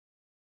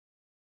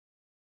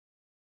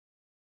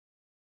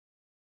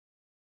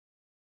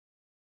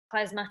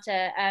Lives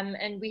Matter,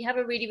 and we have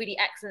a really, really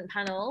excellent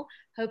panel,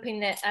 hoping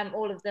that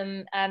all of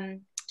them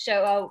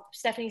show. Oh,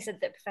 Stephanie said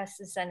that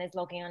Professor Sen is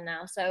logging on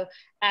now. So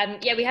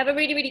yeah, we have a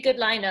really, really good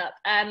lineup.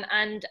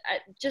 And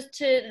just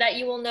to let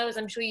you all know, as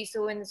I'm sure you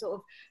saw in the sort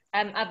of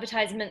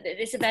advertisement, that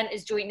this event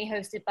is jointly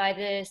hosted by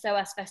the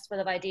SOAS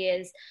Festival of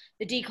Ideas,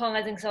 the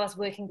Decolonizing SOAS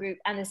Working Group,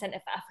 and the Centre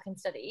for African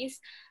Studies.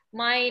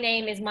 My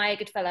name is Maya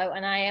Goodfellow,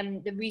 and I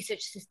am the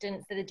research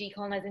assistant for the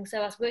Decolonizing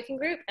SOAS Working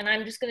Group, and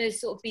I'm just going to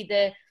sort of be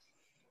the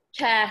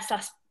chair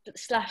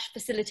slash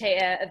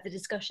facilitator of the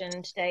discussion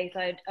today, so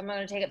I'm not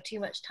going to take up too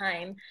much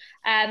time.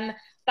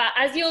 But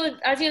as you'll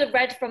have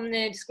read from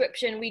the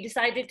description, we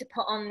decided to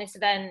put on this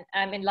event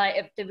in light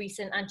of the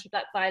recent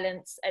anti-Black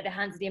violence at the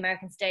hands of the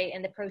American state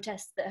and the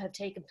protests that have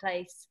taken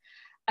place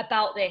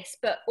about this,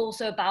 but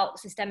also about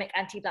systemic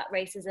anti-Black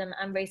racism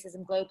and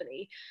racism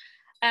globally.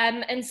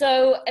 And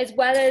so, as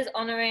well as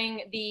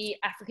honouring the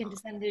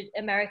African-descended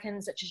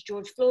Americans such as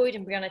George Floyd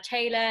and Breonna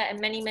Taylor and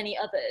many, many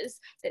others,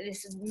 that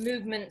this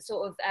movement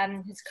sort of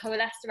has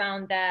coalesced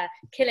around their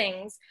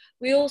killings,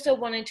 we also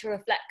wanted to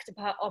reflect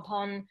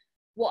upon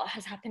what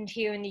has happened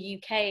here in the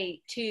UK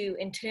too,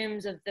 in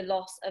terms of the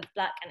loss of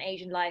Black and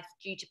Asian life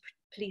due to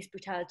police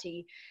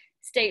brutality,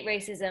 state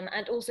racism,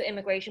 and also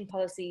immigration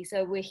policy.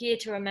 So we're here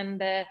to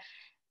remember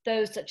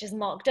those such as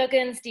Mark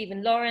Duggan,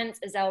 Stephen Lawrence,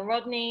 Azelle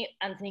Rodney,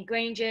 Anthony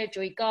Grainger,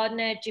 Joy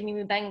Gardner, Jimmy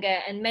Mubenga,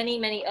 and many,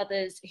 many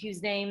others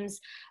whose names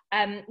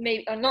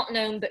maybe are not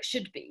known but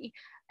should be.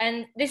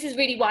 And this is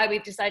really why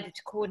we've decided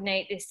to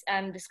coordinate this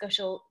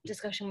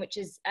discussion, which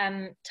is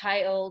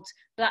titled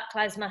Black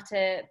Lives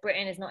Matter,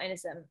 Britain is Not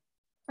Innocent.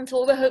 And so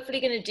what we're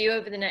hopefully going to do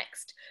over the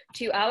next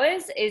 2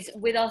 hours is,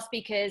 with our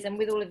speakers and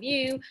with all of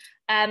you,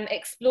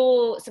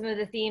 explore some of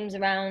the themes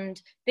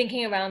around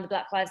thinking around the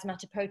Black Lives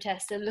Matter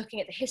protests, so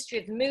looking at the history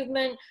of the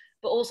movement,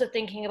 but also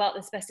thinking about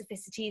the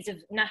specificities of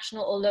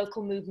national or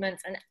local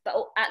movements, but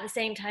at the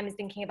same time as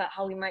thinking about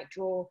how we might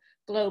draw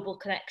global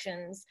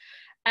connections.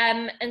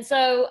 And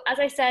so, as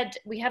I said,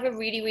 we have a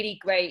really, really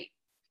great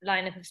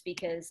lineup of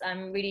speakers.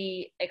 I'm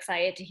really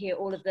excited to hear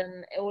all of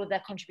them, all of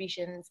their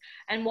contributions.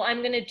 And what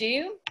I'm going to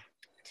do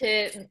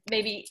to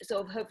maybe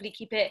sort of hopefully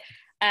keep it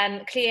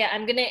clear,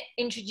 I'm going to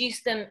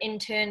introduce them in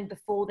turn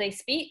before they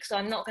speak. So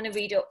I'm not going to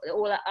read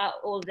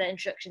all of their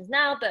introductions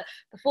now, but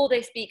before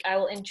they speak, I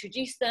will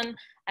introduce them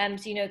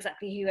so you know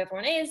exactly who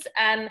everyone is.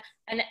 And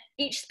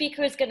each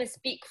speaker is going to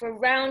speak for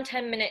around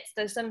 10 minutes,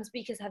 though some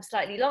speakers have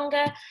slightly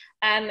longer,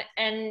 and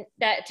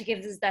that to give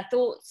us their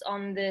thoughts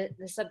on the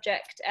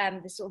subject,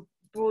 the sort of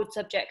broad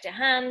subject at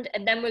hand,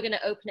 and then we're going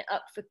to open it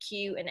up for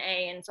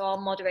Q&A, and so I'll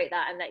moderate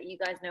that and let you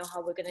guys know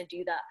how we're going to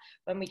do that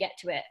when we get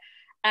to it.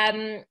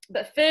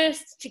 But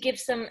first, to give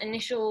some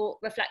initial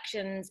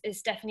reflections, is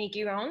Stephanie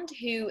Guirand,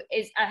 who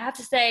is, I have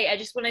to say, I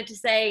just wanted to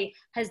say,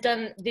 has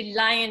done the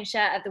lion's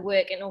share of the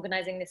work in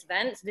organising this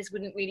event. So this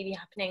wouldn't really be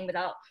happening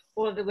without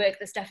all of the work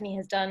that Stephanie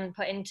has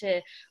put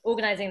into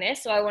organising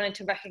this. So I wanted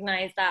to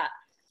recognise that.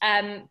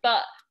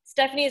 But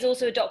Stephanie is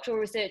also a doctoral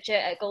researcher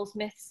at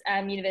Goldsmiths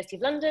University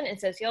of London in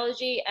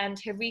sociology, and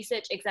her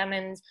research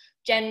examines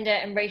gender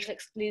and racial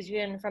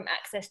exclusion from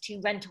access to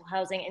rental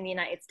housing in the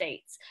United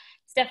States.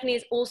 Stephanie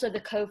is also the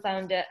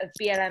co-founder of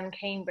BLM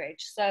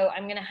Cambridge. So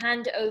I'm going to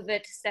hand over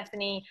to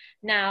Stephanie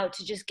now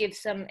to just give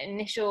some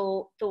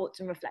initial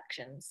thoughts and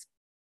reflections.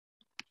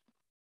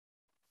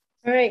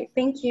 All right,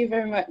 thank you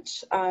very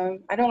much. I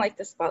don't like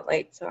the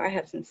spotlight, so I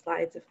have some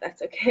slides if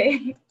that's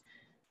okay.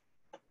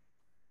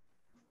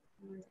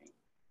 All right.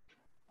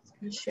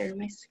 I'm going to share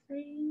my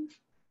screen.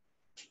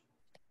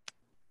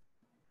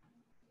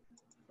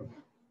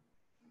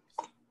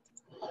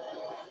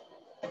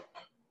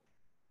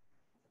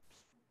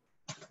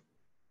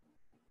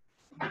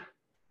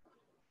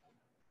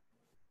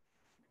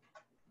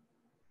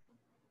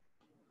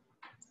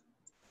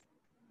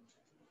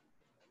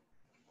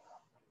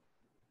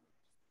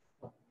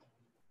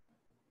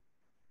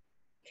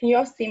 Can you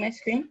all see my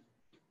screen?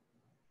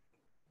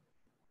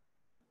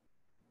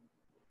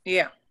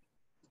 Yeah.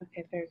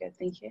 Okay, very good,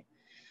 thank you.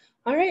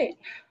 All right,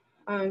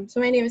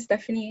 so my name is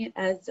Stephanie,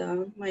 as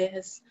Maya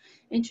has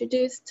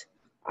introduced.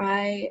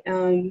 I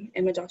am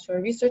a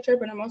doctoral researcher,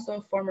 but I'm also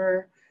a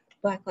former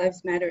Black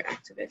Lives Matter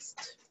activist.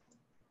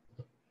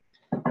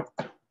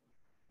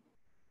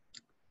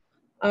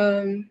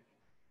 On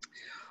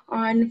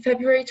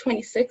February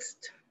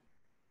 26th,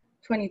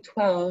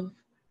 2012,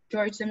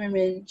 George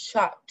Zimmerman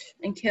shot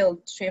and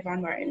killed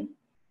Trayvon Martin.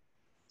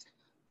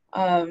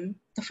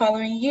 The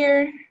following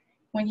year,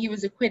 when he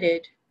was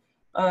acquitted,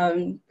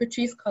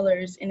 Patrisse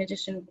Cullors, in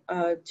addition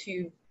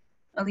to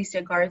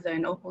Alicia Garza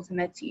and Opal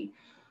Zemeti,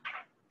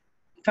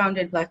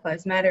 founded Black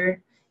Lives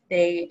Matter.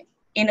 They,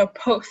 in a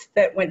post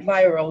that went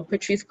viral,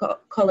 Patrisse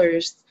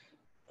Cullors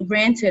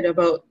ranted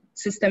about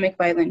systemic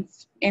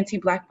violence,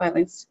 anti-Black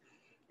violence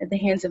at the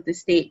hands of the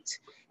state.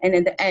 And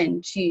in the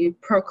end, she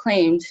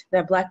proclaimed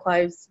that Black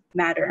Lives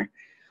Matter.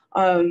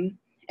 And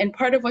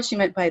part of what she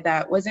meant by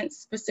that wasn't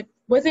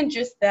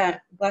just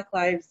that Black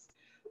lives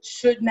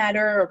should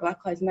matter or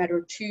Black Lives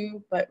Matter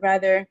too, but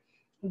rather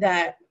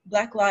that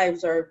Black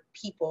lives are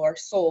people, are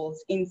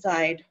souls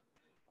inside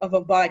of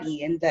a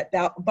body, and that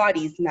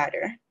bodies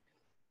matter.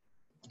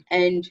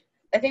 And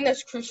I think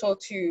that's crucial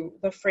to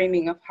the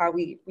framing of how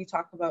we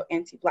talk about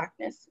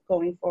anti-Blackness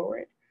going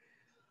forward.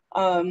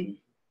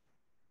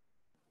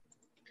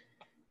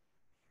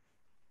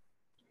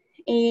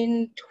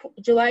 In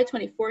July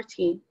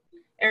 2014,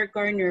 Eric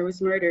Gardner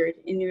was murdered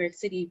in New York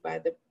City by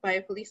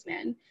a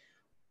policeman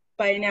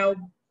by a now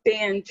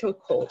banned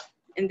chokehold.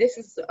 And this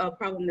is a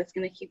problem that's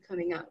going to keep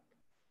coming up.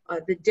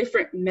 The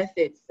different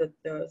methods that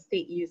the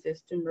state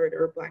uses to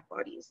murder Black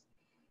bodies.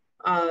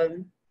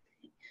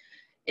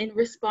 In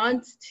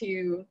response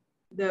to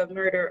the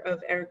murder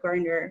of Eric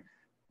Gardner,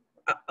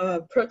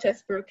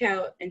 protests broke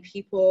out and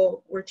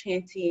people were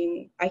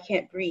chanting, "I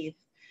can't breathe,"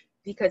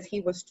 because he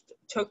was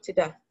choked to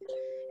death.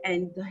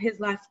 And his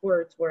last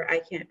words were, "I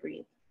can't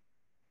breathe."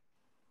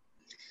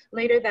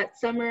 Later that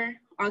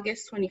summer,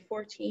 August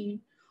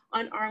 2014,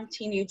 unarmed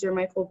teenager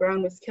Michael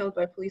Brown was killed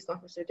by police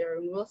officer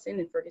Darren Wilson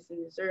in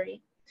Ferguson,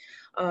 Missouri.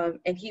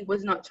 And he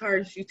was not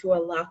charged due to a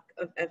lack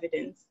of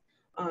evidence.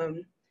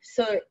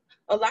 So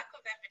a lack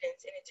of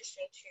evidence, in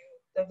addition to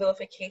the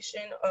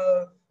vilification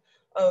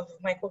of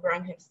Michael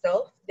Brown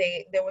himself,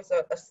 there was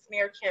a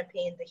smear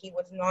campaign that he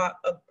was not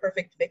a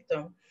perfect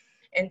victim.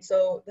 And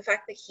so the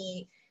fact that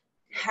he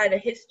had a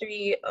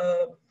history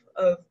of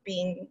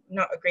being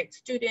not a great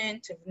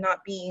student, of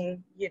not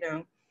being,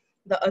 the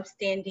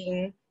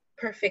upstanding,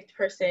 perfect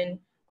person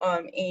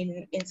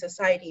in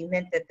society,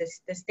 meant that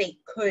the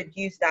state could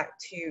use that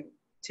to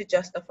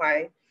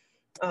justify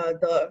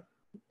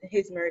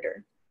his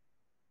murder.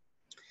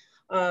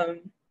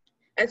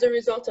 As a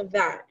result of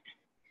that,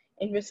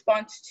 in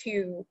response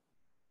to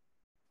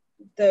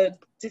the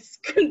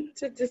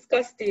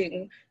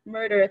disgusting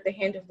murder at the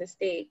hand of the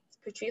state,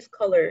 Patrisse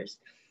Cullors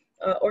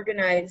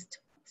organized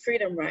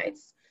Freedom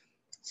Rides.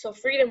 So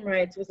Freedom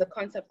Rides was a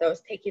concept that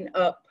was taken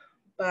up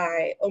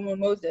by Oma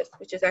Moses,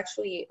 which is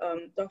actually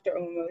Dr.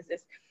 Oma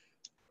Moses,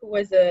 who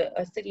was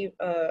a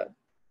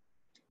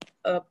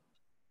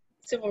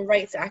civil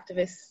rights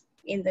activist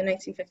in the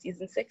 1950s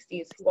and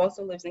 60s, who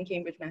also lives in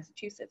Cambridge,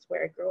 Massachusetts,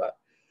 where I grew up.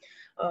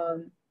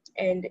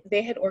 And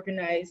they had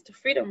organized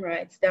Freedom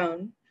Rides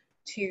down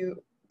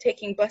to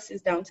taking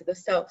buses down to the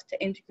South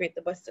to integrate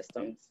the bus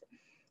systems.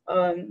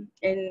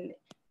 And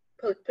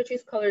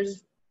Patrisse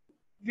Cullors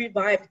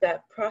revived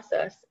that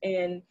process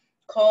and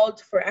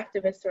called for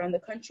activists around the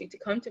country to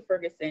come to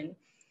Ferguson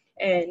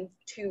and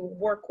to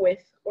work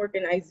with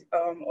organizers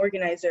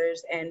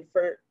and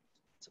for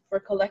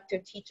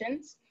collective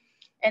teach-ins.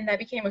 And that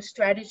became a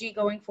strategy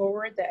going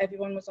forward, that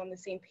everyone was on the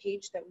same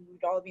page, that we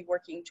would all be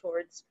working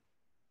towards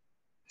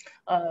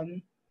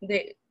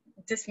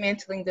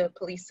dismantling the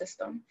police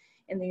system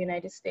in the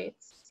United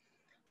States.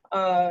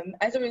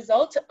 As a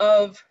result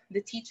of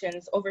the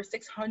teach-ins, over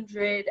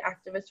 600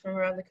 activists from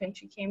around the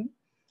country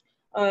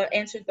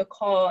answered the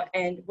call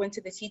and went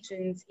to the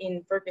teach-ins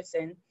in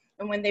Ferguson.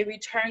 And when they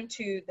returned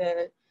to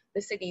the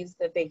cities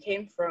that they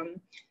came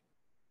from,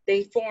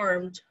 they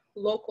formed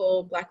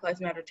local Black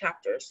Lives Matter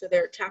chapters. So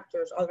there are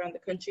chapters all around the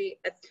country.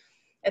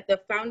 At the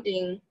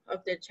founding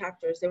of the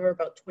chapters, there were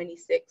about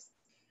 26.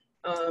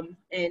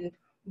 And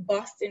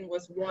Boston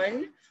was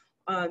one,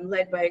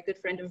 led by a good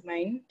friend of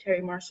mine,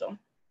 Terry Marshall.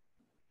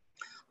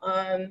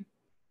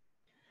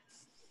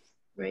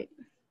 Right.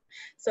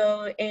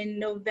 So in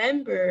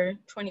November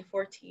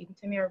 2014,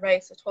 Tamir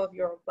Rice, a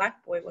 12-year-old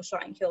Black boy, was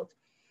shot and killed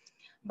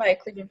by a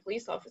Cleveland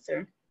police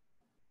officer.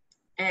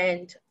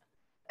 And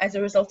as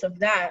a result of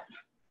that,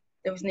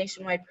 there was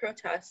nationwide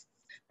protests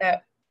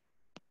that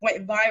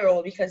went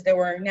viral because there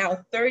were now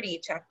 30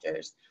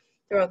 chapters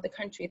throughout the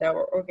country that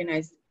were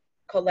organizing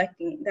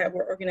collectively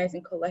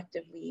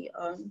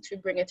to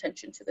bring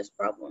attention to this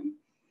problem,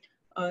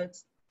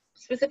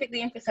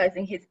 specifically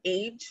emphasizing his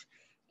age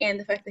and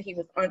the fact that he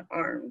was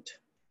unarmed.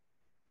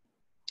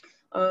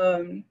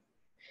 And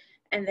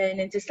then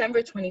in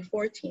December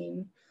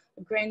 2014,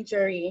 a grand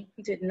jury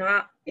did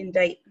not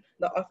indict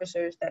the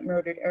officers that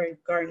murdered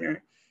Eric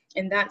Gardner,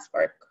 and that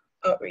sparked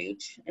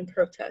outrage and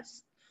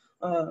protest.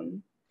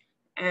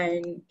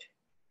 And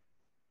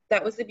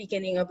that was the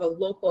beginning of a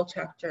local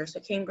chapter. So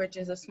Cambridge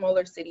is a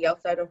smaller city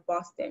outside of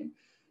Boston,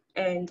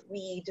 and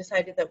we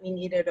decided that we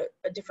needed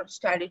a different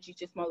strategy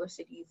to smaller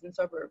cities and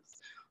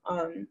suburbs.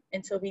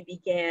 And so we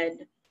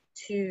began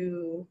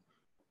to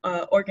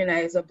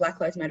organize a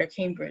Black Lives Matter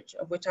Cambridge,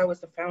 of which I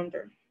was the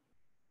founder.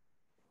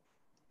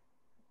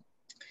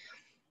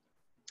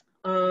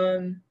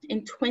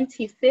 In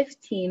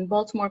 2015,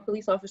 Baltimore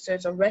police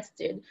officers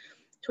arrested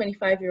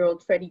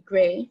 25-year-old Freddie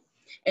Gray,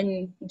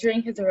 and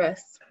during his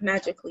arrest,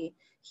 magically,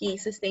 he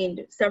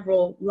sustained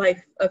several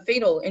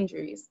fatal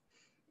injuries,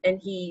 and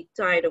he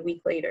died a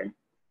week later.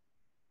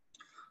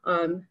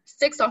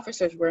 6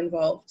 officers were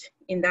involved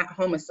in that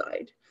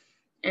homicide,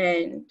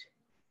 and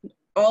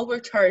all were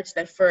charged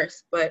at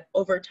first, but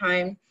over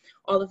time,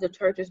 all of the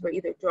charges were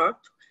either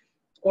dropped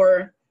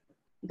or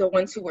the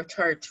ones who were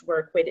charged were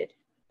acquitted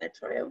at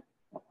trial.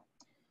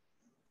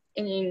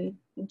 In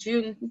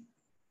June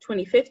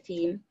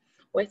 2015,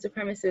 white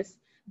supremacist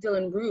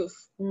Dylan Roof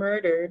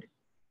murdered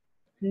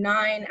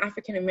 9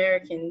 African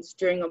Americans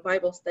during a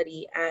Bible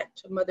study at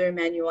Mother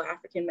Emanuel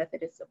African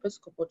Methodist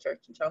Episcopal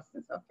Church in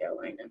Charleston, South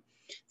Carolina.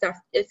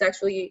 It's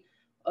actually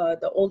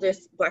the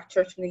oldest Black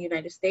church in the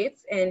United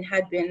States and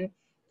had been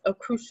a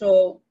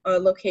crucial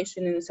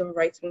location in the civil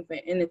rights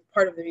movement, and it's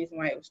part of the reason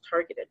why it was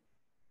targeted.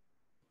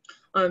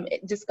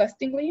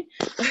 Disgustingly,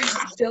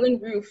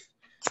 Dylann Roof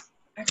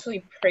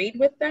actually prayed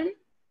with them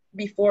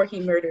before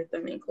he murdered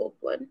them in cold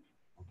blood.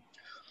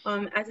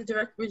 As a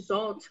direct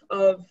result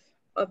of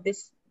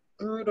this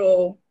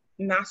brutal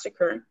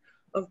massacre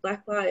of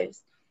Black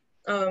lives,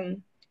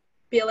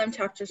 BLM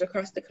chapters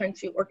across the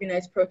country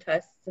organized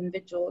protests and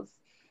vigils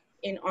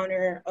in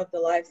honor of the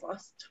lives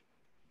lost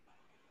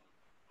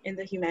and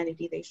the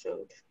humanity they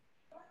showed.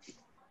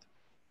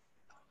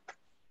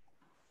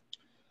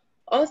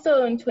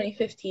 Also in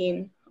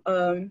 2015,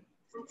 the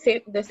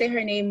Say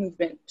Her Name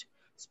movement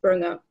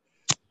sprung up.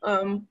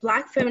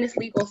 Black feminist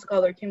legal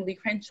scholar Kimberly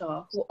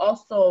Crenshaw, who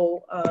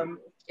also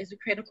is a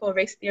critical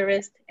race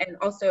theorist and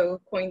also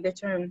coined the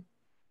term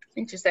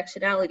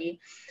intersectionality,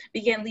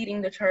 began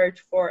leading the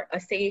charge for a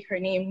Say Her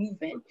Name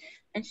movement.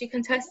 And she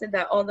contested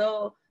that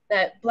although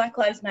that Black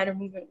Lives Matter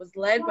movement was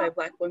led by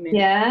Black women.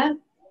 Yeah.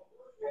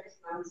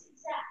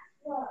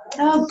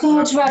 Oh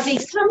God, Ravi,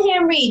 come here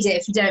and read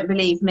it if you don't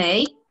believe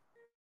me.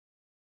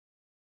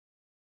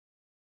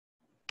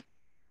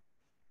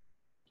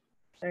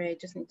 Sorry, I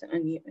just need to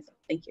unmute myself.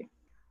 Thank you.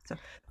 So,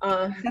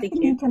 thank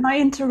you. Can I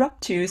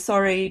interrupt you?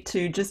 Sorry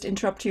to just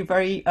interrupt you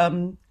very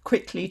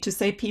quickly to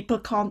say people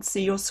can't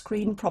see your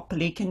screen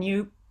properly. Can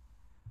you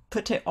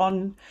put it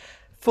on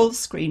full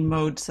screen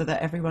mode so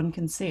that everyone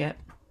can see it?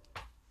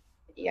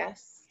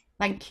 Yes.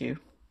 Thank you.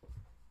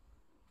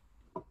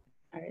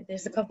 All right,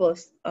 there's a couple of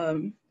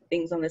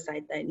things on the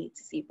side that I need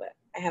to see, but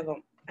I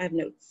have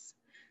notes.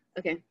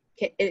 Okay,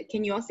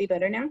 can you all see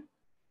better now?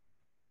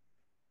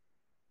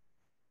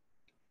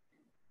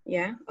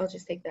 Yeah, I'll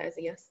just take that as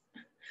a yes.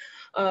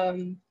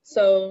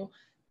 So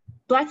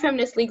Black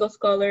feminist legal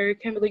scholar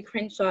Kimberly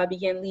Crenshaw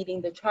began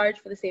leading the charge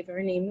for the Say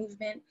Her Name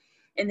movement.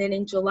 And then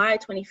in July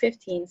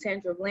 2015,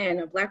 Sandra Bland,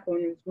 a Black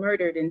woman, was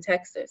murdered in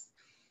Texas.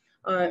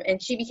 And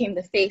she became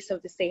the face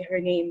of the Say Her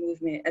Name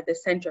movement at the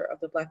center of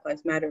the Black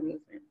Lives Matter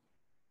movement.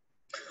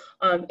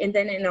 And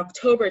then in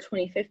October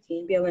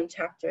 2015, BLM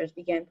chapters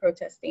began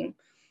protesting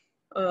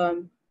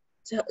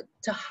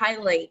to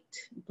highlight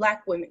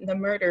Black women, the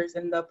murders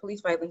and the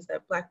police violence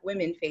that Black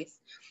women face.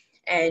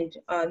 And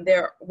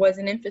there was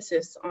an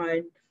emphasis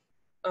on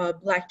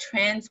Black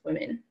trans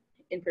women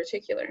in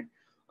particular.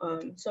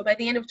 So by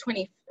the end of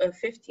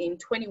 2015,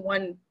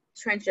 21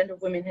 transgender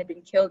women had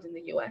been killed in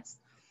the US,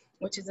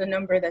 which is a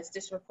number that's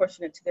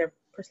disproportionate to their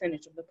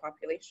percentage of the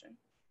population.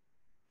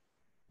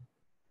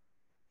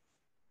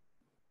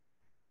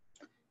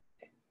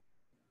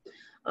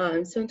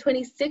 So in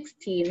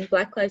 2016,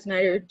 Black Lives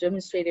Matter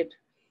demonstrated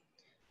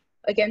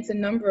against a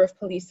number of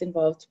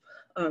police-involved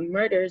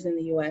murders in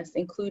the US,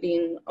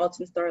 including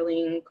Alton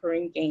Starling,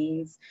 Corinne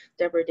Gaines,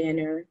 Deborah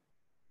Danner.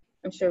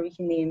 I'm sure we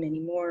can name many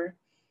more.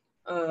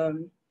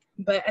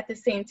 But at the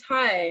same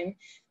time,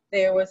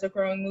 there was a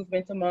growing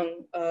movement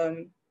among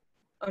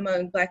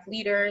Black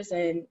leaders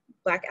and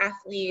Black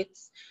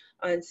athletes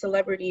and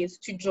celebrities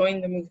to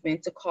join the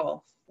movement to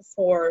call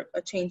for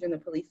a change in the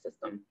police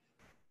system.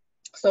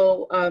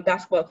 So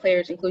basketball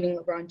players, including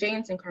LeBron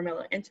James and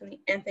Carmelo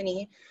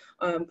Anthony,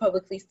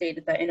 publicly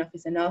stated that enough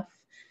is enough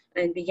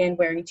and began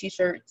wearing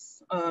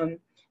t-shirts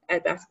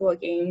at basketball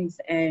games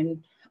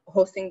and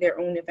hosting their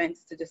own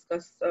events to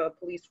discuss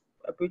police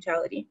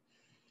brutality.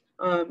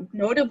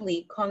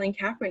 Notably, Colin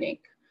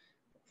Kaepernick,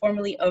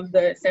 formerly of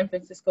the San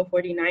Francisco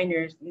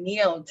 49ers,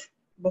 kneeled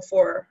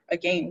before a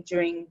game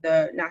during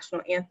the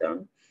national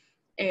anthem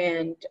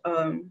and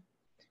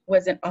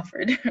wasn't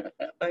offered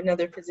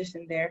another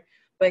position there.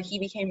 But he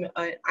became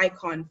an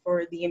icon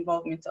for the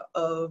involvement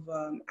of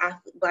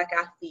Black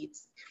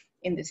athletes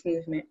in this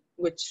movement,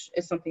 which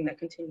is something that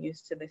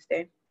continues to this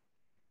day.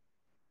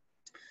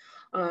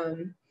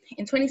 In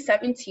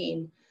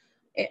 2017,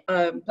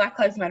 Black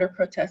Lives Matter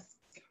protests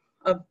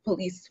of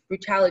police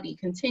brutality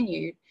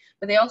continued,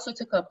 but they also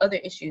took up other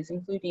issues,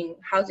 including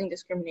housing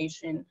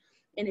discrimination,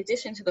 in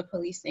addition to the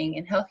policing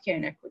and healthcare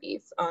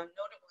inequities,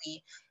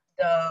 notably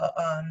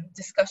the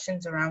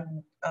discussions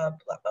around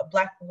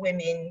Black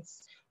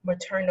women's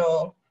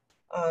maternal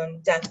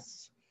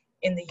deaths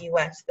in the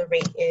US. The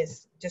rate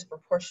is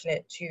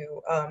disproportionate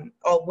to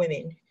all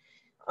women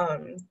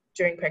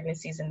during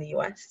pregnancies in the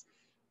US.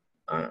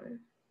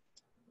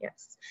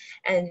 Yes,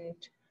 and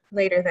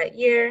later that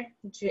year,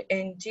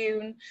 in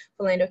June,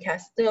 Philando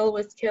Castile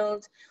was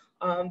killed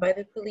by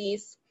the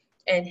police,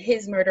 and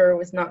his murderer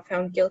was not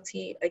found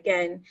guilty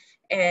again,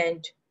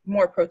 and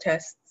more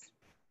protests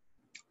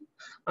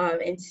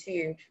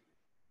ensued.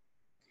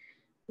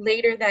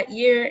 Later that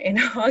year, in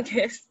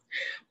August,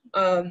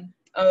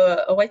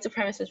 a white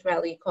supremacist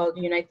rally called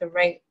Unite the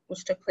Right,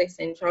 which took place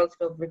in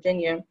Charlottesville,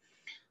 Virginia,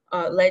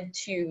 led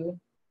to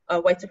a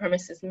white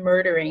supremacist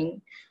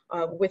murdering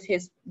with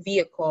his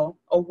vehicle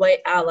a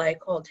white ally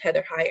called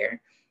Heather Heyer.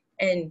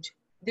 And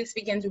this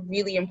begins a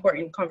really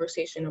important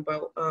conversation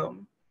about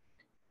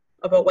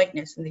about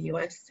whiteness in the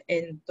US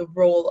and the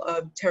role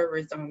of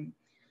terrorism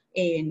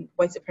in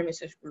white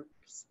supremacist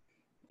groups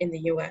in the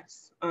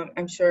US.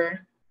 I'm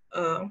sure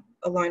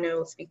Alana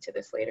will speak to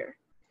this later.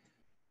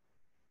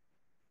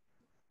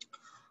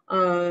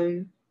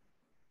 In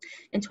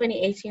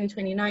 2018,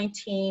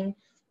 2019,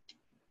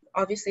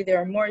 obviously there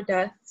are more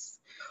deaths,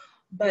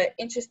 but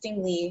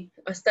interestingly,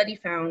 a study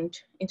found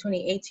in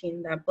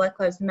 2018 that Black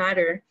Lives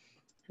Matter,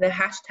 the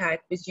hashtag,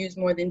 was used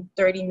more than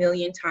 30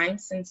 million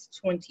times since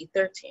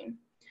 2013.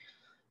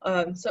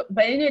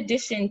 But in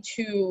addition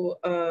to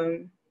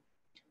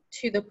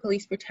the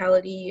police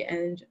brutality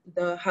and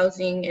the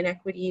housing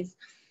inequities,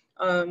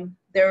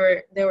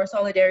 there were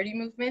solidarity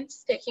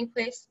movements taking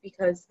place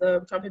because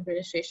the Trump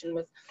administration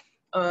was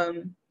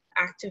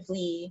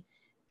actively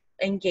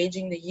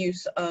engaging the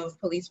use of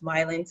police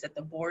violence at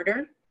the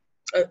border,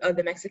 of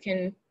the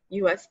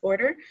Mexican-U.S.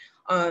 border,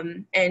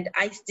 and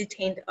ICE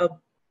detained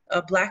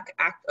a black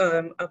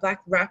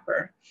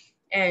rapper,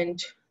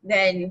 and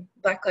then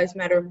Black Lives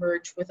Matter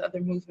merged with other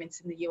movements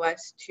in the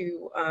U.S.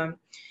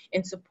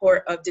 in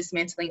support of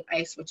dismantling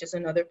ICE, which is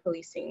another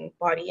policing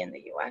body in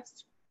the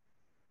U.S.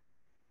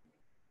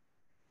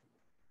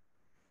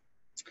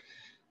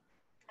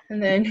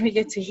 And then we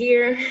get to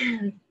here,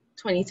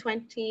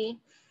 2020,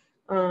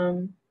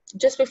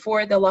 just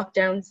before the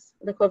lockdowns,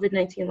 the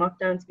COVID-19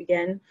 lockdowns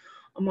began.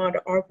 Ahmaud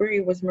Arbery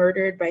was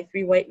murdered by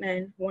 3 white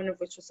men, one of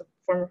which was a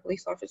former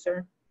police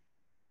officer.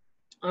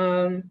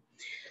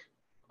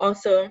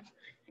 Also,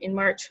 in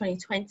March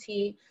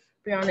 2020,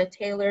 Breonna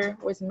Taylor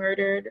was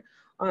murdered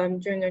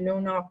during a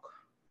no-knock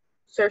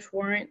search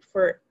warrant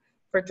for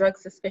drug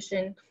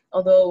suspicion,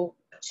 although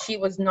she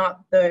was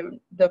not the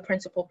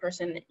principal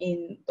person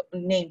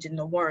named in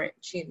the warrant.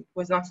 She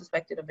was not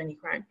suspected of any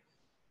crime.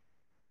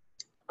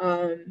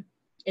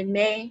 In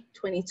May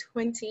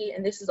 2020,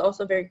 and this is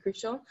also very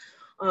crucial,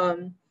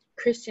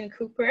 Christian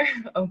Cooper,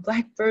 a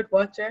black bird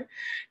watcher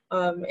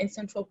in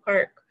Central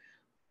Park,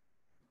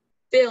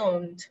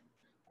 filmed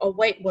a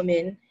white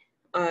woman,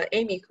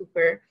 Amy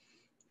Cooper,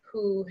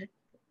 who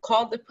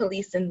called the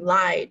police and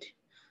lied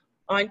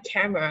on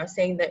camera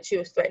saying that she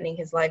was threatening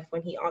his life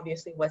when he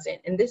obviously wasn't.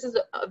 And this is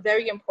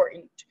very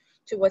important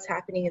to what's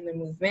happening in the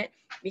movement,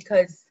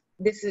 because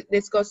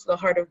this goes to the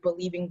heart of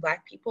believing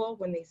Black people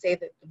when they say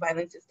that the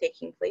violence is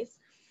taking place.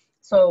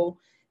 So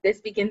this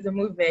begins a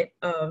movement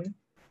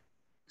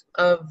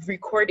of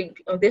recording.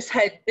 This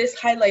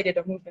highlighted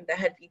a movement that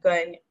had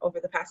begun over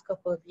the past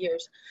couple of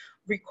years,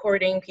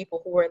 recording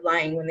people who were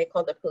lying when they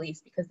called the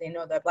police, because they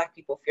know that Black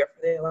people fear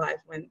for their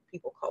lives when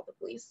people call the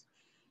police.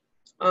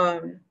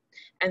 And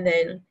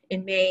then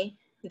in May,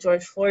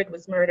 George Floyd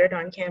was murdered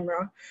on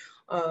camera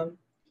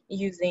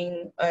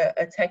using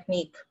a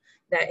technique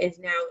that is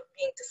now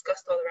being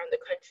discussed all around the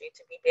country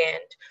to be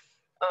banned.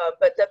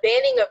 But the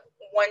banning of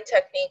one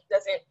technique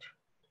doesn't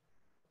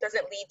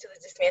lead to the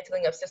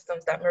dismantling of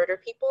systems that murder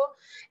people.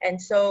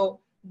 And so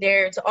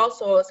there's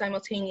also a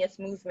simultaneous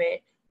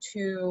movement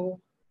to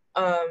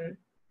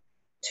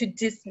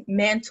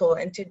dismantle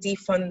and to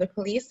defund the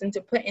police, and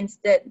to put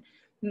instead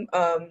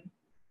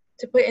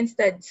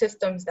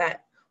systems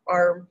that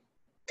are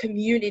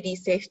community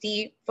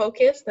safety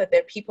focused, that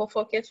they're people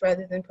focused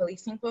rather than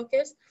policing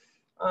focused.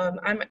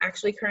 I'm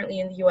actually currently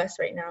in the US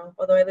right now,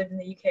 although I live in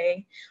the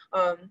UK.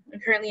 I'm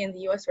currently in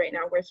the US right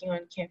now working on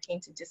a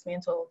campaign to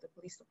dismantle the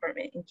police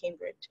department in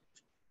Cambridge,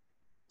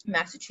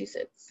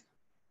 Massachusetts.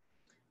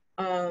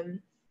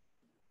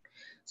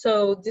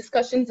 So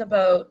discussions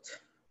about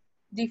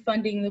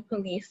defunding the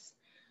police,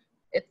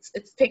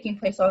 it's taking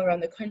place all around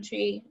the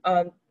country.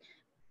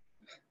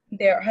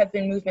 There have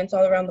been movements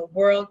all around the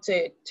world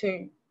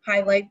to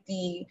highlight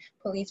the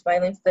police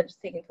violence that is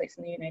taking place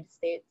in the United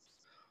States.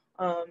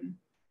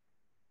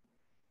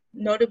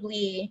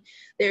 Notably,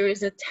 there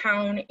is a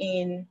town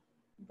in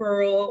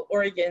rural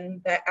Oregon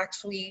that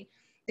actually,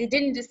 they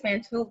didn't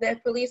dismantle their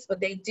police, but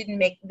they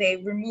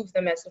removed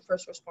them as the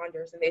first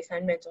responders, and they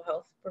send mental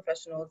health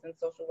professionals and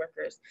social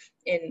workers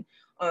in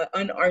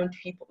unarmed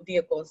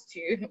vehicles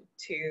to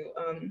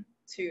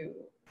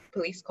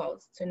police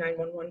calls, to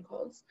 911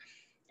 calls.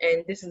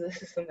 And this is a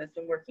system that's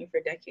been working for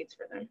decades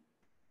for them.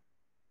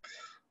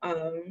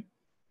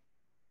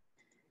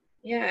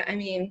 Yeah, I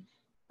mean,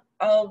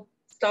 I'll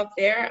stop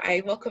there.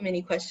 I welcome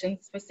any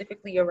questions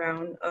specifically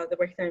around the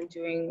work that I'm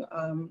doing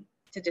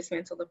to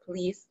dismantle the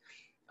police.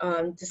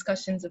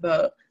 Discussions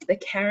about the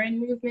Karen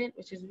movement,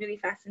 which is really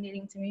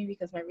fascinating to me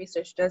because my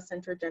research does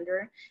center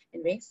gender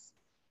and race.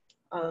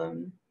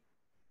 And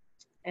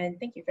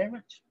thank you very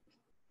much.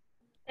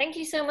 Thank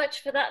you so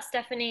much for that,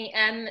 Stephanie.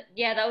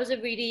 Yeah, that was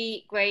a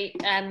really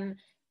great, I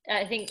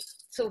think,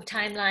 sort of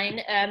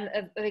timeline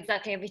of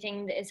exactly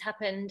everything that has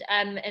happened,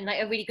 and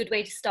like a really good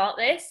way to start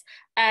this.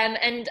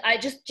 And I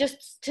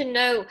just to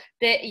know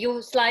that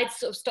your slides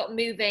sort of stopped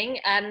moving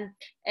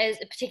as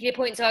a particular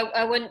point. So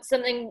I want,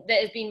 something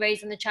that has been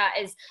raised in the chat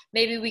is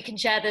maybe we can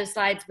share those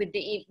slides with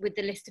the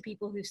list of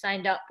people who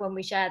signed up when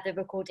we share the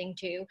recording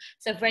too.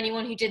 So for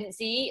anyone who didn't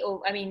see,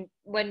 or I mean,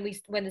 when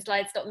the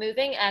slides stop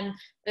moving,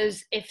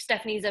 those, if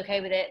Stephanie's okay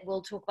with it,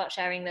 we'll talk about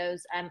sharing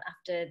those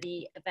after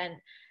the event.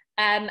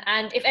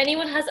 And if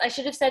anyone has, I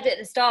should have said it at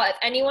the start, if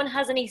anyone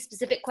has any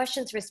specific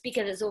questions for a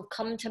speaker that sort of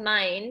come to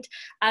mind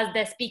as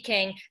they're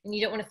speaking and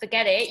you don't want to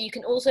forget it, you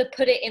can also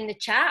put it in the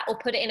chat or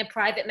put it in a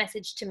private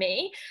message to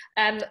me,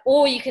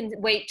 or you can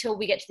wait till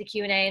we get to the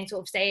Q&A and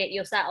sort of say it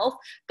yourself.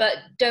 But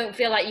don't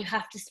feel like you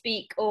have to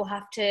speak or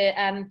have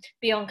to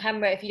be on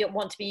camera if you don't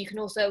want to be. You can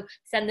also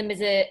send them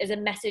as a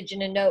message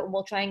and a note, and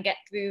we'll try and get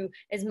through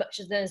as much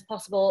of them as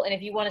possible. And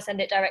if you want to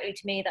send it directly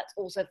to me, that's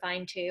also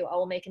fine too. I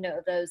will make a note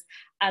of those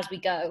as we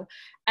go.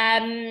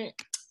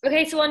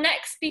 Okay, so our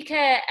next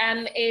speaker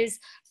is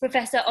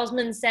Professor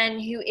Osman Sen,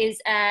 who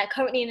is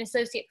currently an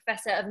Associate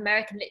Professor of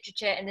American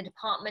Literature in the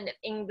Department of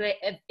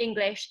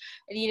English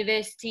at the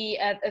University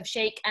of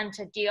Sheikh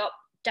Anta Diop,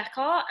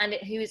 Dakar, and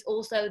who is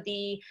also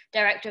the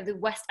director of the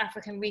West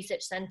African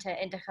Research Centre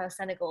in Dakar,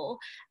 Senegal.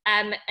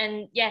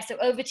 And yeah, so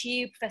over to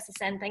you, Professor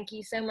Sen. Thank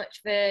you so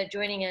much for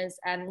joining us.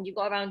 You've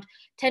got around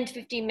 10 to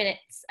 15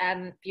 minutes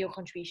for your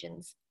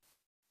contributions.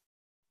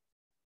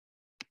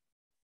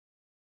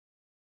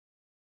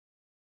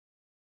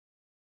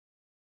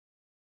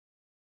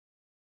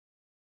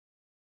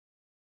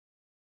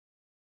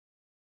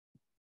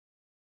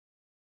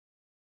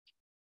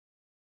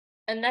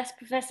 Unless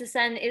Professor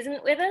Sen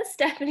isn't with us,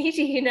 Stephanie,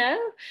 do you know?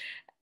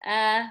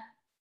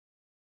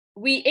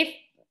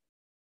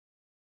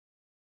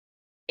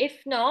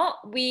 If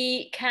not,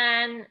 we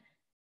can.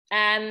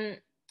 Oh,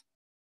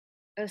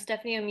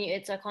 Stephanie, you're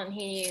muted, so I can't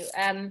hear you.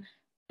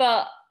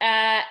 But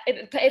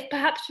if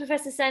perhaps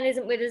Professor Sen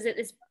isn't with us at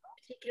this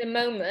particular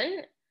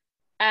moment.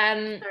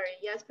 Sorry,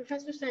 yes,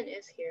 Professor Sen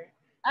is here.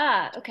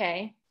 Ah,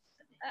 okay.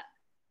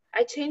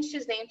 I changed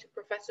his name to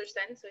Professor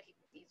Sen so he'd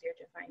be easier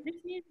to find.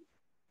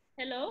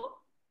 Hello?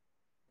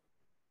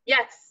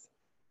 Yes.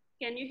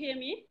 Can you hear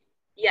me?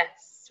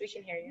 Yes, we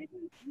can hear you.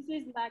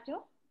 This is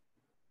Bato.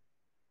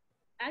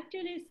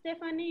 Actually,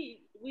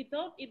 Stephanie, we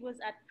thought it was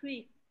at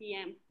 3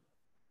 p.m.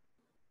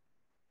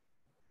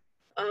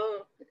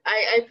 Oh,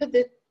 I put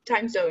the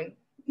time zone.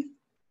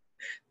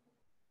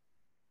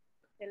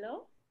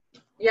 Hello?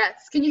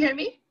 Yes, can you hear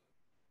me?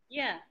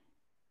 Yeah.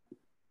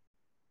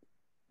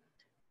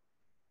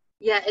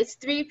 Yeah, it's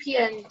 3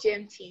 p.m.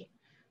 GMT,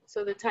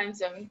 so the time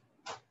zone.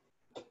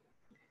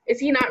 Is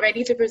he not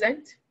ready to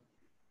present?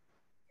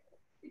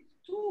 It's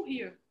 2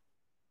 here.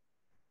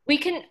 We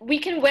can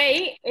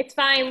wait. It's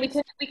fine. We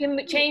can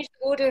change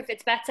the order if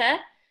it's better.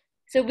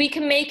 So we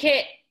can make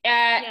it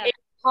in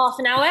half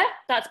an hour.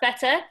 That's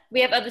better. We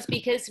have other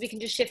speakers, so we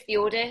can just shift the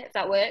order if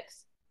that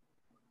works.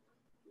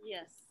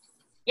 Yes.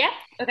 Yeah.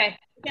 Okay.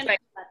 Great.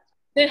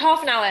 So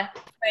half an hour.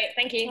 Great.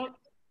 Thank you.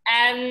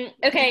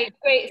 Okay.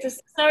 Great. So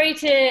sorry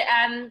to.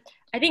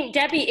 I think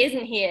Debbie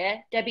isn't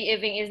here. Debbie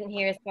Irving isn't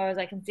here as far as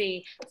I can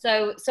see.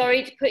 So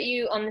sorry to put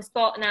you on the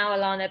spot now,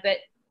 Alana, but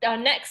our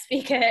next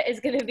speaker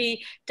is going to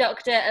be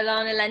Dr.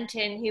 Alana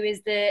Lentin, who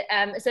is the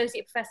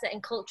Associate Professor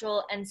in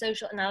Cultural and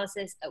Social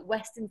Analysis at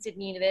Western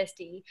Sydney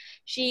University.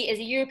 She is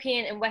a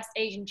European and West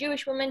Asian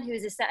Jewish woman who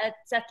is a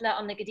settler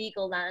on the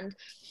Gadigal land.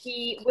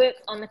 She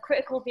worked on the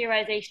critical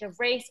theorization of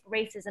race,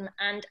 racism,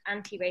 and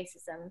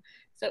anti-racism.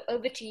 So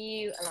over to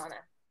you, Alana.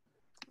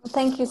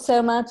 Thank you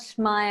so much,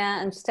 Maya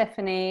and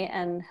Stephanie,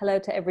 and hello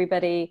to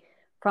everybody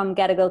from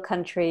Gadigal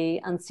country,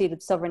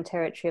 unceded sovereign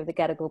territory of the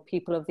Gadigal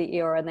people of the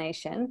Eora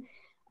Nation,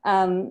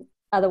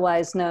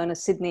 otherwise known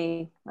as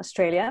Sydney,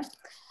 Australia.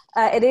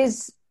 It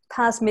is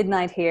past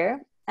midnight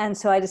here, and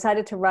so I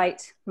decided to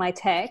write my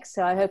text,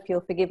 so I hope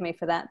you'll forgive me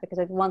for that because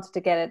I wanted to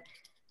get it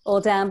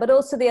all down. But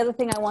also the other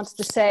thing I wanted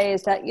to say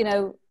is that, you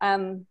know,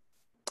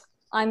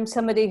 I'm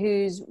somebody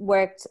who's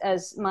worked,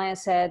 as Maya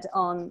said,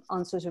 on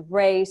sort of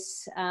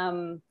race,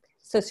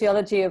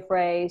 sociology of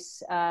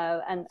race,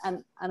 and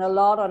a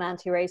lot on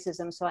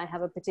anti-racism. So I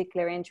have a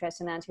particular interest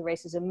in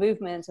anti-racism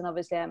movements, and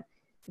obviously I'm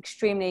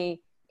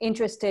extremely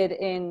interested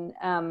in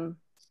and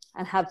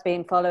have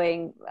been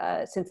following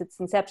since its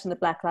inception the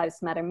Black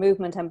Lives Matter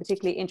movement. I'm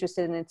particularly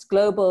interested in its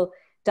global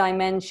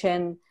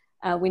dimension.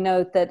 We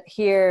know that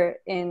here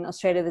in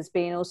Australia there's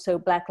been also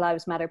Black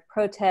Lives Matter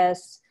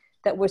protests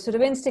that were sort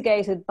of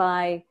instigated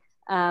by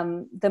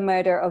the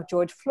murder of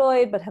George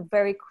Floyd, but have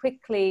very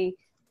quickly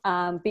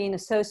been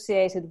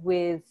associated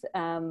with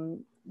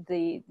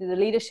the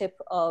leadership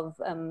of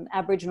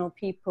Aboriginal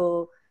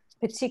people,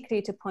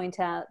 particularly to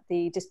point out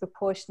the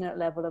disproportionate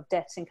level of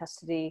deaths in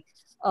custody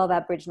of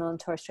Aboriginal and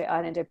Torres Strait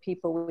Islander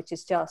people, which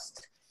is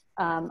just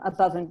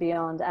above and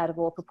beyond out of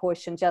all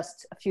proportion.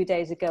 Just a few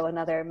days ago,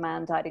 another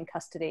man died in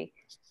custody,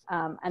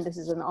 and this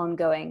is an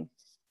ongoing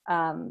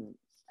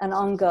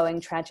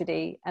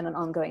tragedy and an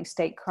ongoing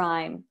state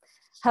crime.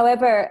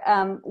 However,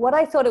 what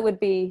I thought it would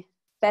be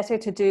better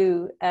to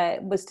do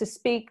was to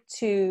speak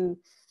to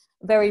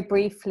very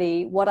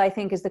briefly what I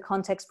think is the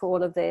context for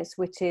all of this,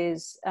 which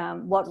is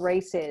what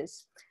race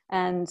is.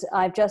 And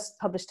I've just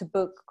published a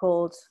book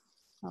called,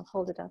 I'll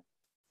hold it up,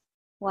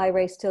 Why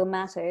Race Still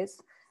Matters.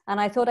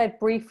 And I thought I'd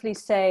briefly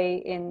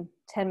say in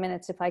 10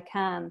 minutes, if I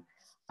can,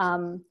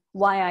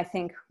 why I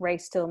think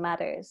race still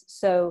matters.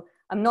 So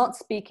I'm not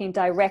speaking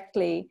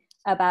directly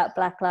about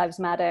Black Lives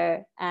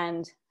Matter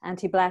and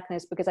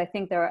anti-Blackness, because I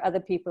think there are other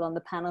people on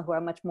the panel who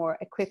are much more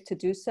equipped to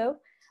do so.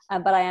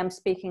 But I am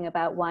speaking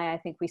about why I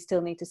think we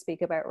still need to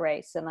speak about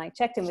race. And I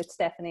checked in with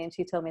Stephanie and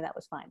she told me that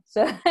was fine.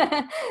 So,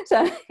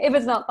 so if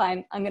it's not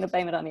fine, I'm going to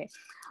blame it on you.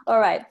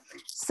 All right.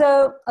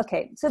 So,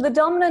 okay. So the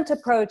dominant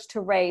approach to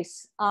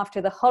race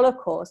after the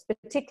Holocaust,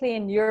 particularly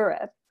in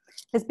Europe,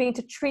 has been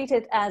to treat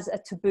it as a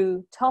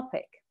taboo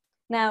topic.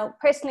 Now,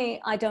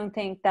 personally, I don't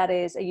think that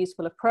is a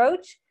useful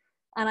approach.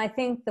 And I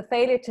think the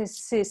failure to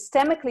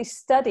systemically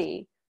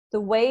study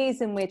the ways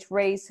in which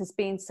race has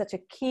been such a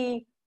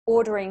key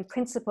ordering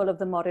principle of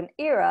the modern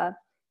era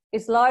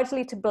is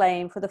largely to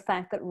blame for the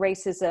fact that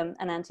racism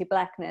and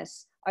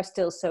anti-Blackness are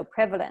still so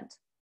prevalent.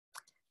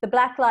 The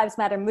Black Lives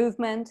Matter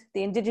movement,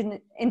 the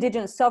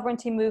indigenous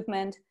sovereignty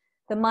movement,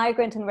 the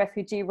migrant and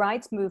refugee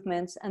rights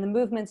movements, and the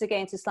movements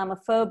against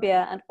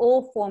Islamophobia and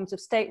all forms of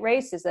state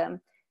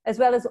racism, as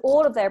well as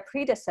all of their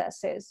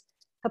predecessors,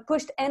 have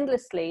pushed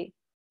endlessly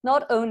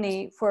not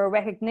only for a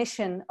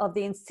recognition of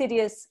the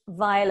insidious,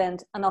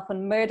 violent, and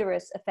often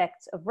murderous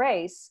effects of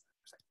race,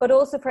 but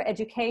also for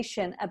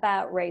education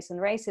about race and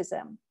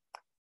racism.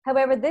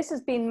 However, this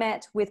has been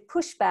met with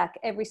pushback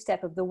every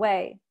step of the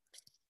way.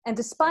 And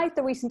despite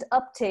the recent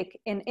uptick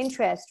in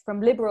interest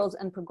from liberals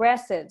and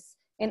progressives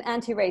in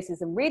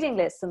anti-racism reading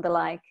lists and the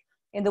like,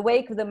 in the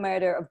wake of the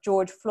murder of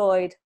George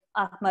Floyd,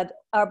 Ahmaud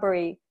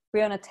Arbery,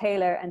 Breonna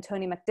Taylor, and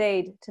Tony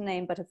McDade, to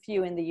name but a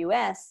few in the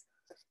US,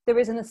 there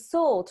is an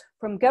assault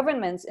from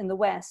governments in the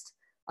West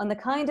on the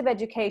kind of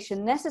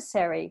education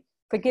necessary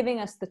for giving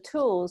us the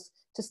tools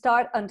to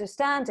start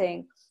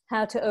understanding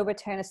how to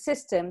overturn a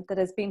system that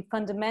has been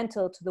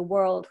fundamental to the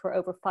world for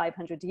over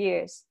 500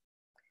 years.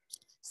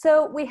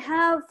 So we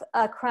have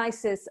a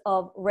crisis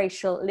of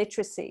racial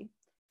literacy,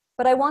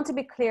 but I want to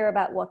be clear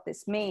about what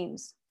this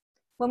means.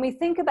 When we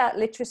think about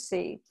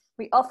literacy,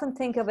 we often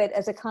think of it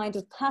as a kind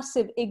of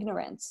passive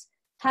ignorance.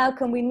 How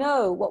can we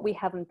know what we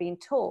haven't been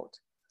taught?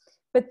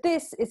 But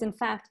this is in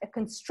fact a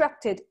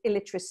constructed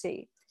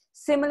illiteracy,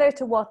 similar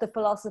to what the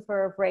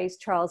philosopher of race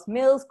Charles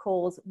Mills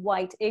calls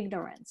white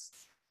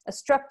ignorance, a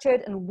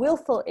structured and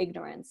willful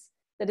ignorance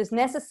that is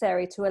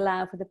necessary to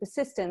allow for the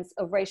persistence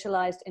of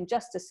racialized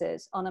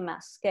injustices on a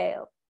mass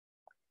scale.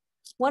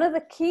 One of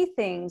the key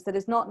things that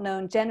is not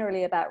known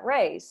generally about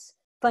race,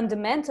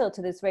 fundamental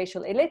to this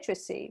racial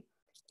illiteracy,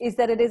 is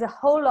that it is a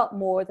whole lot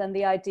more than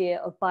the idea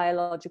of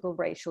biological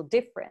racial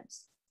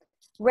difference.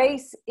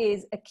 Race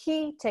is a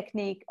key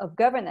technique of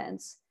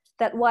governance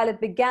that, while it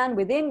began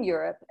within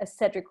Europe, as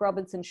Cedric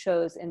Robinson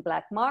shows in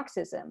Black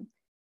Marxism,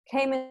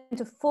 came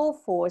into full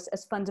force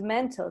as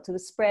fundamental to the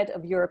spread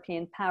of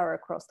European power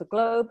across the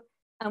globe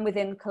and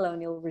within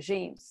colonial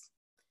regimes.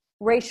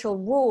 Racial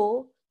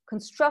rule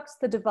constructs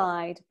the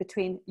divide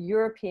between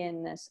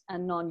Europeanness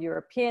and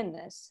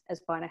non-Europeanness, as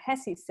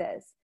Barnard-Hesse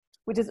says,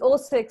 which is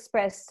also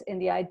expressed in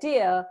the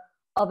idea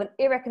of an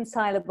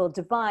irreconcilable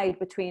divide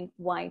between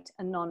white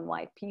and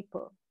non-white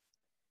people.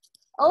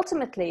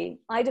 Ultimately,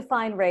 I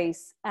define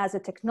race as a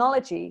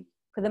technology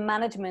for the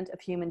management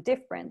of human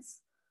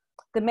difference,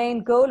 the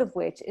main goal of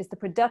which is the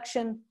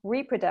production,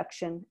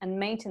 reproduction, and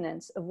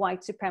maintenance of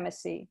white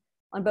supremacy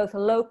on both a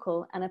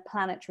local and a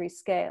planetary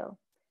scale.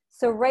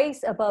 So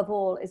race, above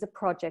all, is a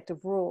project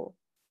of rule.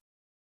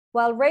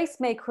 While race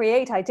may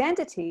create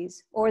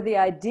identities, or the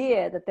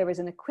idea that there is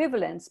an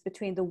equivalence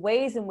between the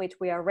ways in which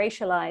we are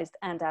racialized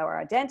and our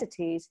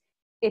identities,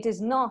 it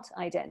is not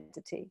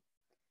identity.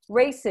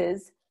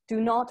 Races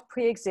do not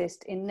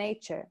pre-exist in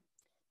nature,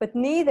 but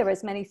neither,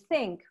 as many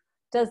think,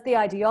 does the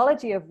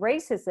ideology of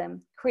racism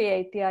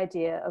create the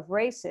idea of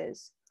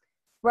races.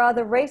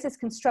 Rather, race is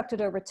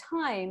constructed over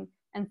time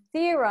and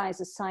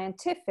theorized as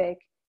scientific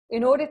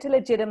in order to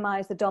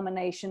legitimize the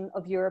domination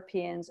of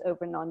Europeans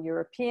over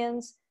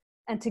non-Europeans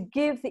and to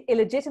give the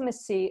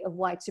illegitimacy of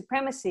white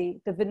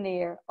supremacy the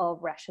veneer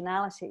of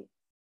rationality.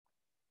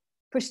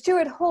 For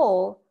Stuart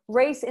Hall,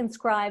 race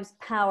inscribes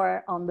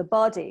power on the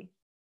body,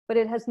 but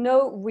it has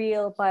no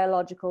real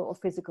biological or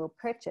physical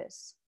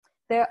purchase.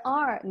 There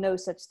are no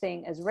such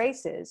thing as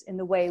races in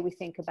the way we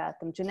think about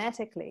them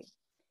genetically.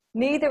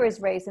 Neither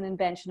is race an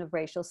invention of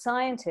racial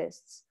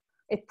scientists.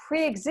 It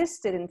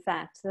pre-existed, in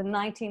fact, the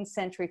 19th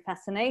century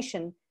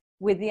fascination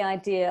with the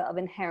idea of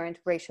inherent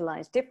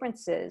racialized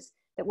differences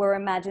that were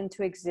imagined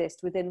to exist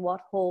within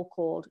what Hall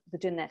called the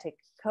genetic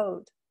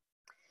code.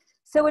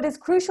 So it is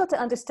crucial to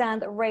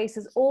understand that race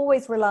has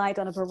always relied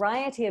on a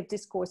variety of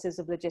discourses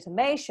of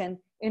legitimation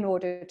in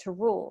order to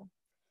rule.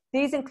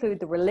 These include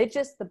the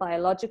religious, the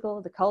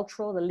biological, the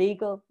cultural, the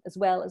legal, as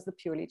well as the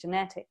purely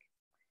genetic.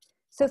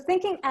 So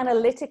thinking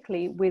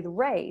analytically with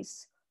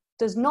race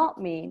does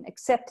not mean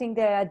accepting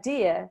the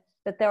idea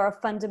that there are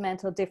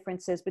fundamental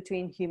differences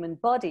between human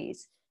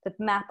bodies that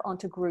map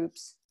onto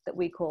groups that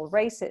we call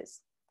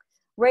races.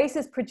 Race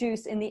is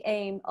produced in the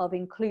aim of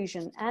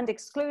inclusion and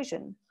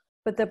exclusion,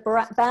 but the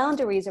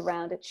boundaries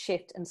around it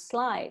shift and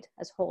slide,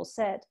 as Hall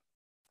said.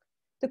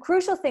 The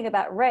crucial thing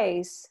about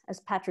race, as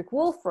Patrick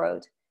Wolf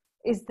wrote,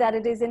 is that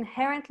it is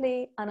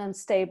inherently an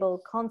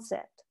unstable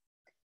concept.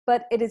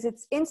 but it is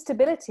its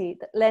instability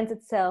that lends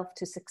itself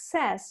to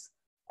success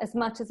as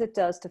much as it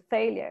does to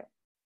failure.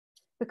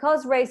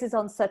 Because race is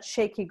on such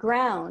shaky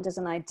ground as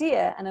an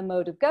idea and a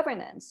mode of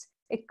governance,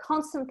 it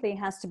constantly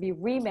has to be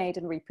remade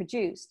and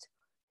reproduced.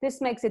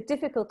 This makes it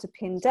difficult to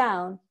pin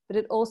down, but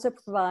it also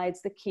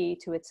provides the key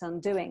to its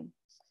undoing.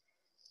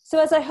 So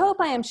as I hope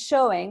I am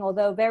showing,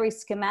 although very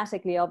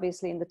schematically,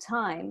 obviously in the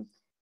time,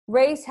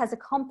 race has a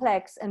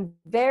complex and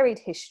varied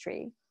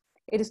history.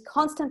 It is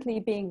constantly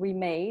being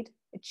remade,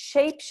 it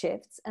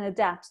shapeshifts and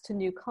adapts to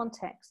new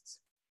contexts.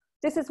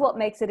 This is what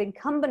makes it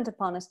incumbent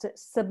upon us to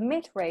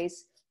submit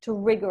race to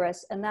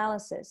rigorous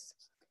analysis.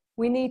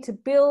 We need to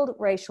build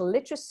racial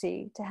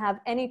literacy to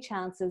have any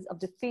chances of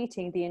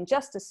defeating the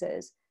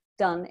injustices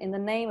done in the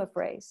name of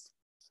race.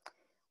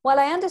 While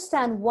I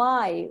understand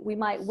why we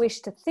might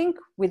wish to think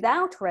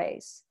without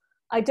race,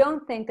 I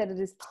don't think that it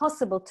is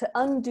possible to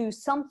undo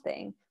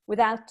something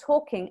without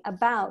talking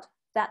about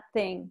that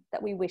thing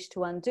that we wish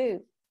to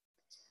undo.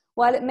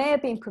 While it may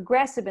have been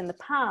progressive in the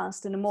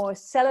past in a more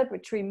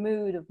celebratory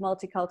mood of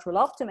multicultural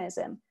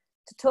optimism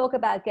to talk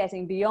about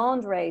getting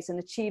beyond race and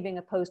achieving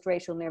a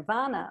post-racial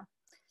nirvana,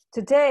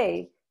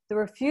 today the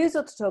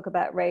refusal to talk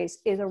about race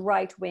is a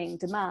right-wing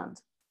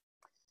demand.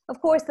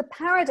 Of course, the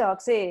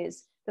paradox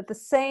is that the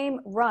same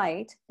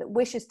right that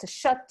wishes to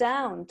shut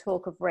down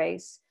talk of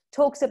race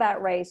talks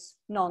about race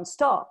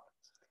non-stop.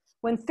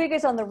 When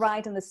figures on the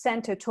right and the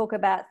center talk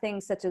about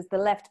things such as the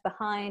left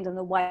behind and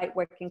the white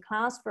working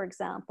class, for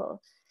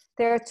example,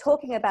 they're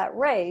talking about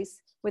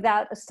race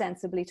without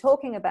ostensibly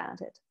talking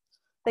about it.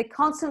 They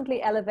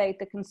constantly elevate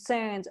the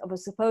concerns of a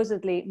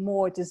supposedly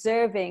more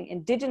deserving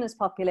indigenous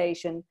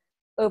population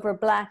over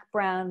Black,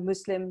 Brown,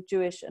 Muslim,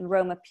 Jewish, and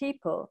Roma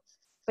people,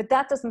 but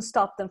that doesn't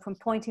stop them from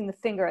pointing the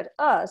finger at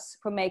us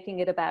for making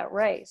it about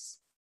race.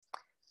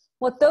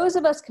 What those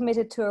of us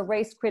committed to a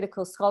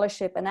race-critical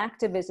scholarship and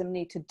activism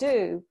need to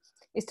do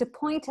is to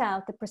point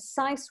out the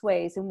precise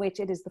ways in which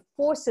it is the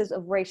forces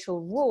of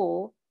racial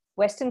rule,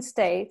 Western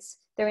states,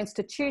 their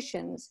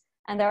institutions,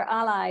 and their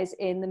allies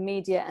in the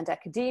media and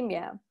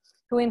academia,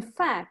 who in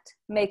fact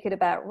make it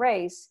about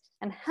race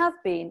and have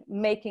been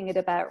making it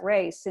about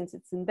race since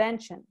its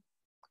invention.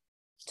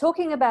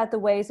 Talking about the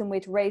ways in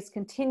which race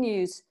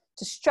continues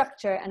to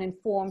structure and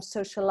inform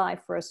social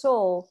life for us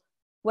all,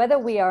 whether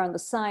we are on the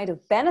side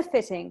of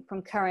benefiting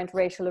from current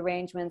racial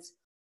arrangements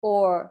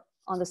or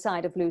on the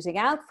side of losing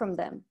out from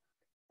them,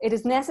 it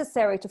is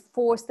necessary to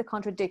force the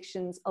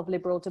contradictions of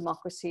liberal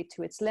democracy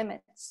to its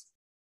limits.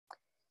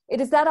 It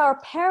is at our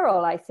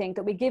peril, I think,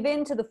 that we give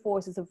in to the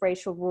forces of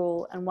racial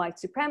rule and white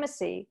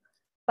supremacy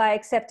by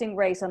accepting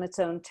race on its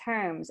own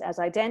terms as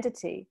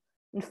identity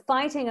and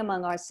fighting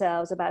among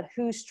ourselves about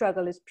whose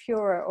struggle is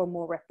purer or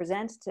more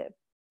representative.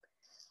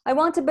 I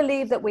want to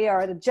believe that we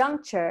are at a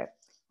juncture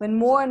when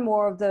more and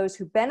more of those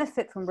who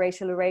benefit from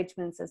racial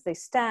arrangements as they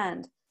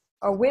stand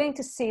are willing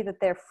to see that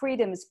their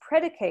freedom is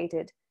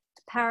predicated,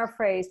 to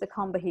paraphrase the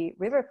Combahee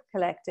River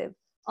Collective,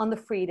 on the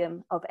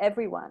freedom of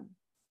everyone.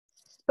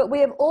 But we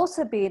have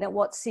also been at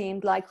what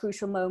seemed like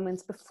crucial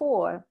moments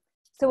before,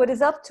 so it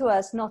is up to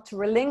us not to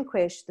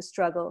relinquish the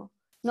struggle,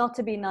 not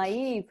to be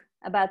naive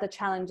about the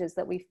challenges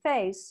that we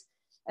face,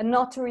 and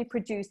not to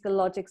reproduce the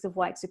logics of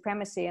white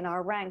supremacy in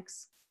our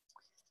ranks.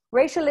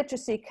 Racial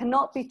literacy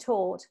cannot be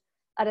taught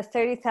at a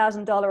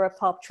 $30,000 a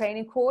pop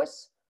training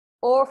course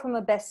or from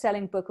a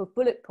best-selling book of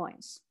bullet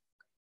points.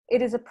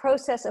 It is a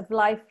process of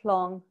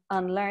lifelong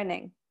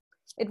unlearning.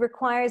 It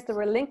requires the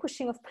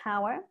relinquishing of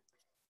power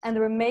and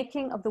the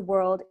remaking of the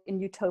world in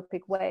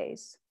utopic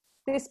ways.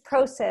 This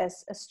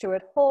process, as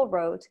Stuart Hall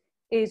wrote,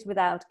 is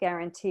without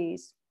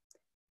guarantees.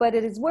 But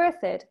it is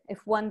worth it if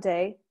one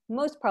day,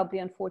 most probably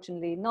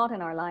unfortunately not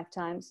in our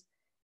lifetimes,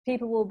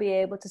 people will be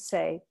able to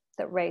say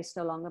that race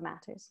no longer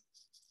matters.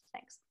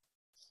 Thanks.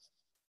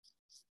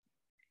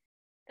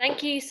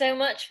 Thank you so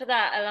much for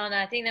that,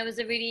 Alana. I think that was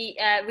a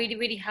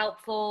really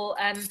helpful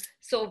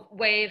sort of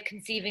way of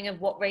conceiving of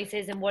what race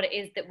is and what it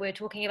is that we're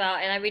talking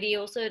about. And I really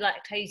also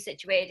liked how you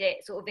situated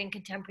it sort of in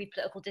contemporary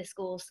political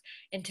discourse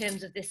in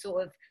terms of this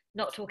sort of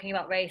not talking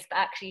about race, but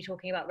actually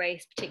talking about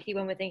race, particularly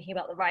when we're thinking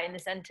about the right and the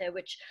centre,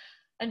 which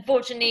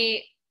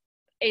unfortunately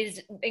is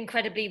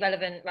incredibly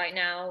relevant right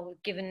now,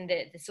 given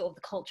the sort of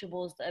the culture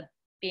wars that are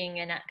being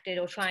enacted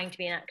or trying to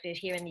be enacted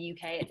here in the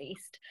UK at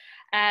least.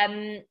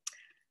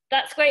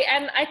 That's great.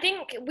 I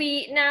think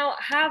we now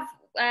have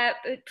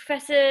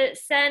Professor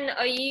Sen.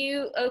 Are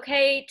you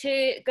okay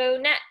to go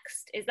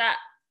next? Is that?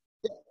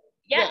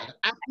 Yeah,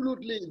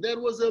 absolutely. There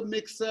was a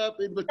mix-up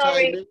in the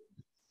Sorry. timing.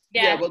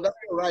 Yeah, but that's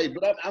all right.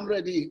 But I'm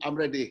ready.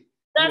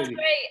 That's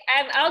great.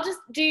 I'll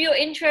just do your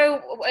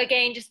intro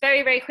again, just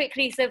very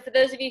quickly. So for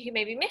those of you who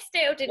maybe missed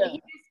it or didn't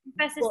hear this,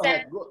 Professor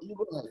Sen. You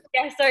go ahead.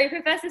 Yeah, sorry.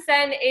 Professor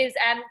Sen is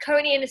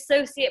currently an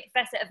Associate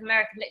Professor of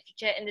American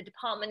Literature in the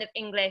Department of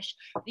English,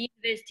 the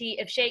University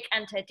of Sheikh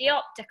Anta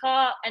Diop,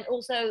 Dakar, and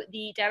also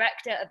the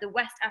Director of the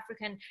West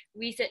African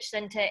Research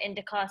Center in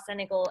Dakar,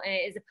 Senegal. And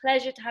it is a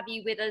pleasure to have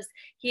you with us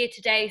here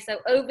today. So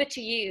over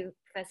to you,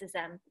 Professor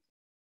Sen.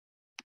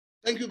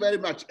 Thank you very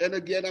much. And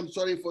again, I'm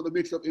sorry for the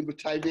mix-up in the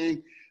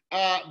timing.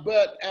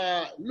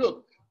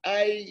 Look,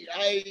 I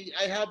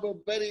have a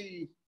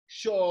very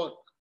short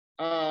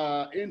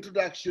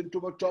introduction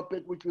to a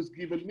topic which was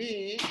given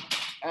me.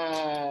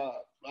 I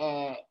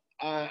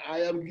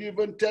am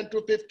given 10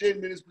 to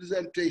 15 minutes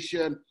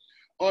presentation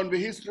on the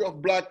history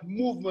of Black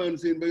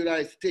movements in the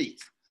United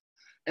States.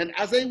 And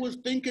as I was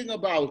thinking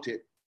about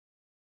it,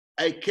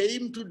 I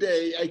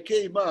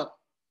came up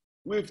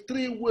with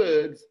 3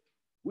 words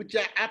which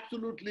are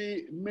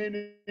absolutely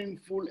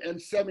meaningful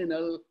and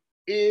seminal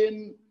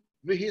in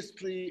the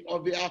history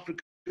of the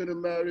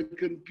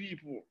African-American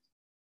people.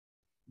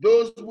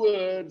 Those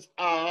words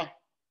are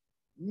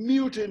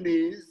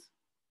mutinies,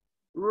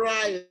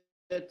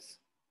 riots,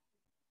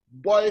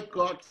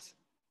 boycotts,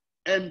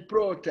 and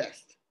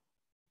protests.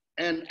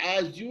 And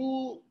as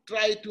you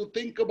try to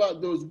think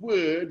about those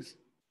words,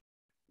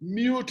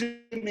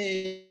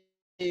 mutiny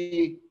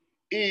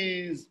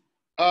is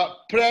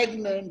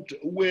pregnant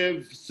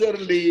with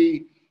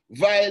certainly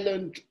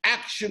violent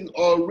action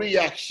or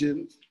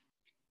reactions.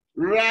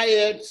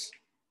 Riots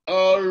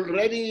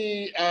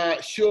already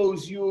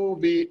shows you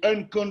the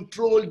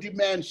uncontrolled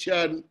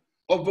dimension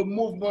of the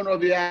movement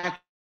of the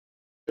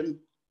action.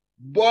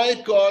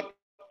 Boycott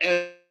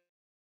and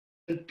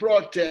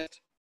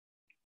protest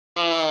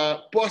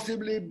are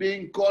possibly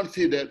being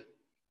considered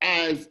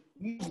as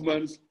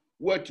movements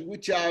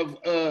which have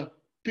a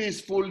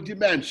peaceful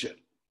dimension.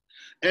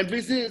 And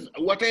this is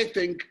what I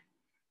think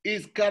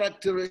is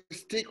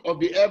characteristic of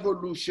the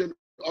evolution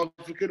of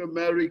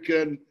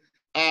African-American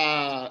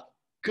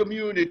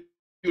community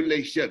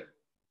relation.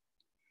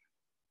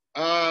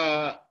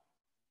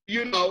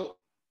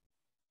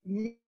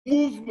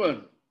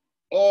 Movement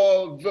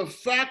or the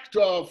fact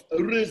of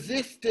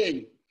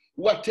resisting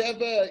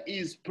whatever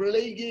is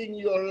plaguing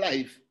your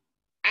life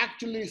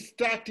actually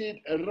started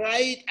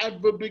right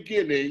at the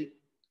beginning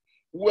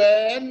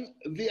when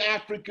the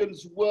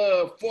Africans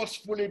were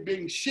forcefully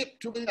being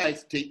shipped to the United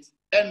States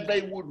and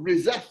they would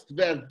resist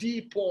their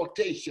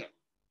deportation.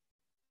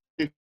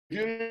 If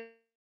you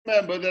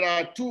remember, there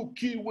are 2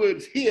 key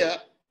words here.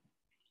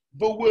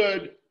 The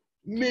word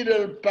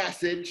Middle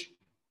Passage,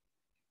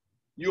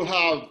 you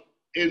have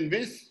in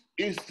this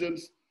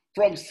instance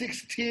from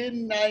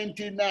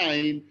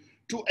 1699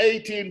 to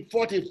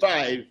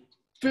 1845,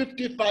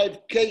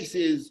 55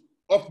 cases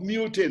of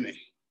mutiny,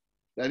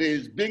 that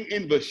is being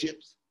in the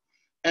ships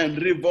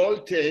and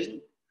revolting,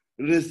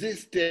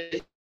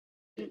 resisting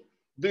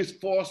this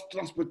forced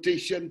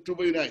transportation to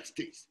the United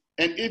States.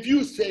 And if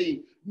you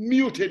say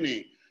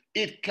mutiny,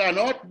 it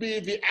cannot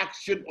be the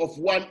action of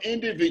one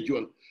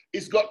individual.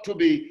 It's got to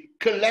be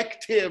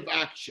collective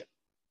action.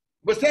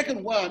 The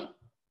second one,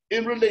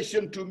 in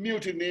relation to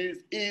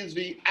mutinies, is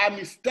the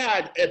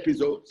Amistad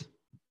episodes,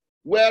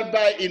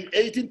 whereby in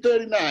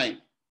 1839,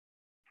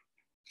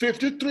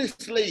 53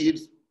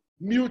 slaves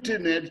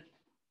mutinied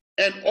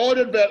and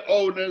ordered their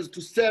owners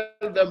to sell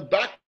them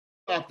back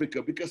to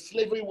Africa because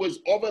slavery was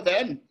over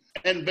then,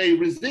 and they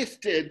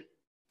resisted.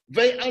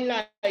 They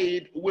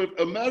allied with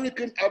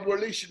American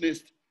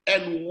abolitionists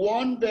and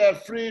won their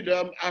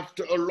freedom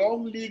after a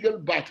long legal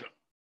battle.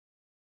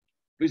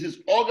 This is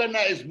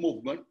organized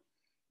movement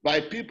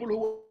by people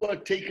who were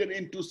taken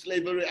into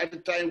slavery at the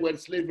time when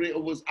slavery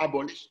was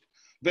abolished.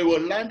 They were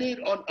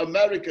landed on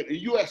American,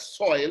 US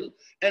soil,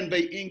 and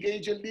they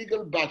engaged a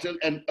legal battle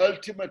and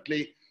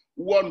ultimately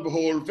won the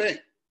whole thing.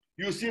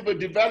 You see the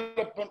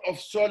development of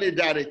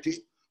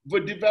solidarity, the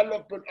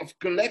development of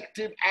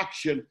collective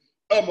action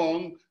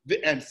among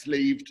the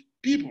enslaved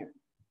people.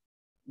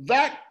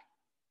 That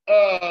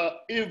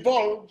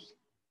evolves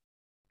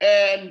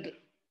and,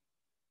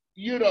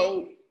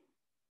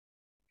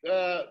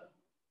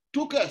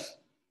 took us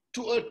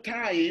to a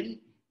time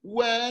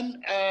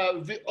when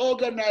the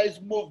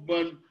organized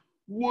movement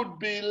would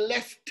be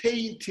less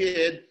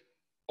tainted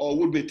or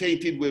would be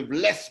tainted with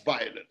less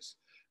violence.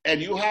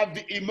 And you have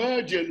the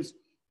emergence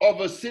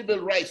of a civil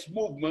rights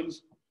movement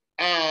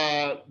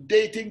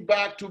dating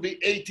back to the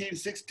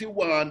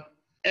 1861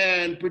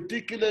 and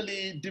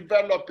particularly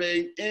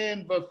developing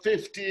in the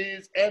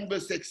 50s and the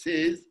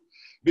 60s,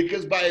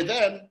 because by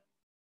then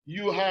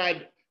you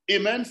had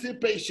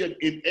emancipation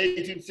in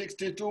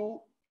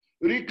 1862,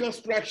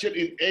 Reconstruction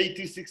in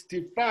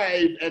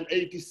 1865 and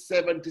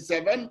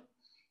 1877.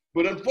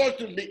 But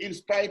unfortunately, in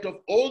spite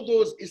of all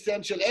those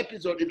essential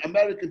episodes in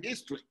American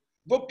history,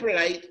 the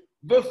plight,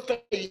 the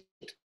fate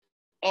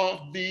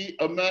of the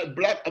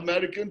Black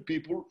American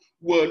people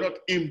were not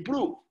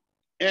improved.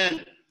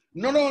 And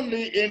not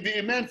only in the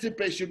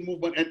emancipation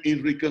movement and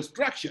in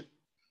Reconstruction,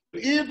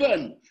 but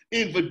even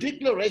in the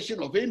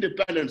Declaration of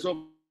Independence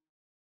of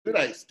the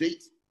United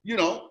States,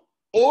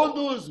 all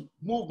those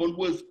movements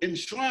was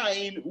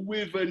enshrined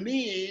with a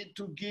need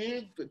to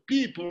give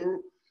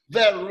people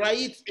their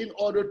rights in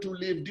order to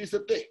live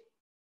decently.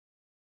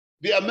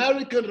 The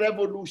American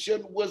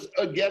Revolution was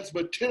against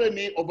the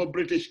tyranny of a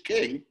British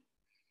king.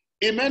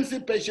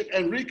 Emancipation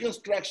and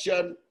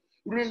Reconstruction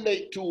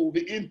relate to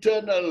the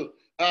internal,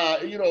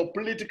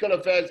 political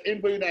affairs in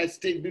the United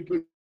States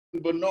between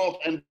the North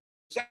and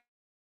South.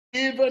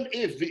 Even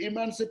if the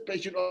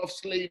emancipation of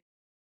slaves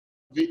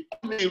the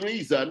only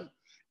reason,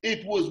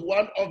 it was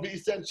one of the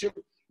essential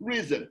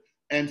reasons.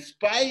 And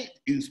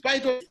in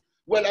spite of,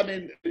 well, I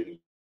mean,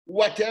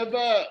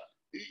 whatever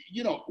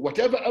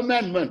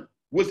amendment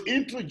was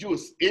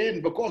introduced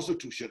in the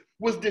Constitution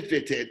was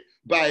defeated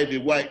by the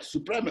white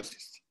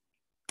supremacists.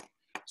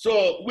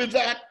 So with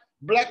that,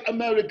 Black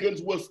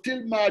Americans were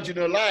still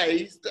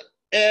marginalized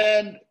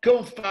and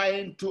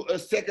confined to a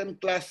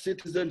second-class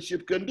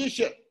citizenship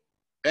condition.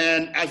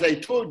 And as I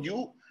told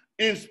you,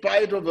 in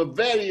spite of a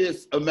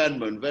various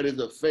amendments, there is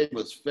a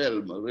famous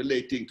film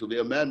relating to the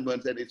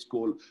amendments, and it's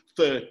called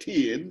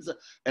 13s,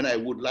 and I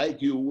would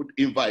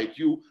invite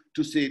you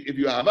to see it if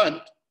you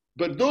haven't.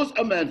 But those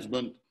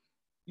amendments,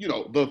 you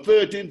know, the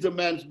 13th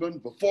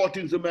Amendment, the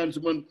 14th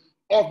Amendment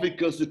of the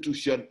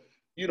Constitution,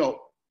 you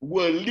know,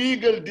 were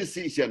legal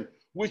decisions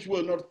which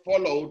were not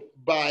followed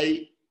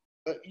by,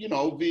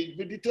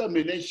 the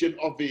determination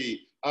of the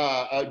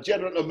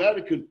general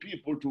American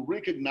people to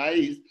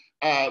recognize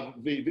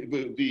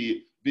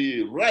the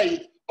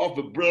right of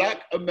the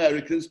Black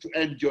Americans to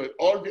enjoy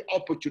all the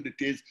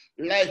opportunities,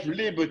 life,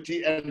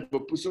 liberty, and the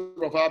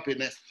pursuit of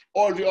happiness,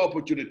 all the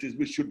opportunities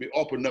which should be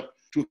opened up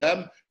to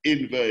them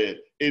in the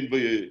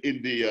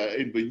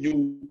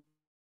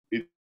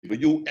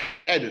new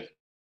edit.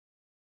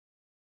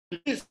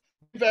 This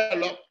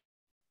developed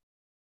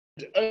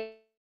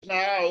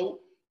now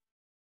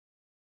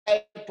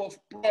type of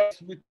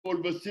process we call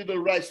the civil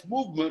rights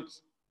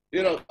movements,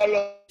 you know,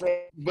 from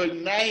the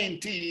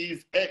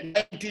 90s,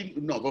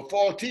 the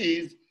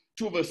 40s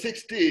to the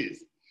 60s,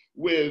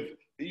 with,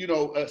 you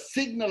know,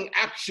 signal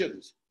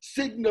actions,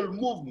 signal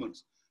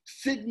movements,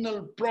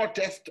 signal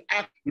protest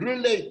act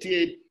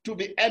related to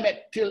the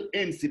Emmett Till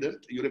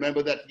incident. You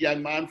remember that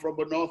young man from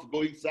the north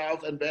going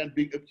south and then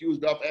being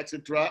accused of,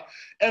 etc.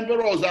 And the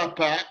Rosa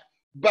Parks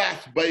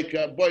bus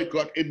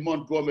boycott in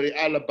Montgomery,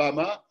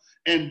 Alabama.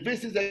 And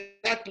this is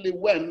exactly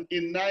when,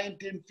 in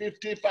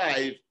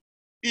 1955,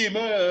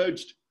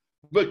 emerged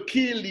the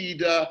key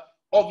leader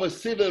of a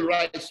civil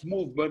rights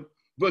movement,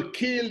 the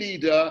key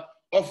leader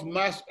of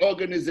mass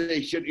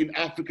organization in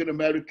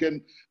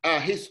African-American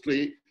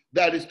history,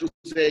 that is to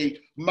say,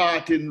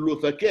 Martin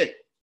Luther King.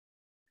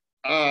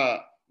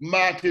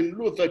 Martin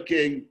Luther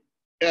King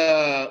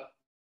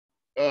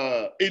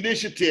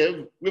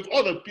initiative with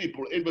other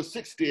people in the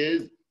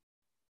 60s,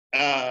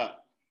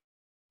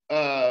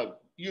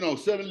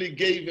 certainly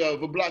gave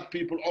the Black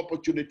people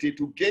opportunity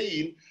to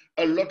gain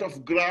a lot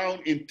of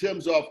ground in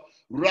terms of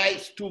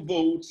rights to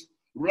vote,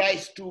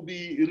 rights to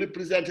be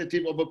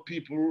representative of a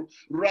people,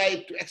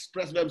 right to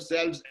express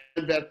themselves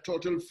and their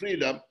total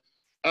freedom.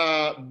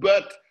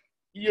 But,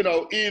 you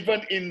know,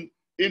 even in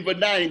the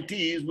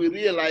 90s, we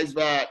realized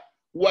that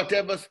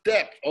whatever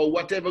step or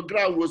whatever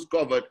ground was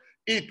covered,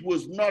 it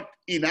was not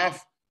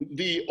enough.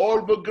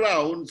 All the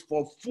grounds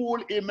for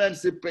full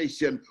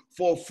emancipation,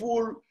 for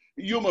full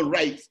human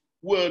rights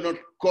were not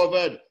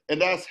covered.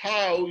 And that's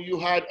how you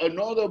had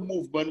another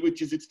movement,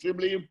 which is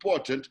extremely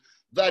important.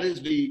 That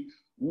is the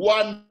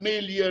 1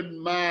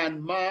 million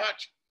man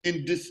march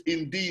in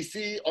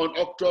DC on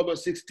October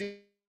 16,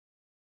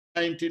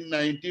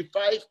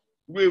 1995,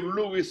 with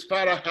Louis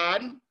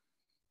Farrakhan,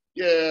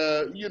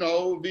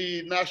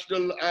 the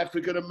National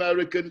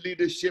African-American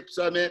Leadership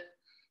Summit,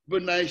 the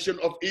Nation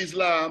of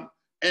Islam,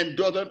 and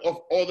dozens of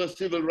other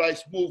civil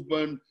rights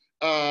movements,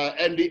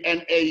 and the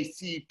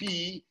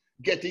NAACP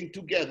getting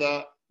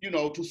together,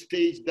 to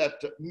stage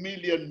that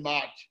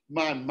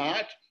man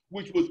march,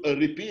 which was a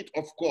repeat,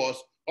 of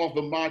course, of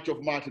the march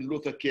of Martin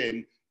Luther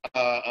King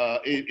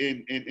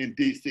in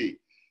DC.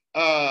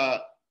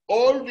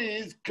 All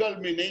these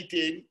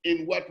culminating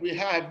in what we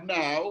have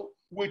now,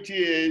 which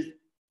is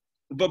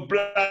the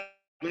Black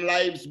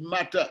Lives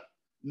Matter,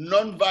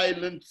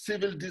 nonviolent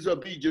civil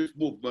disobedience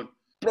movement,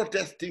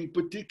 protesting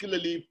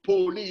particularly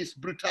police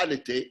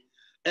brutality,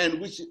 and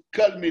which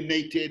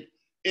culminated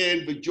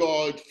in the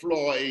George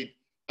Floyd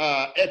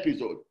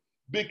episode.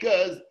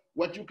 Because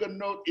what you can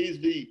note is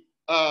the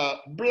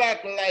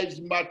Black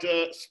Lives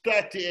Matter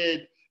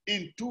started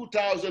in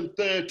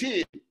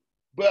 2013,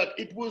 but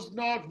it was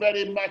not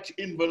very much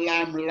in the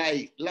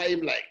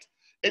limelight,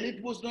 and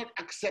it was not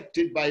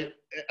accepted by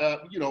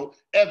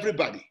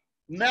everybody.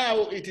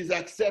 Now it is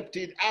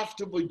accepted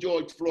after the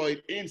George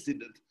Floyd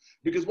incident,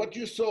 because what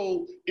you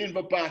saw in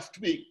the past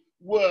week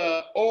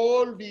were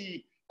all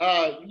the,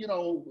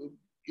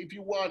 if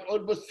you want,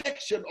 all the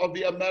section of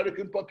the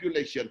American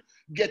population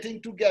getting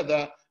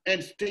together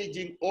and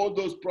staging all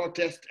those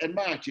protests and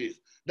marches.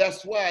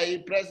 That's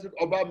why President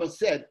Obama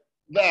said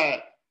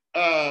that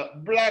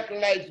Black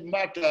Lives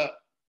Matter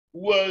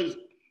was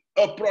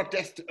a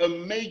protest, a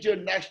major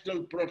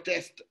national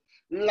protest,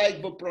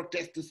 like the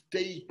protest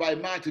staged by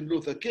Martin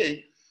Luther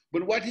King.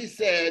 But what he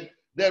said,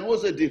 there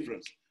was a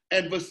difference.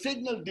 And the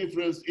signal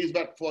difference is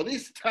that for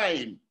this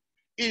time,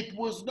 it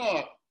was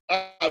not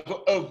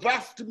a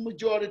vast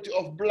majority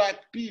of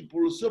Black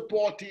people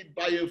supported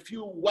by a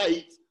few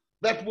whites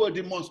that were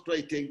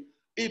demonstrating.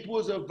 It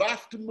was a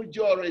vast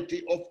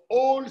majority of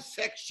all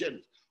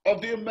sections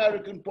of the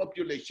American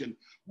population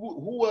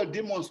who were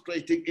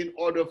demonstrating in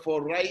order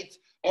for rights,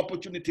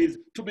 opportunities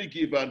to be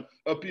given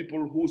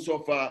people who so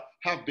far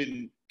have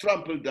been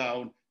trampled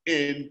down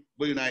in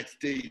the United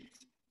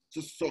States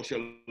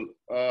social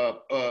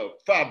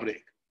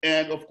fabric.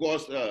 And of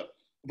course, the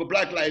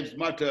Black Lives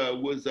Matter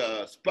was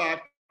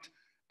sparked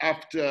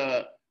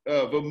after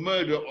the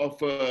murder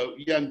of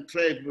young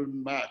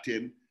Trayvon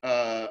Martin,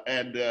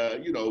 and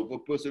the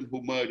person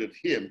who murdered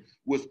him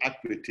was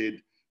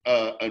acquitted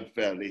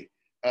unfairly.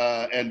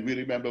 And we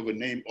remember the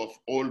name of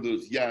all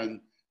those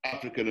young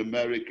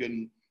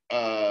African-American,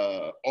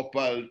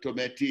 Opal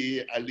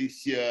Tometi,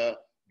 Alicia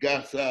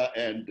Garza,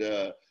 and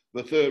the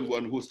third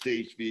one who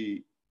staged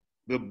the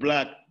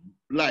Black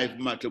Lives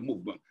Matter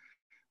movement.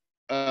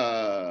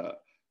 So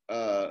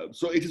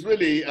it is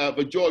really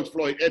the George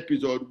Floyd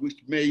episode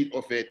which made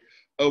of it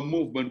a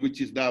movement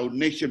which is now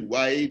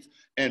nationwide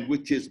and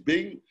which is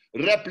being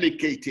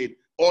replicated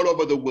all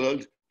over the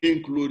world,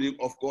 including,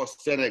 of course,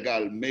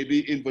 Senegal.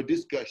 Maybe in the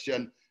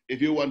discussion, if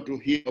you want to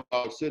hear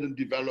about certain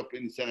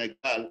developments in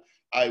Senegal,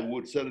 I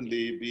would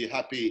certainly be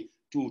happy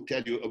to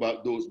tell you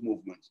about those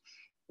movements.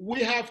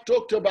 We have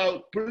talked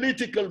about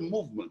political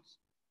movements,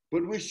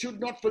 but we should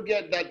not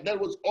forget that there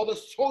was other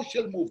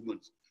social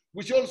movements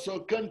which also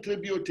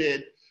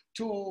contributed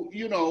to,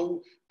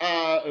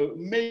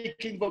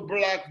 making the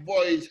Black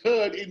voice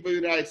heard in the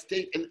United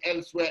States and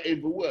elsewhere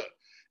in the world.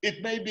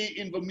 It may be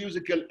in the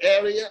musical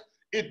area,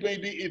 it may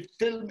be in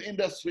film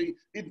industry,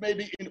 it may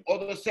be in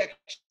other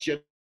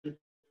sections.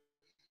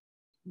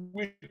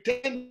 We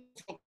tend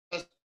to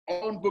focus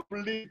on the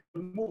political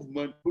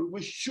movement, but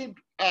we should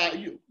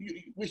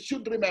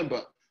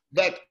remember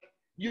that,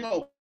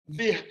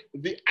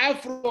 the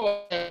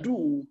Afro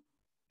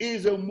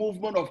is a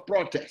movement of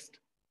protest.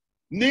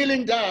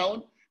 Kneeling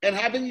down and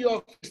having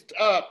your fist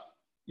up,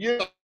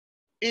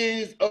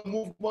 is a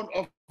movement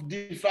of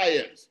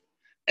defiance.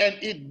 And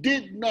it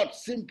did not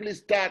simply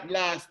start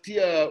last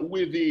year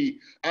with the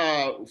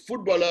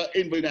footballer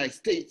in the United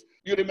States.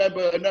 You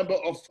remember a number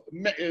of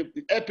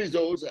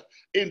episodes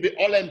in the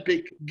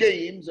Olympic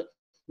Games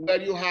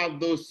where you have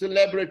those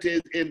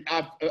celebrities in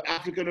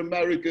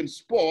African-American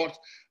sports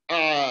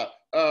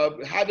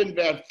having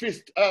their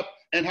fist up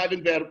and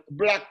having their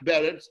black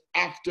berets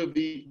after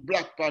the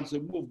Black Panther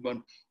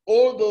movement.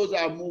 All those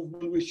are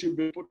movements which should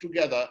be put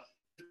together.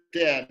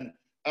 Then,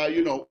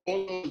 all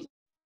those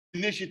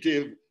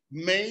initiatives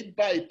made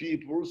by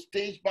people,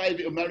 staged by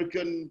the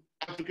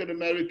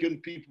African-American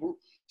people,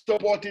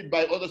 supported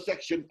by other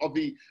sections of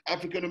the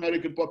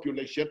African-American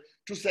population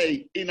to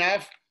say,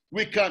 enough,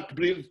 we can't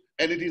breathe,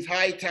 and it is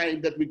high time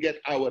that we get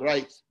our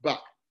rights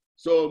back.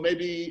 So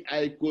maybe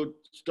I could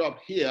stop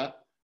here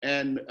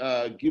and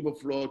give a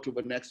floor to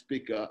the next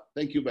speaker.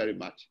 Thank you very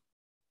much.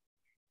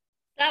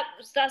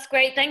 That's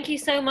great. Thank you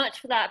so much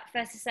for that,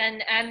 Professor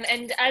Sen.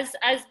 And as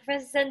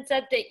Professor Sen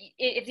said, that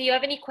if you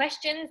have any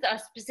questions that are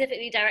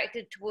specifically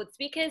directed towards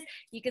speakers,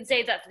 you can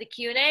save that for the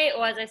Q&A,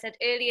 or as I said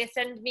earlier,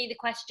 send me the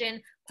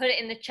question, put it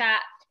in the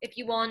chat if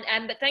you want.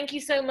 But thank you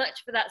so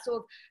much for that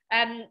sort of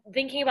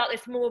thinking about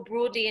this more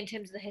broadly in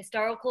terms of the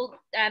historical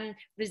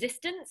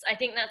resistance. I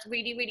think that's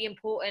really, really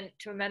important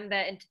to remember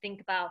and to think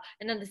about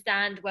and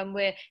understand when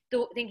we're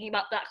thinking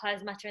about Black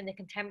Lives Matter in the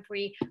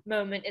contemporary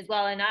moment as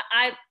well. And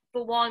I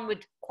for one,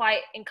 would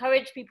quite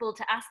encourage people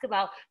to ask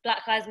about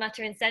Black Lives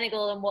Matter in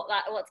Senegal and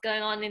what's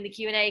going on in the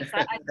Q&A,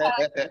 because I quite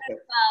like that as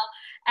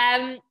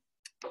well.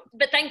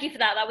 But thank you for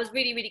that. That was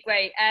really, really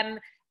great.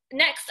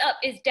 Next up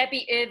is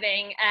Debbie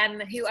Irving,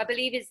 who I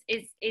believe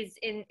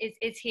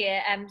is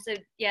here. So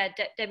yeah,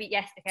 Debbie,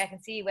 yes, okay, I can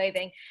see you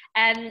waving.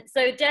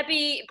 So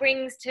Debbie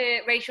brings to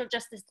racial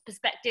justice the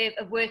perspective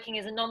of working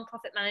as a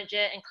non-profit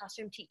manager and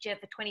classroom teacher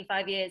for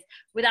 25 years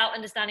without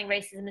understanding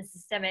racism as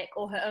systemic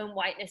or her own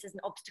whiteness as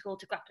an obstacle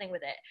to grappling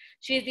with it.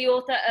 She is the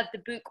author of the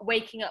book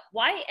Waking Up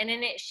White, and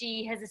in it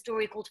she has a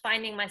story called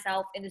Finding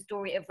Myself in the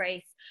Story of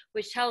Race,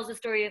 which tells the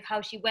story of how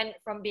she went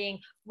from being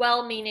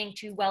well-meaning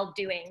to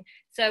well-doing.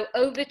 So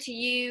over to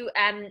you,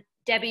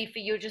 Debbie, for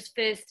your just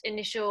first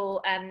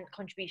initial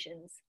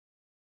contributions.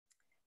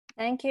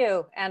 Thank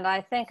you. And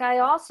I think I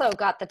also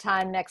got the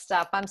time mixed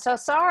up. I'm so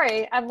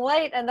sorry I'm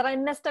late and that I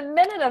missed a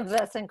minute of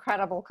this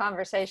incredible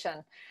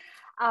conversation.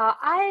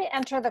 I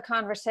enter the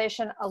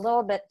conversation a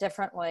little bit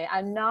differently.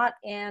 I'm not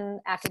in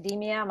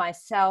academia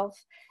myself,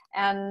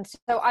 and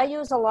so I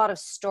use a lot of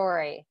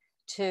story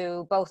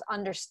to both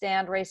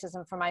understand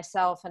racism for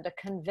myself and to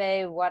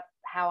convey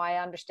how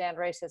I understand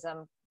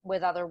racism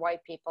with other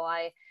white people.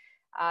 I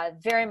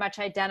very much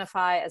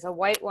identify as a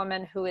white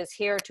woman who is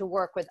here to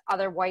work with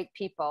other white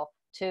people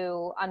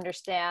to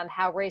understand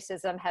how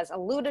racism has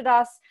eluded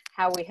us,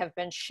 how we have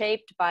been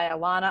shaped by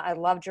Alana. I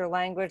loved your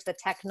language, the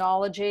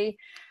technology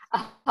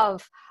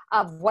of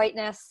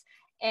whiteness.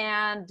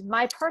 And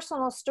my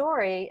personal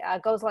story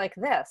goes like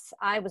this.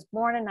 I was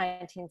born in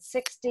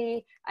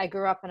 1960. I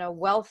grew up in a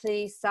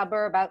wealthy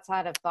suburb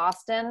outside of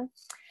Boston,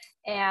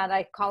 and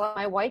I call it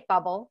my white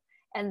bubble.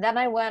 And then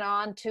I went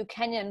on to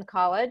Kenyon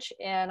College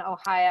in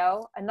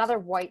Ohio, another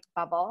white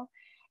bubble.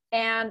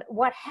 And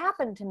what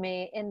happened to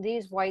me in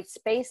these white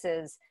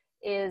spaces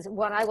is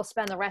what I will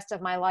spend the rest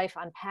of my life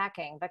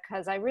unpacking,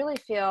 because I really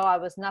feel I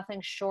was nothing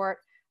short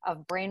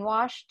of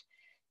brainwashed,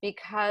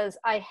 because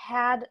I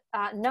had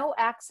no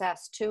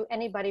access to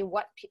anybody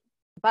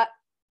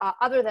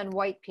other than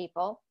white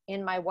people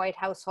in my white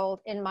household,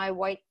 in my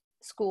white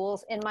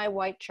schools, in my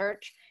white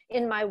church,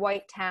 in my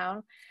white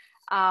town,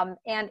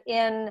 and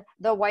in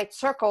the white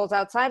circles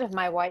outside of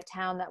my white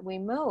town that we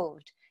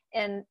moved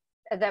in.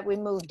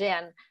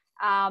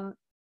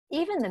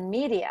 Even the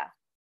media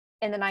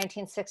in the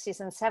 1960s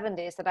and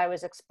 70s that I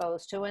was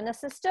exposed to, and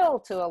this is still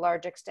to a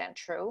large extent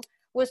true,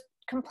 was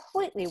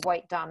completely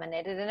white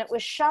dominated, and it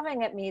was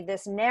shoving at me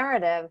this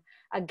narrative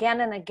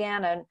again and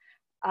again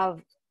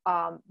of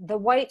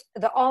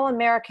the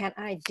all-American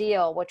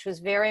ideal, which was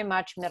very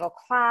much middle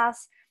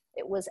class.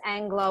 It was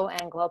Anglo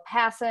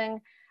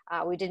passing.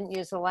 We didn't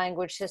use the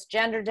language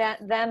cisgender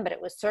then, but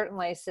it was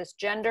certainly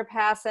cisgender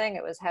passing.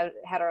 It was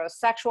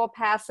heterosexual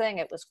passing.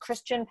 It was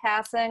Christian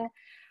passing.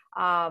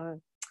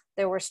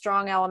 There were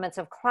strong elements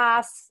of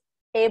class,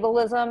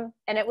 ableism,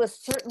 and it was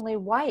certainly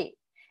white.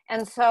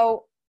 And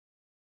so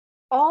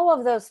all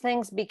of those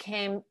things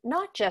became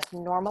not just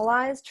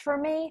normalized for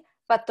me,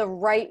 but the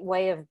right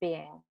way of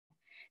being.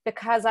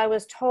 Because I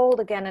was told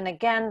again and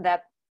again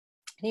that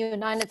the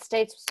United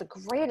States was the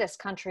greatest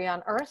country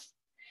on earth.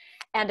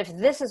 And if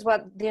this is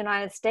what the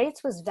United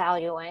States was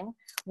valuing,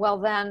 well,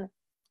 then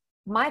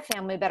my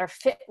family better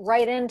fit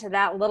right into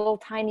that little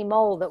tiny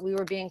mold that we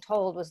were being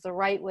told was the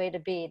right way to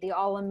be, the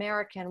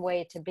all-American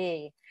way to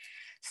be.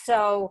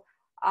 So,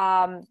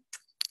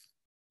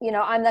 you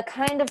know, I'm the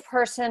kind of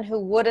person who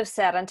would have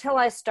said, until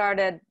I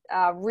started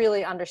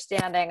really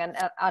understanding and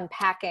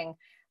unpacking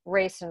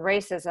race and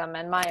racism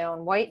and my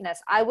own whiteness,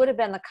 I would have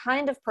been the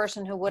kind of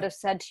person who would have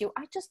said to you,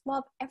 I just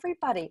love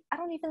everybody. I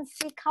don't even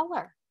see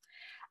color.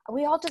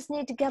 We all just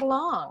need to get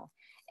along.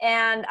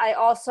 And I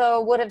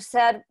also would have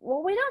said,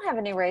 well, we don't have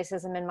any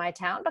racism in my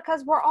town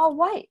because we're all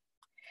white.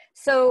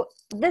 So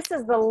this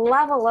is the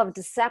level of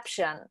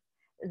deception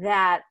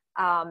that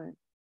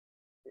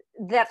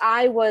that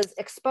I was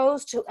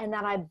exposed to and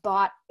that I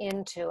bought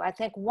into. I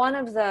think one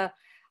of the,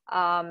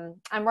 I'm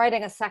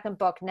writing a second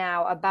book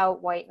now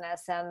about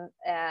whiteness and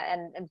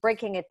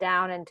breaking it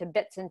down into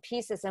bits and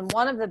pieces. And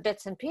one of the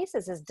bits and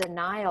pieces is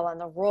denial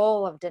and the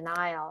role of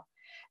denial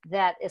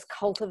that is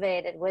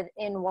cultivated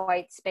within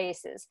white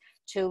spaces,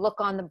 to look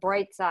on the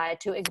bright side,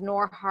 to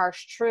ignore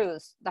harsh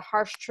truths, the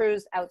harsh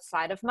truths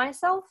outside of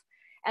myself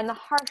and the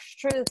harsh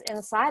truths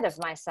inside of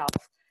myself.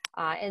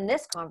 In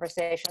this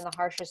conversation, the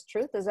harshest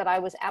truth is that I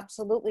was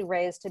absolutely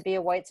raised to be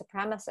a white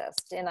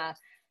supremacist in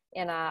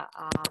a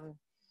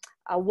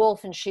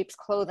wolf in sheep's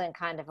clothing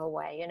kind of a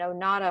way, you know,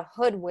 not a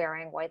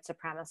hood-wearing white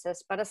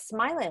supremacist, but a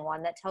smiling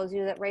one that tells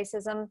you that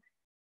racism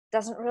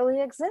doesn't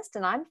really exist,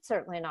 and I'm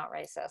certainly not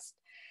racist.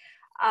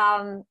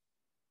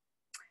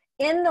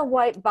 In the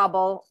white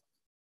bubble,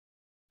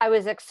 I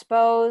was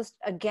exposed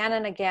again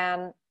and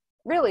again,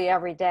 really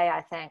every day,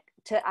 I think,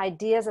 to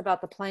ideas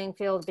about the playing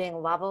field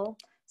being level.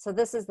 So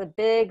this is the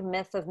big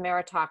myth of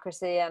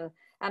meritocracy, and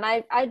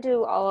I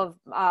do all of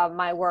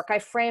my work. I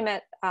frame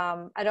it,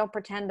 I don't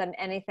pretend I'm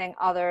anything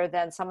other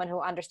than someone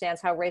who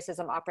understands how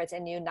racism operates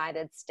in the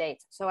United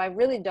States. So I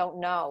really don't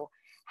know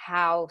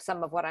how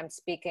some of what I'm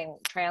speaking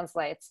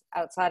translates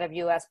outside of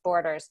US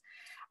borders.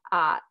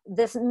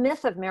 This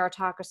myth of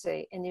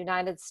meritocracy in the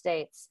United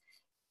States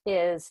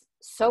is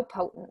so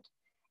potent.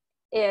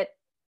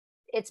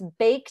 It's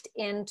baked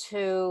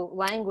into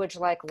language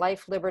like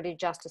life, liberty,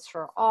 justice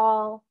for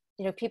all.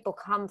 You know, people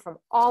come from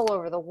all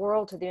over the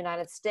world to the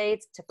United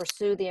States to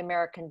pursue the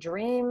American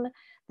dream.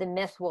 The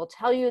myth will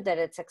tell you that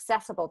it's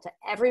accessible to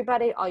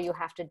everybody. All you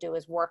have to do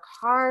is work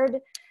hard.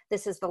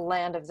 This is the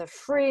land of the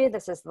free.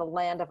 This is the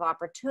land of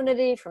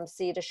opportunity from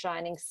sea to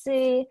shining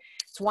sea.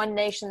 It's one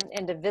nation,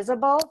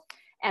 indivisible.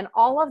 And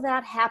all of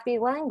that happy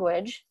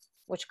language,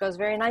 which goes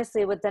very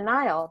nicely with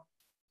denial,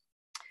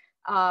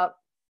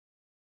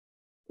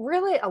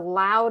 really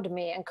allowed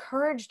me,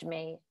 encouraged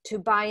me to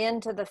buy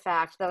into the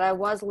fact that I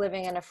was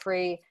living in a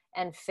free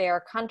and fair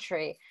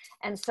country.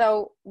 And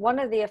so one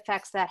of the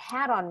effects that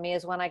had on me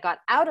is when I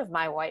got out of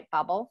my white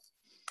bubble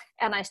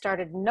and I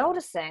started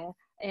noticing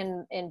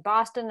in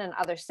Boston and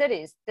other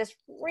cities, this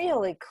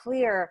really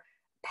clear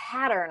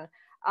pattern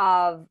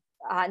of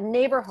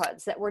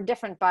neighborhoods that were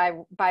different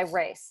by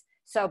race.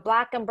 So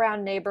Black and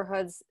brown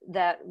neighborhoods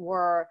that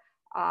were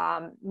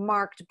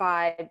marked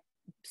by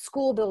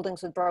school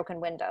buildings with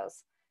broken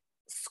windows,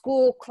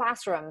 school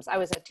classrooms. I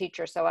was a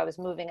teacher, so I was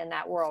moving in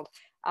that world.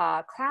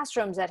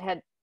 Classrooms that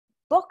had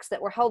books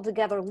that were held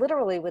together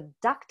literally with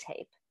duct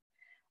tape.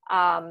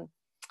 Not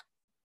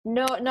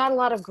a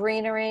lot of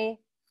greenery,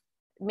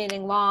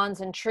 meaning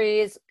lawns and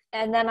trees.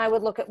 And then I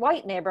would look at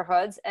white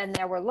neighborhoods and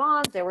there were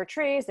lawns, there were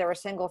trees, there were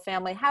single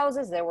family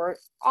houses, there were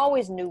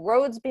always new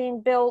roads being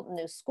built,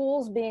 new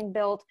schools being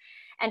built.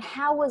 And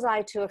how was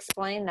I to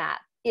explain that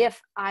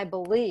if I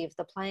believe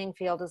the playing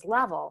field is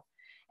level?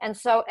 And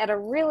so at a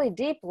really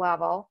deep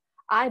level,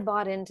 I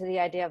bought into the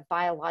idea of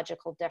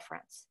biological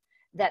difference,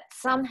 that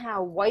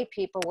somehow white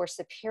people were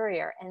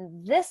superior.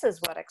 And this is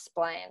what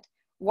explained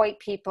white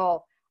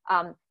people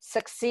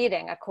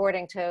succeeding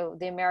according to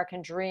the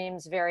American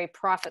dream's very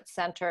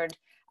profit-centered,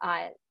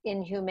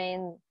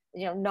 inhumane,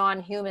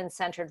 non-human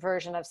centered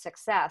version of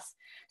success.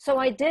 So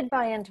I did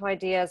buy into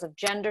ideas of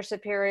gender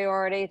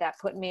superiority that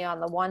put me on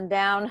the one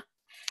down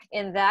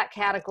in that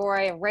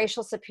category, of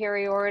racial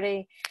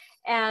superiority.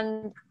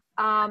 And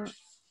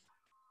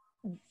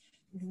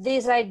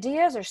these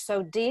ideas are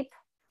so deep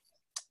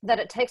that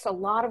it takes a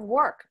lot of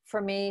work for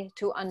me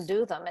to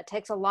undo them. It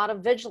takes a lot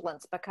of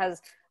vigilance,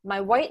 because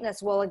my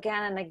whiteness will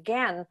again and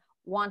again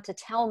want to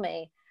tell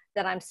me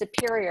that I'm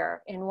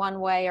superior in one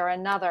way or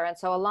another. And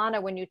so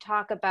Alana, when you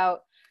talk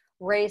about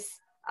race,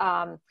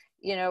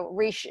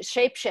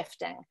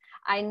 shape-shifting,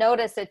 I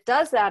notice it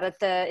does that at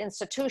the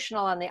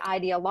institutional and the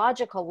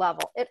ideological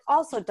level. It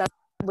also does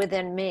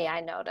within me,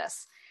 I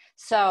notice.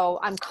 So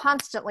I'm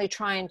constantly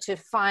trying to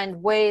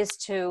find ways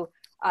to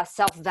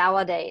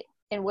self-validate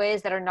in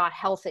ways that are not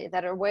healthy,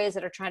 that are ways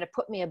that are trying to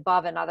put me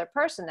above another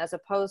person, as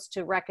opposed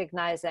to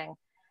recognizing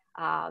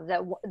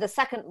that the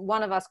second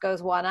one of us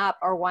goes one up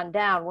or one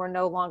down, we're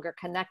no longer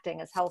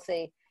connecting as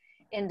healthy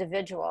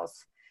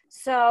individuals.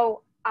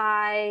 So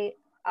I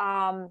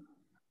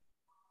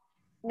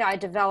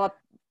developed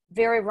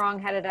very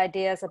wrong-headed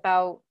ideas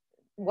about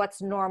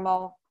what's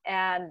normal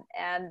and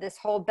this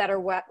whole better,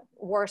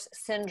 worse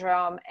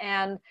syndrome.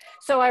 And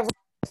so I wrote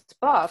this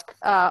book,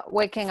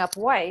 Waking Up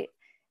White,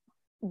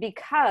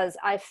 because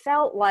I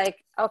felt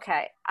like,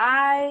 okay,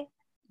 I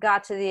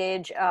got to the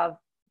age of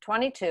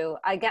 22,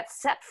 I get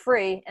set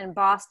free in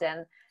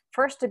Boston,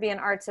 first to be an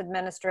arts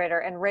administrator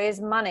and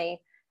raise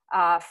money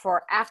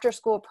for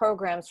after-school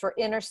programs for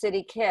inner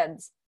city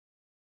kids.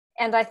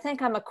 And I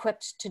think I'm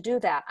equipped to do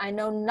that. I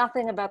know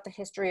nothing about the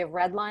history of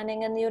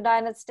redlining in the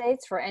United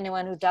States. For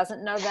anyone who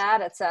doesn't know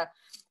that, it's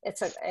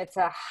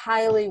a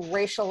highly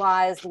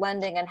racialized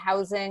lending and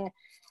housing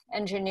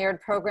engineered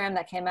program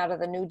that came out of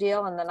the New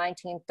Deal in the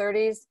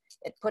 1930s.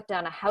 It put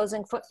down a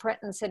housing footprint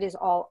in cities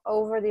all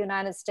over the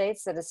United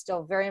States that is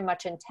still very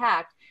much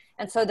intact.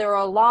 And so there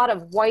are a lot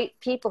of white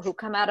people who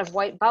come out of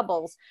white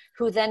bubbles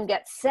who then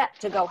get set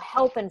to go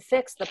help and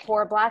fix the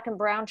poor Black and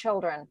brown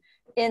children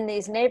in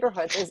these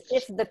neighborhoods, as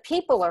if the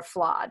people are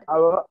flawed.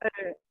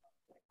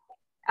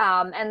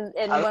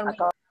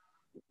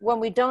 When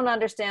we don't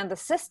understand the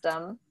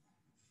system,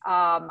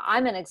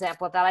 I'm an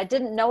example of that. I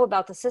didn't know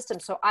about the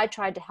system, so I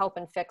tried to help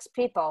and fix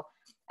people.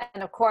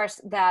 And of course,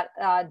 that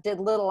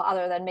did little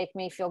other than make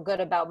me feel good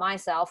about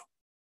myself,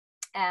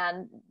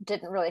 and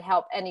didn't really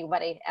help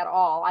anybody at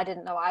all. I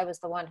didn't know I was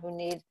the one who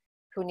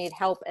need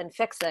help and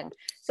fixing.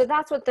 So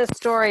that's what this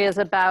story is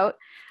about.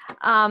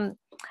 I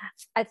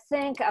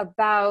think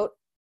about,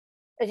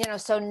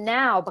 so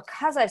now,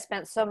 because I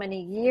spent so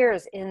many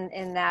years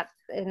in that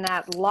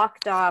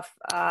locked off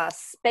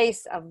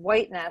space of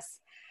whiteness,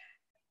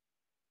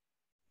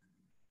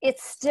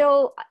 it's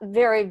still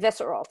very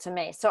visceral to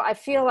me. So I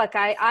feel like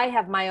I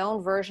have my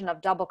own version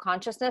of double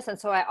consciousness. And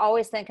so I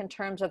always think in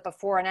terms of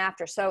before and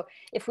after. So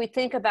if we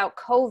think about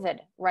COVID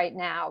right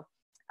now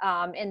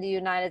in the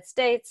United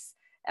States,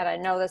 and I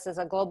know this is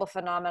a global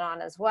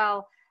phenomenon as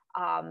well,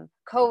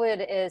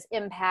 COVID is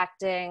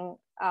impacting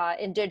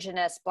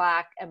Indigenous,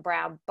 Black, and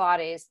brown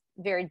bodies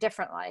very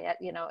differently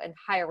in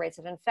higher rates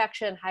of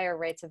infection, higher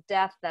rates of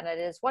death than it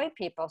is white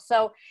people.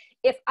 So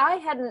if I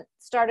hadn't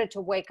started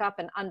to wake up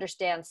and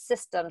understand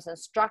systems and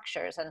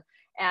structures and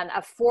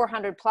a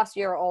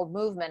 400-plus-year-old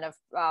movement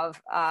of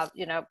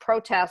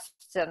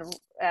protests and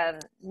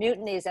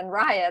mutinies and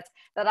riots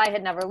that I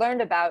had never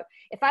learned about,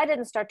 if I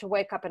didn't start to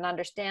wake up and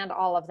understand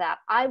all of that,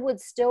 I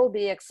would still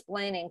be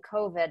explaining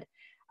COVID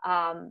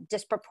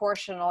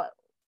disproportionate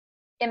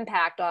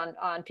impact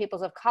on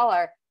peoples of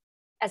color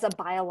as a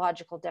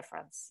biological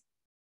difference.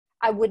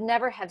 I would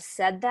never have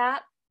said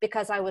that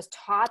because I was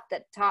taught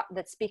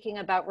that speaking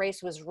about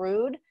race was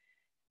rude.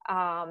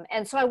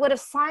 And so I would have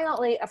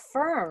silently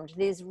affirmed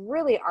these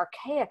really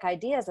archaic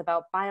ideas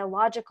about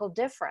biological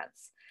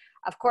difference.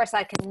 Of course,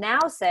 I can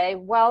now say,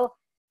 well,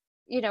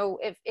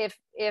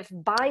 if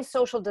by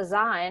social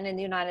design in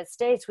the United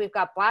States, we've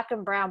got Black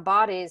and brown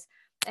bodies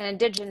and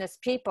Indigenous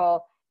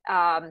people,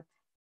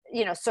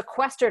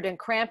 sequestered in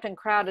cramped and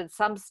crowded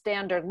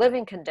substandard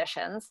living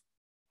conditions,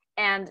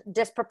 and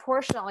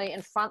disproportionately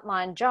in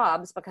frontline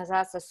jobs, because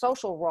that's a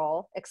social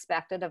role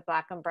expected of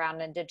Black and brown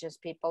and Indigenous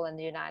people in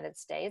the United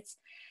States.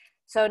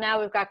 So now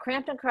we've got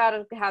cramped and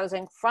crowded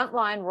housing,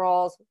 frontline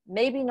roles,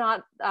 maybe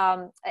not,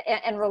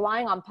 and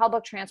relying on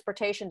public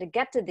transportation to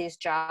get to these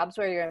jobs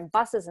where you're in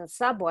buses and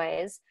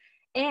subways,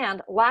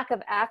 and lack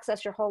of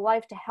access your whole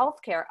life to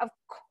healthcare. Of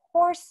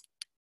course,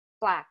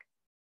 Black,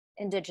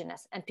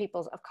 Indigenous, and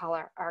peoples of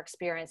color are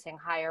experiencing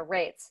higher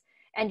rates.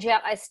 And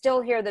yet I still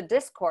hear the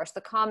discourse,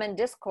 the common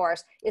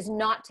discourse is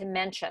not to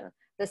mention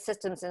the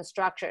systems and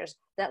structures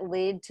that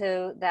lead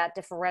to that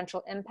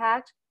differential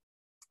impact.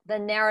 The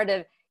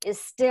narrative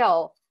is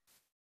still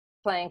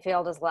playing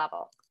field is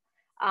level.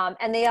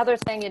 And the other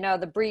thing,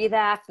 the Breathe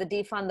Act, the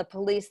defund the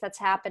police that's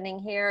happening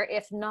here,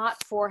 if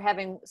not for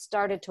having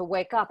started to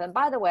wake up. And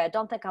by the way, I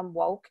don't think I'm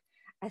woke.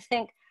 I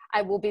think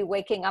I will be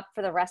waking up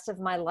for the rest of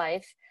my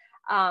life.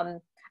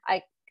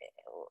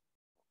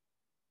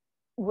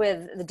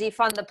 with the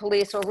defund the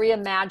police or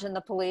reimagine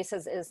the police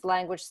is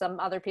language some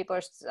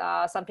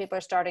people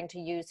are starting to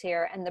use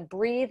here, and the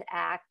Breathe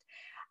Act.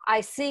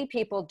 I see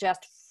people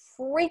just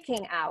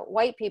freaking out,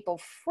 white people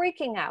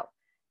freaking out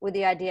with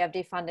the idea of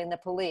defunding the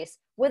police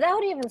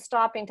without even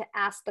stopping to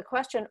ask the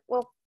question,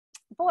 well,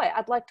 boy,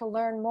 I'd like to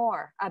learn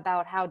more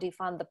about how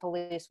defund the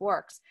police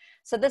works.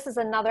 So this is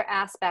another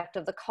aspect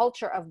of the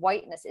culture of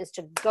whiteness, is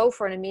to go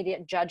for an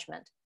immediate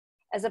judgment,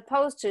 as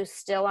opposed to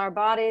still our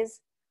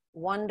bodies,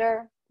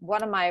 wonder,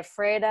 what am I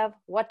afraid of?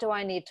 What do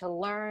I need to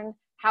learn?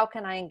 How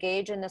can I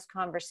engage in this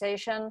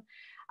conversation?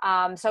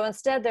 So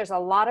instead, there's a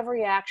lot of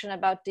reaction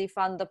about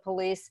defund the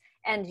police,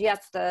 and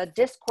yet the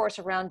discourse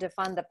around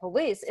defund the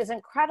police is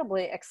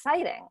incredibly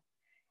exciting.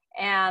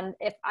 And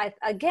if I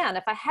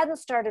hadn't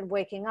started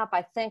waking up,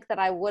 I think that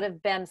I would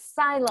have been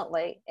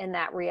silently in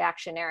that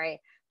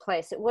reactionary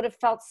place. It would have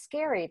felt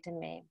scary to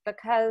me,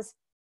 because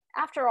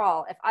after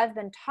all, if I've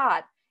been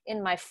taught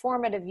in my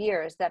formative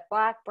years that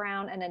Black,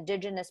 Brown, and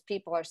Indigenous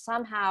people are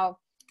somehow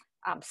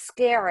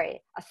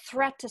scary, a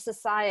threat to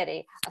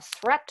society, a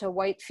threat to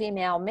white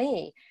female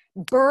me,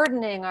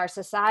 burdening our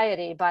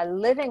society by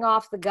living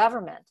off the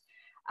government.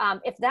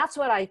 If that's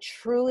what I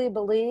truly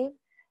believe,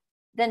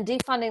 then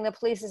defunding the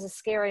police is a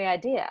scary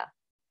idea.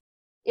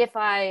 If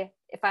I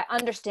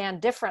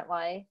understand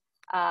differently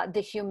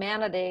the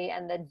humanity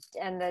and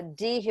the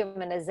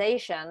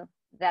dehumanization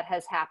that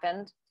has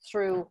happened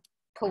through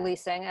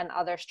policing and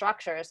other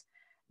structures,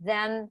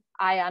 then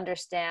I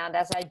understand,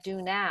 as I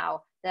do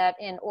now, that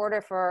in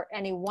order for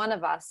any one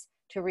of us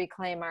to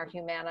reclaim our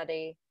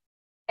humanity,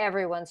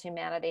 everyone's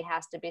humanity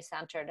has to be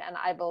centered. And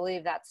I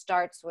believe that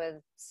starts with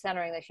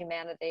centering the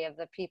humanity of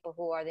the people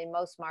who are the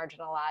most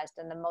marginalized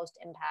and the most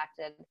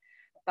impacted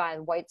by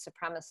white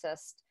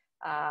supremacist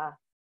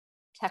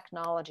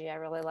technology. I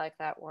really like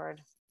that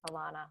word,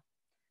 Alana.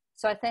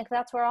 So I think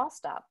that's where I'll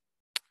stop.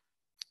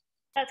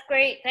 That's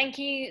great. Thank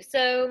you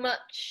so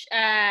much,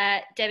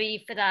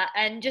 Debbie, for that.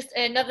 And just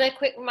another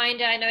quick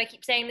reminder, I know I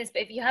keep saying this,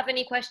 but if you have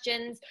any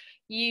questions,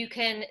 you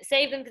can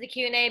save them for the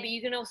Q&A, but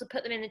you can also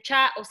put them in the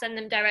chat or send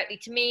them directly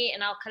to me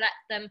and I'll collect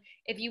them.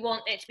 If you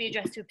want it to be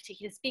addressed to a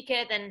particular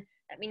speaker, then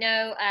let me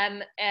know.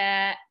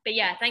 But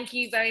yeah, thank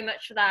you very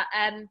much for that.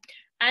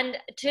 And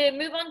to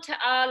move on to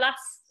our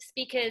last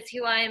speakers,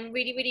 who I am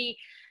really, really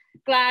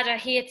glad are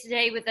here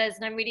today with us,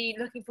 and I'm really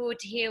looking forward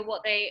to hear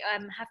what they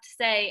have to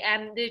say.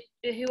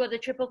 Who are the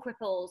Triple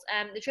Cripples?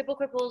 The Triple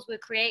Cripples were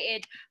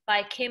created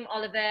by Kim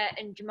Oliver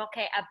and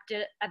Jumoke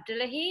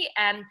Abdullahi.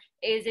 It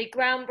is a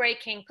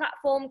groundbreaking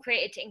platform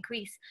created to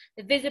increase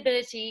the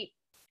visibility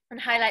and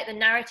highlight the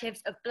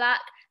narratives of Black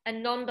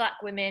and non-Black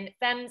women,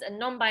 femmes and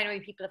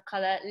non-binary people of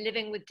color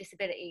living with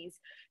disabilities,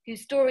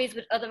 whose stories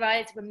would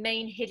otherwise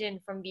remain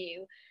hidden from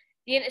view.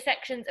 The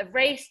intersections of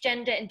race,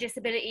 gender, and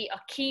disability are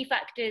key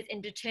factors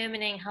in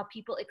determining how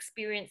people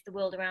experience the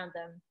world around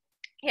them.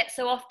 Yet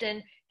so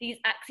often, these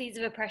axes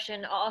of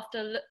oppression are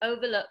often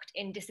overlooked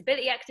in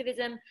disability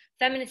activism,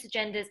 feminist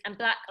agendas, and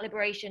Black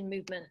liberation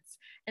movements.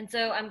 And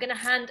so I'm going to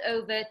hand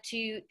over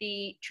to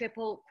the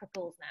Triple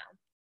Cripples now.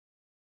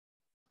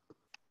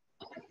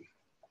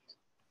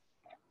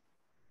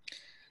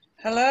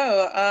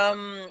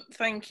 Hello,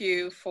 thank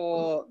you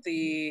for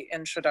the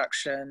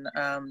introduction,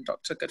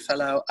 Dr.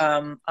 Goodfellow.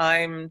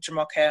 I'm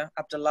Jumoke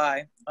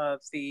Abdullahi of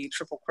the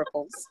Triple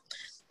Cripples.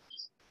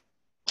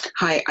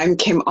 Hi, I'm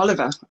Kim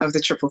Oliver of the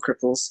Triple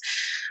Cripples.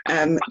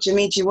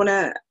 Jimmy, do you want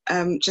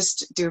to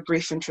just do a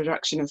brief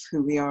introduction of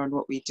who we are and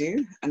what we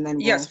do? And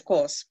then Yes, of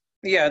course.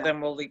 Yeah, then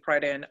we'll leap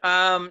right in.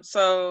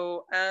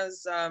 So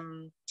as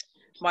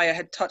Maya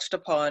had touched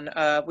upon,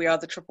 we are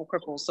the Triple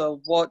Cripples.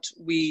 So what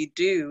we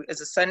do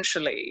is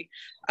essentially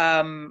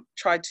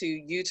try to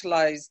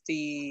utilize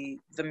the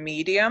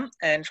media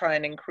and try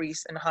and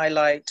increase and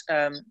highlight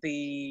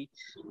the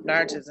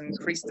narratives and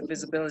increase the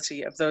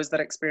visibility of those that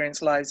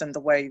experience lives in the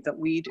way that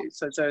we do.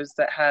 So those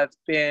that have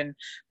been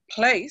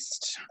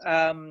placed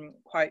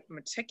quite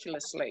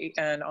meticulously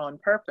and on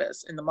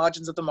purpose in the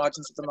margins of the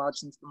margins of the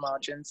margins of the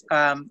margins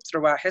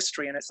throughout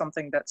history. And it's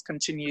something that's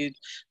continued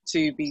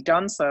to be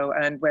done so.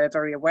 And we're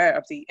very aware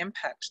of the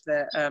impact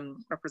that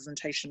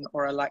representation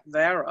or a lack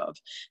thereof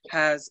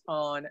has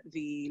on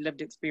the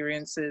lived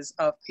experiences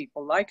of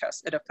people like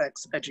us. It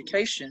affects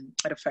education,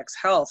 it affects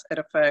health, it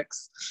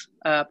affects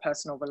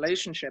personal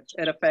relationships,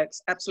 it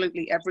affects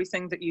absolutely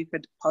everything that you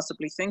could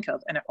possibly think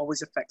of, and it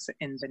always affects it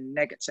in the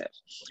negative.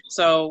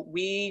 So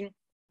we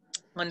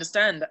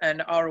understand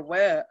and are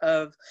aware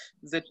of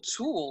the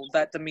tool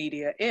that the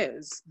media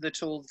is, the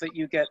tool that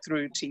you get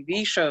through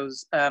TV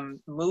shows,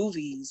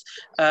 movies,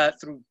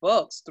 through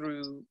books,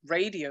 through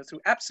radio, through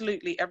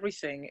absolutely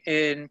everything,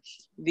 in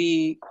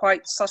the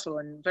quite subtle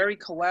and very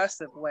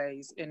coercive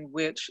ways in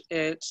which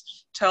it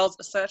tells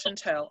a certain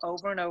tale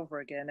over and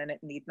over again, and it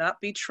need not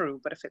be true,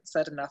 but if it's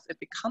said enough, it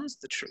becomes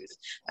the truth.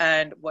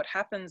 And what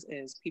happens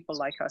is people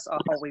like us are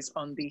always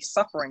on the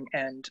suffering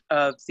end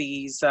of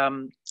these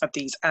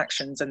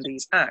actions and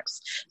these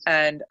acts,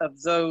 and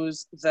of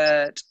those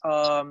that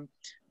are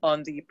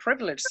on the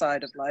privileged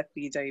side of life,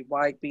 be they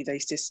white, be they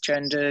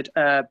cisgendered,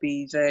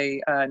 be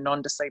they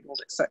non-disabled,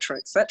 etc.,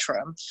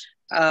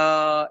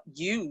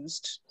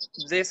 used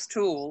this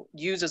tool,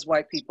 uses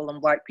white people,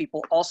 and white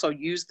people also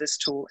use this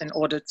tool in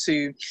order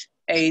to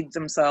aid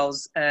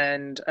themselves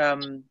and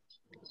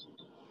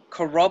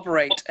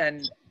corroborate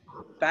and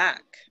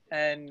back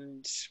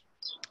and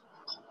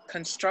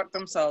construct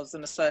themselves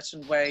in a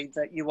certain way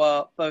that you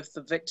are both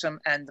the victim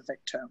and the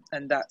victor.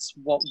 And that's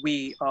what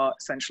we are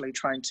essentially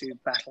trying to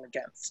battle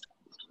against.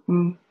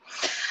 Mm.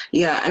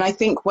 Yeah, and I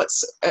think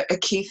what's a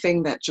key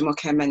thing that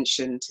Jumoke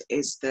mentioned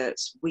is that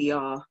we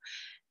are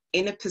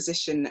in a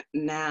position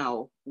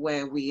now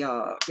where we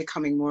are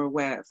becoming more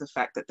aware of the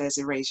fact that there's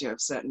erasure of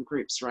certain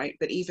groups, right?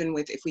 But even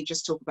with, if we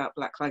just talk about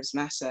Black Lives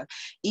Matter,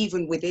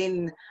 even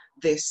within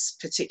this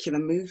particular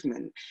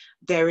movement,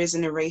 there is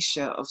an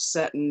erasure of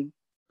certain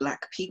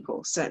Black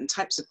people, certain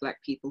types of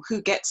Black people,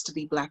 who gets to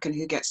be Black and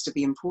who gets to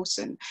be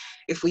important.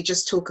 If we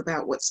just talk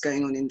about what's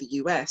going on in the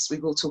US, we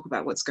will talk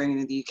about what's going on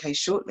in the UK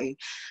shortly,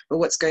 but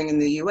what's going on in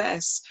the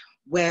US,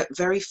 we're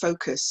very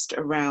focused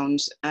around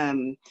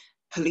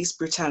police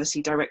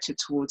brutality directed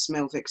towards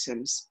male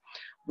victims.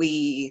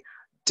 We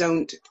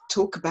don't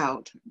talk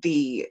about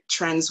the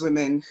trans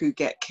women who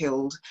get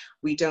killed.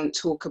 We don't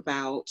talk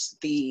about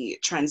the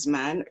trans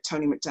man,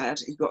 Tony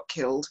McDad, who got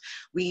killed.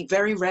 We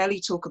very rarely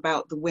talk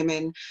about the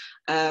women.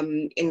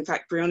 In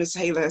fact, Breonna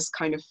Taylor has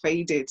kind of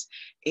faded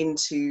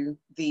into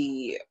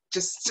the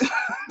just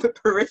the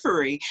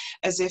periphery,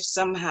 as if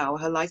somehow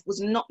her life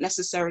was not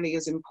necessarily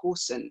as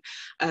important,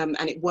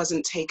 and it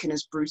wasn't taken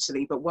as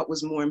brutally. But what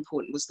was more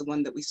important was the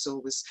one that we saw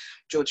was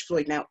George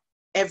Floyd. Now,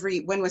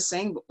 when we're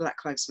saying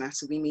Black Lives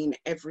Matter, we mean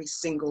every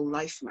single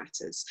life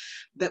matters.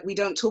 That we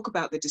don't talk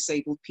about the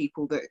disabled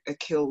people that are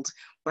killed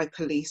by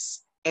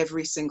police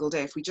every single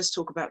day. If we just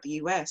talk about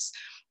the US,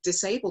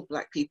 disabled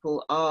Black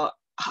people are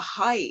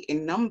high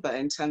in number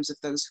in terms of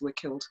those who were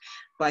killed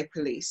by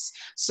police.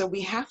 So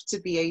we have to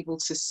be able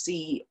to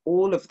see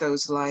all of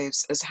those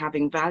lives as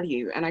having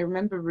value. And I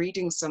remember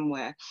reading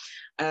somewhere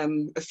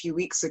a few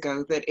weeks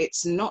ago that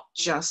it's not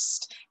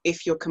just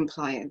if you're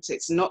compliant,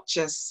 it's not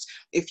just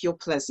if you're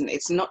pleasant,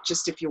 it's not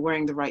just if you're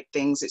wearing the right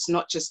things, it's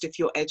not just if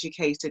you're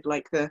educated,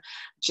 like the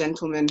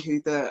gentleman who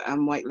the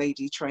white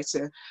lady tried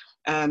to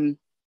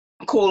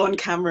call on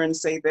camera and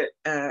say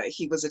that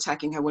he was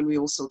attacking her when we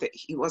all saw that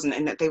he wasn't,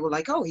 and that they were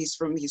like, oh, he's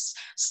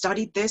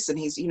studied this and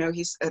he's, you know,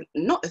 he's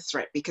not a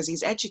threat because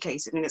he's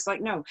educated. And it's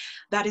like, no,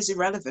 that is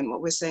irrelevant.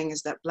 What we're saying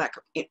is that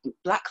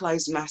Black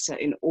Lives Matter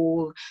in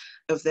all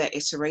of their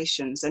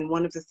iterations. And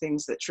one of the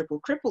things that Triple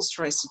Cripples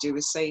tries to do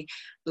is say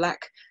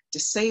Black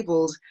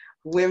disabled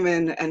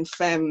women and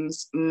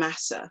femmes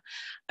matter,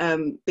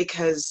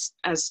 because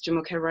as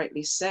Jumoke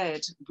rightly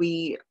said,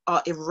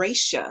 our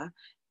erasure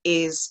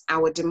is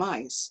our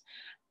demise.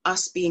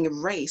 Us being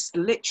erased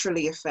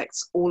literally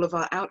affects all of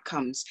our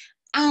outcomes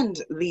and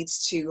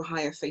leads to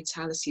higher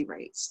fatality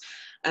rates.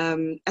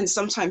 And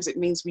sometimes it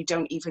means we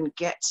don't even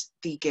get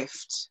the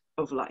gift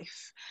of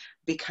life,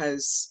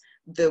 because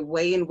the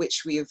way in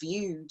which we are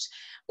viewed,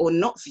 or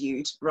not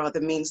viewed rather,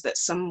 means that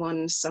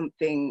someone,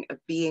 something, a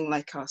being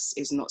like us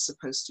is not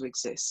supposed to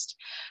exist.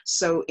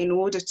 So in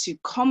order to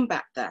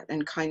combat that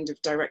and kind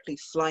of directly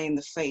fly in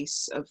the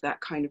face of that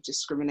kind of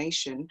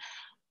discrimination,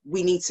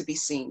 we need to be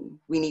seen,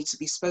 we need to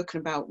be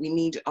spoken about, we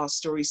need our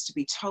stories to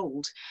be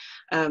told.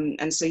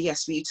 And so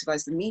yes, we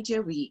utilize the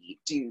media, we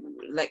do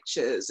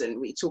lectures, and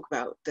we talk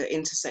about the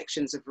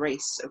intersections of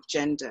race, of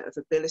gender, of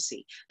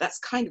ability. That's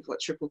kind of what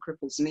Triple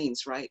Cripples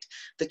means, right?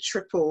 The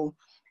triple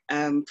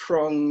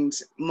pronged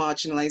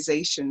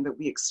marginalization that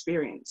we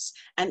experience.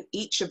 And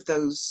each of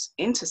those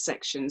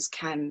intersections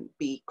can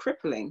be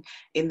crippling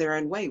in their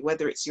own way,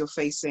 whether it's you're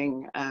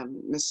facing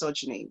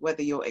misogyny,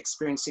 whether you're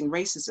experiencing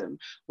racism,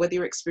 whether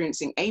you're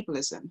experiencing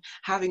ableism.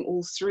 Having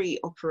all three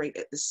operate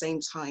at the same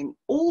time,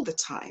 all the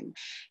time,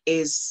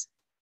 is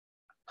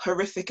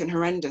horrific and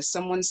horrendous.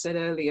 Someone said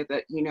earlier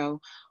that, you know,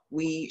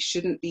 we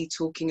shouldn't be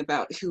talking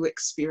about who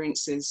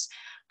experiences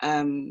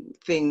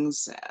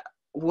things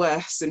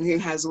worse and who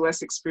has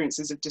worse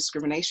experiences of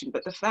discrimination.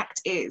 But the fact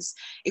is,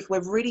 if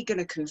we're really going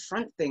to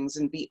confront things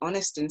and be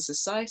honest in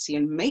society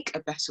and make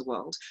a better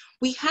world,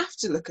 we have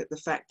to look at the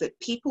fact that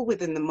people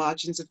within the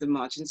margins of the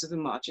margins of the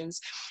margins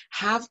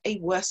have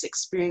a worse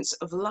experience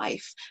of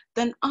life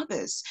than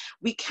others.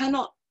 We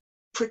cannot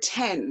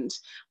pretend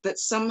that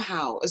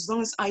somehow, as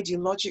long as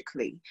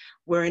ideologically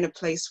we're in a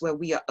place where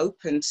we are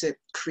open to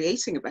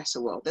creating a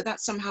better world, that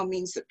somehow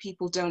means that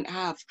people don't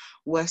have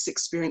worse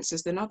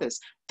experiences than others.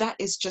 That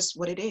is just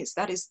what it is.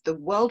 That is the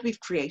world we've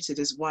created,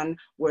 is one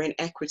where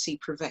inequity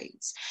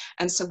pervades.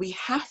 And so we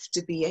have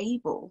to be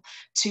able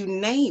to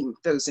name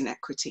those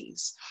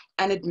inequities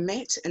and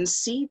admit and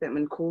see them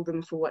and call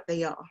them for what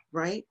they are,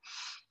 right?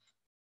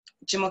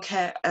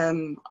 Jumoke,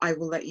 I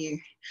will let you,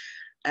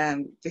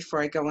 before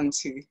I go on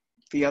to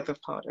the other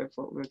part of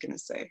what we're going to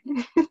say.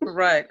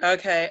 Right,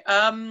 okay.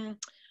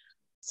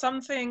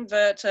 Something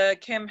that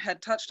Kim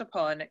had touched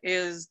upon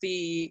is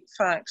the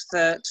fact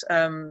that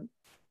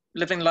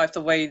living life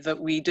the way that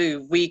we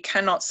do. We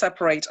cannot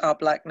separate our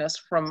Blackness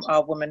from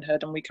our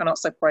womanhood, and we cannot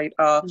separate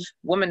our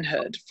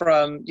womanhood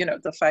from, you know,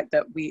 the fact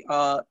that we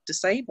are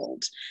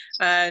disabled.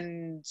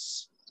 And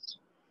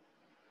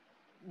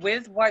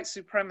with white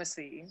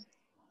supremacy,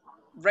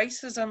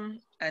 racism,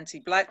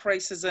 anti-Black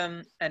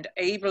racism, and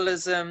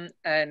ableism,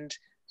 and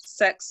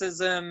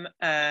sexism,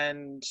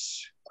 and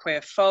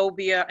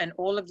queerphobia, and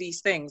all of these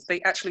things,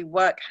 they actually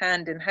work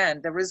hand in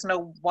hand. There is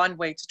no one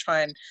way to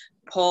try and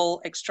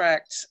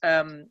extract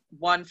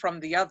one from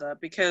the other,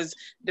 because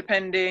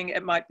depending,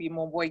 it might be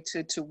more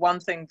weighted to one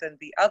thing than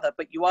the other,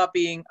 but you are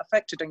being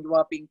affected and you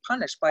are being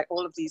punished by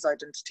all of these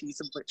identities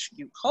of which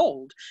you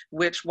hold,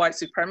 which white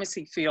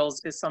supremacy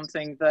feels is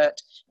something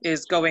that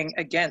is going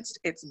against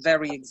its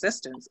very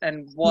existence.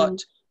 And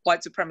what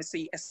white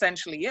supremacy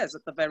essentially is,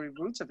 at the very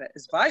root of it,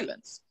 is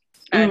violence.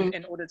 And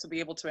in order to be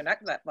able to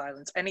enact that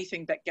violence,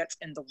 anything that gets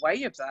in the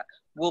way of that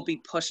will be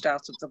pushed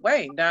out of the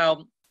way.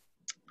 Now,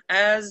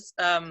 as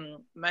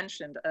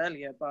mentioned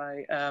earlier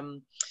by a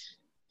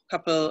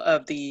couple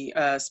of the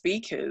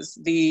speakers,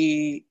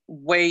 the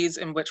ways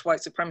in which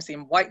white supremacy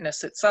and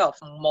whiteness itself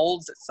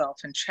molds itself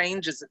and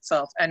changes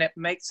itself, and it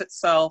makes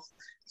itself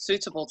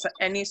suitable to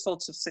any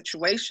sort of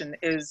situation,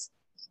 is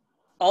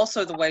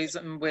also the ways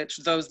in which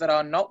those that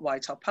are not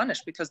white are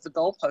punished, because the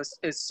goalpost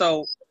is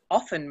so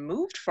often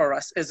moved for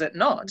us, is it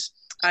not?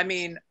 I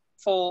mean,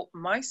 for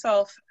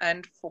myself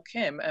and for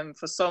Kim and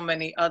for so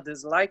many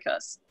others like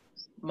us,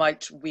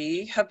 might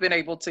we have been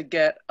able to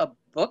get a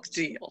book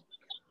deal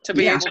to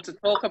be able to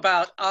talk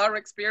about our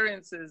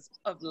experiences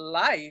of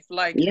life?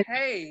 Like,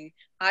 hey,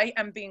 I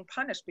am being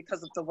punished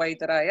because of the way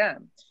that I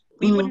am.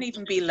 We wouldn't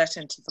even be let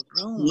into the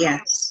room.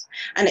 Yes,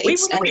 and we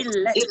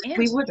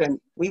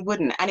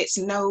wouldn't,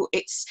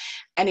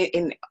 and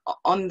in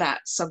on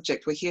that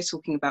subject, we're here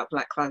talking about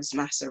Black Lives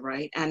Matter,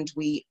 right? And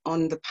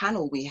on the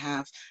panel we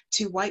have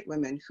 2 white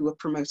women who are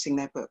promoting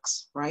their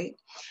books, right?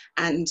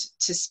 And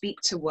to speak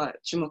to what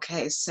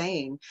Jumoke is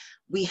saying,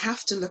 we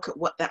have to look at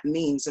what that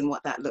means and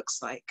what that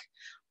looks like.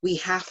 We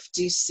have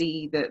to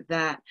see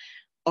that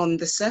on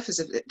the surface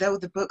of it, though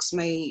the books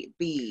may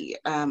be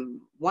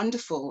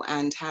wonderful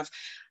and have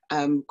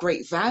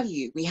great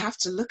value, we have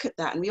to look at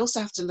that. And we also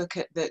have to look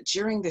at that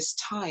during this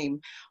time,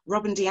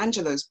 Robin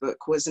DiAngelo's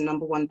book was a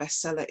 #1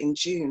 bestseller in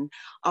June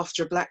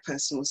after a Black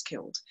person was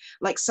killed.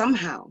 Like,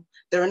 somehow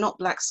there are not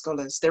Black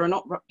scholars, there are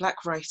not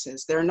Black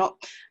writers, there are not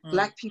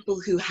Black people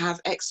who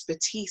have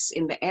expertise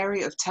in the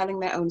area of telling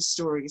their own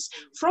stories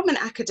from an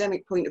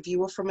academic point of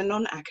view or from a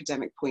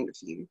non-academic point of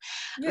view.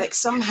 Like,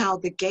 somehow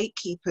the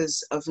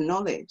gatekeepers of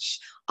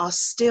knowledge are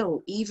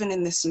still, even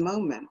in this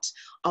moment,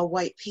 are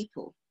white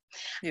people.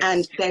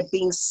 And they're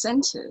being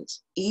centered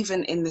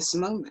even in this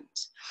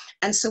moment.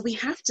 And so we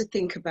have to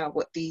think about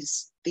what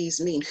these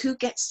mean. Who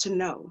gets to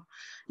know?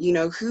 You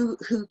know, who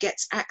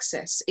gets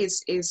access?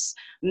 Is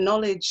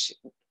knowledge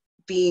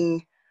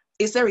being,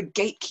 is there a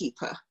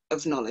gatekeeper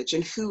of knowledge,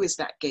 and who is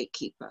that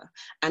gatekeeper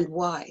and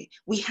why?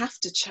 We have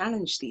to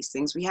challenge these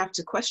things. We have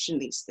to question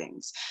these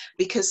things,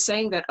 because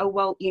saying that, oh,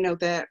 well, you know,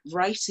 they're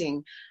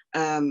writing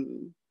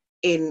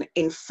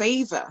in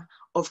favor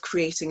of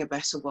creating a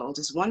better world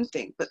is one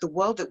thing, but the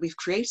world that we've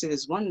created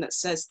is one that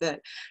says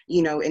that,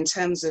 you know, in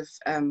terms of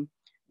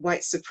white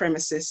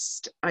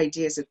supremacist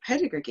ideas of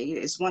pedagogy,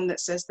 is one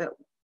that says that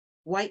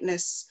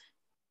whiteness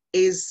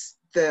is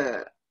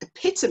the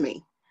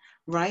epitome,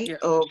 right,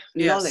 of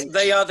knowledge.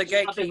 They are the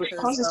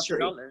gatekeepers of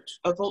knowledge.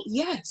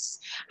 Yes,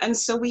 and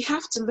so we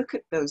have to look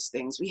at those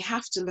things. We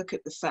have to look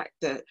at the fact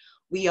that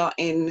we are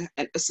in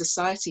a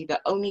society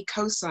that only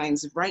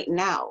co-signs right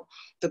now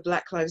the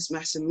Black Lives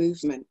Matter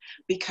movement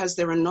because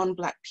there are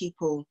non-Black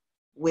people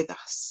with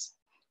us.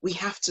 We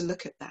have to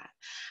look at that.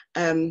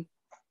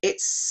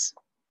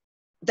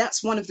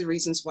 That's one of the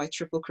reasons why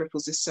Triple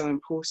Cripples is so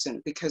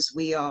important, because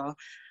we are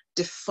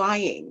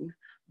defying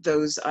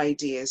those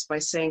ideas by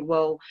saying,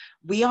 well,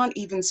 we aren't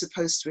even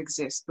supposed to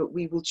exist, but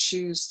we will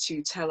choose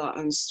to tell our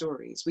own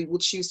stories. We will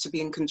choose to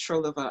be in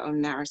control of our own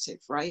narrative,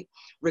 right?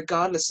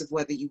 Regardless of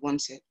whether you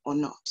want it or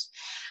not.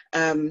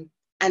 And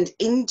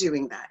in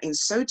doing that,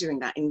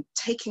 in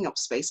taking up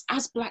space,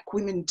 as Black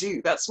women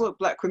do, that's what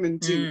Black women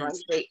do, right?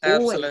 They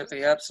always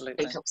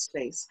take up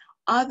space.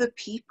 Other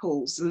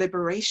people's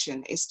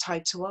liberation is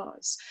tied to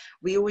ours.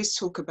 We always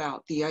talk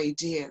about the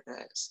idea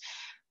that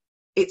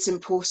it's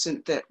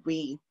important that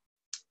we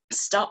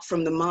start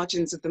from the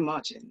margins of the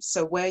margins.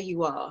 So where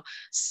you are,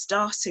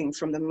 starting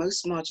from the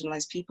most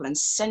marginalized people and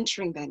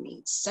centering their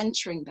needs,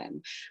 centering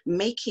them,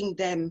 making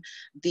them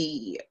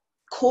the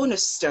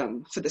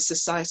cornerstone for the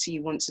society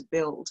you want to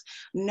build.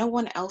 No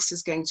one else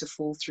is going to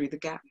fall through the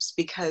gaps,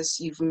 because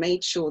you've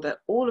made sure that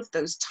all of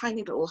those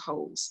tiny little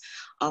holes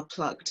are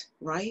plugged,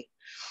 right?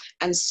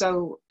 And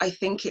so I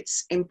think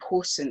it's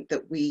important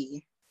that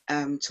we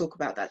talk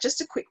about that.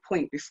 Just a quick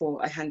point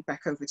before I hand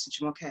back over to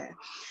Jumoke.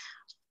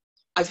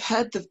 I've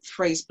heard the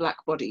phrase Black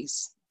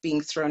bodies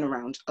being thrown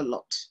around a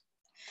lot.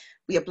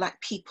 We are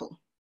Black people.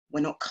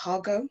 We're not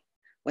cargo.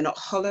 We're not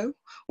hollow,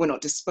 we're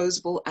not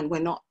disposable, and we're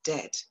not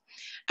dead.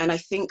 And I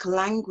think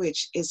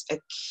language is a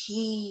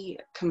key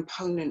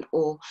component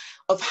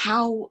of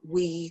how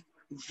we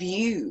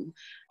view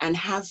and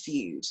have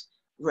viewed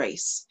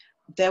race.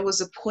 There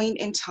was a point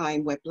in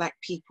time where Black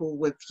people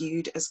were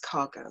viewed as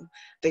cargo.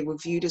 They were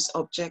viewed as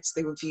objects,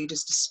 they were viewed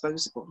as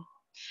disposable.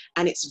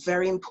 And it's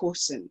very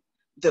important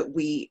that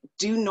we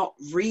do not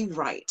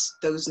rewrite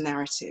those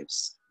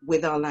narratives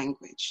with our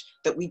language,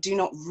 that we do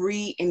not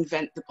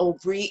reinvent or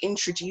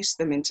reintroduce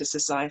them into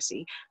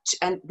society,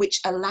 and which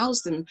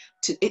allows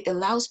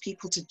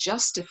people to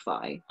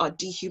justify our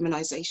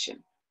dehumanization,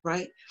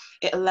 right?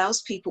 It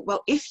allows people,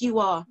 well, if you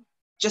are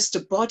just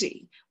a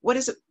body, what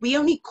is it? We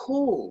only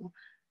call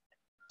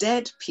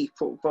dead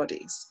people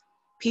bodies,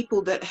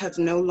 people that are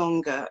no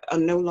longer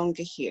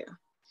here,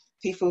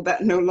 people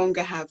that no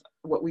longer have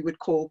what we would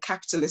call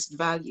capitalist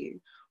value.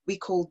 We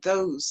call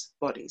those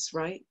bodies,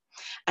 right?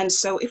 And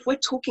so if we're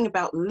talking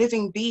about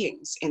living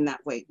beings in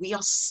that way, we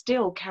are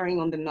still carrying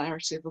on the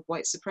narrative of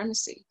white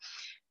supremacy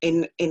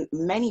in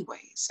many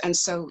ways. And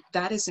so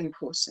that is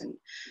important.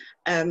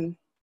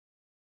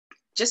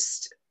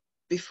 Just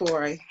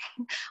before I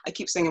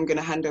keep saying I'm going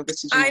to hand over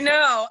to Jamal. I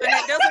know, and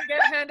it doesn't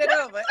get handed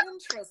over.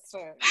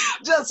 Interesting.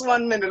 Just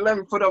 1 minute, let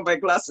me put on my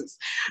glasses.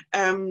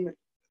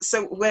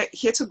 So we're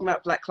here talking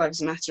about Black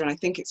Lives Matter, and I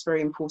think it's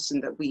very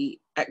important that we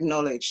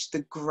acknowledge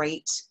the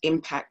great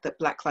impact that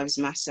Black Lives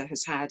Matter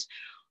has had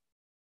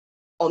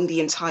on the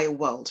entire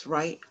world,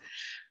 right?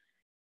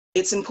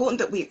 It's important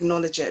that we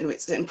acknowledge it, and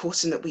it's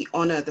important that we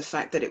honor the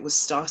fact that it was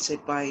started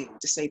by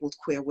disabled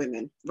queer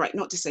women, right?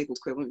 Not disabled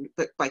queer women,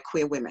 but by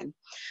queer women,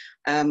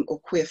 or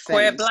queer femmes.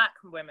 Queer Black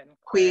women.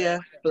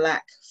 Queer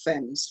Black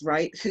femmes,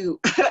 right? Who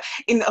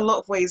in a lot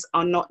of ways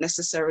are not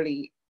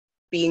necessarily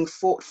being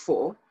fought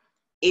for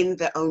in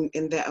their own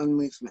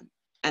movement.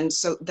 And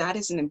so that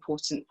is an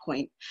important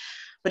point.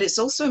 But it's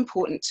also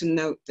important to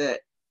note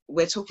that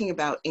we're talking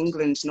about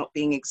England not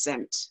being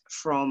exempt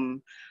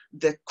from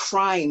the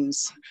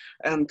crimes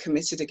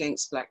committed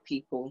against Black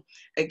people,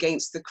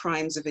 against the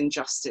crimes of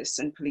injustice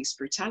and police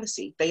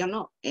brutality. They are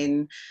not.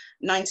 In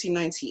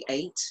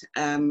 1998,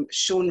 in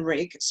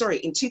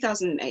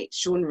 2008,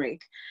 Sean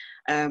Rigg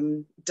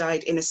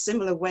died in a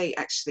similar way,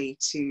 actually,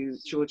 to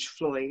George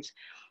Floyd.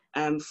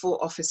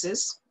 4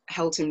 officers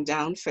held him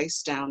down,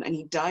 face down, and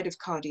he died of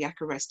cardiac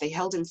arrest. They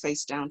held him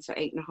face down for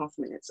 8.5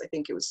 minutes. I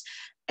think it was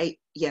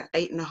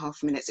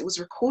 8.5 minutes. It was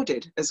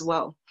recorded as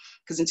well,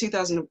 because in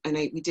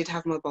 2008, we did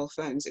have mobile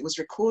phones. It was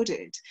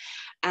recorded,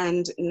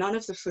 and none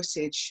of the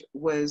footage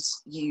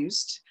was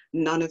used.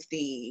 None of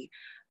the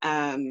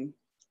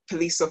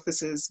police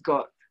officers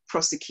got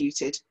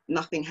prosecuted.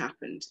 Nothing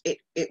happened.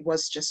 It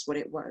was just what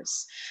it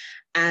was.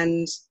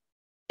 And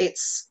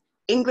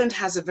England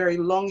has a very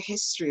long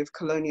history of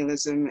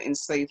colonialism,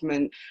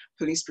 enslavement,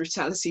 police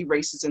brutality,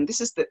 racism.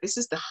 This is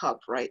the hub,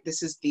 right?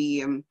 This is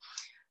the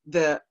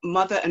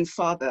mother and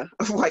father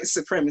of white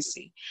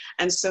supremacy.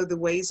 And so the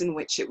ways in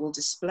which it will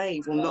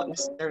display will not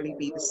necessarily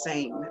be the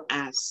same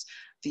as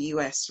the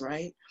US,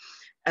 right?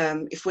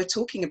 If we're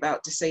talking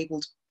about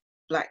disabled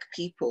Black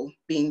people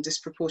being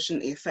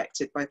disproportionately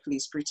affected by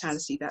police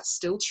brutality, that's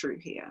still true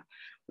here.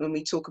 When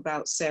we talk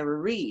about Sarah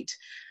Reid,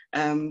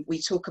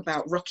 we talk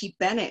about Rocky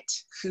Bennett,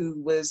 who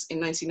was in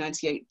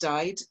 1998,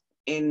 died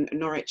in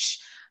Norwich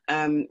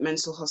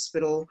Mental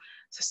Hospital.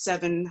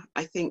 7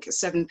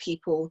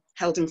 people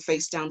held him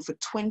face down for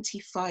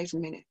 25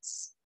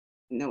 minutes.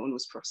 No one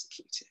was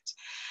prosecuted.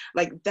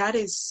 Like that,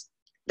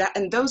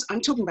 and those,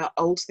 I'm talking about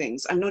old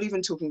things. I'm not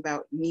even talking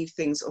about new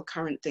things or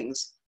current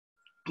things.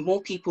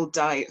 More people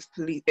die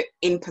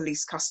in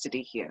police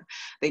custody here.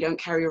 They don't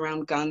carry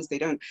around guns. They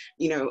don't,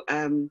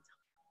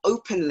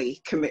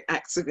 openly commit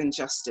acts of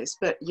injustice,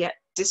 but yet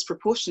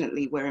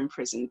disproportionately we're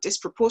imprisoned,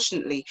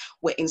 disproportionately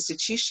we're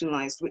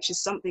institutionalized, which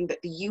is something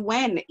that the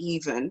UN,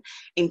 even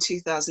in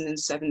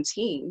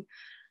 2017,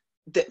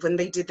 that when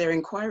they did their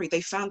inquiry,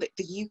 they found that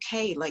the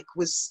UK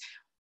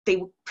they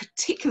were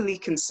particularly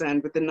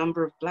concerned with the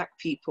number of Black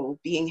people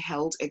being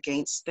held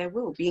against their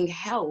will, being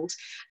held,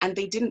 and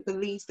they didn't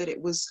believe that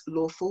it was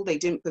lawful. They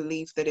didn't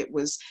believe that it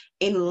was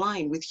in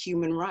line with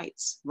human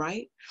rights,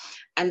 right?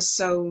 And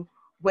so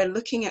we're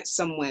looking at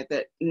somewhere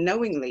that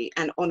knowingly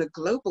and on a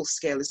global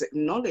scale is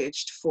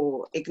acknowledged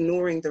for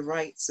ignoring the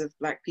rights of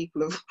Black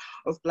people,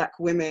 of Black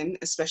women,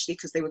 especially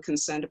because they were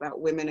concerned about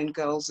women and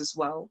girls as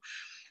well.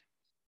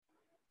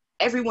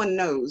 Everyone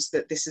knows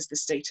that this is the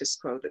status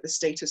quo, that the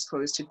status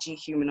quo is to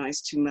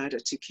dehumanize, to murder,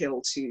 to kill,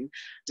 to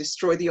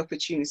destroy the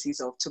opportunities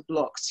of, to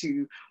block,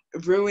 to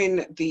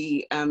ruin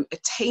the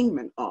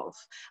attainment of,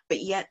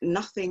 but yet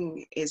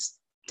nothing is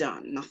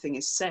done, nothing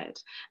is said.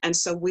 And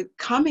so we're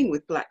coming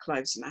with Black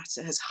Lives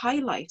Matter has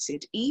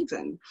highlighted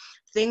even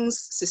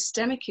things,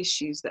 systemic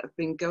issues that have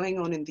been going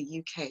on in the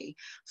UK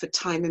for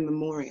time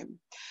immemorial.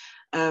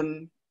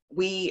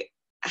 We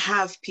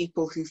have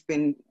people who've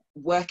been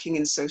working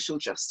in social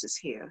justice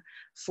here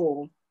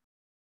for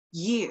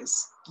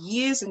years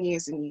and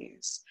years and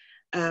years.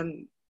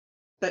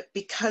 But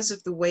because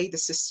of the way the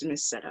system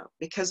is set up,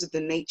 because of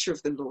the nature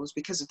of the laws,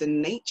 because of the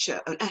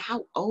nature and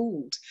how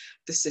old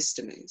the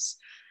system is,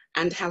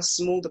 and how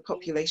small the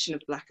population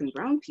of Black and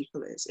brown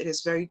people is, it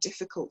is very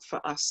difficult for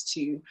us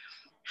to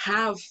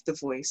have the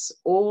voice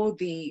or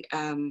the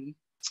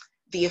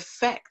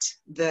effect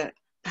that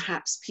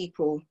perhaps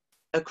people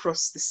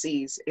across the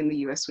seas in the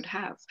US would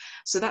have.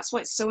 So that's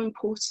why it's so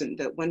important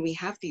that when we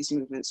have these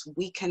movements,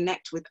 we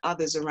connect with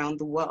others around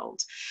the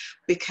world,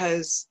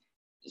 because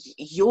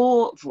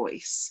your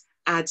voice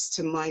adds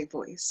to my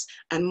voice,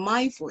 and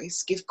my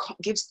voice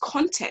gives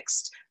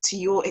context to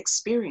your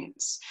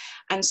experience.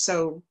 And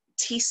so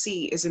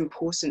TC is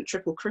important,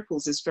 Triple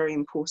Cripples is very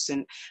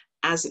important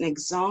as an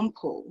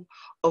example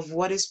of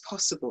what is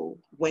possible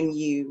when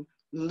you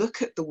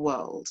look at the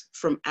world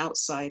from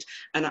outside.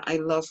 And I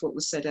love what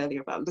was said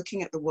earlier about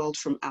looking at the world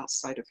from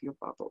outside of your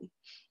bubble.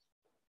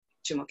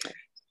 Jumoke.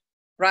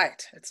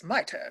 Right, it's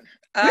my turn.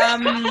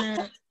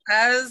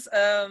 As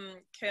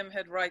Kim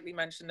had rightly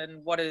mentioned,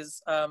 and what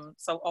is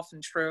so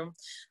often true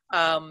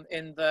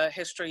in the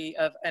history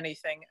of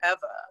anything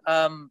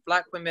ever,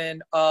 Black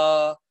women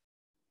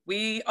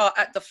we are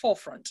at the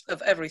forefront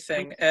of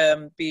everything,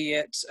 be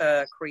it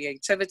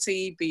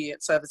creativity, be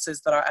it services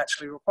that are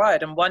actually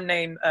required. And one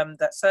name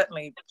that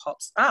certainly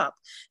pops up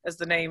is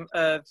the name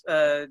of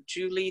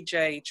Julie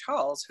J.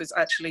 Charles, who's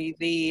actually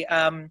the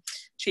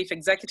chief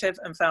executive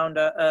and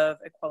founder of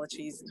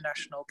Equality's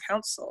National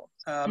Council,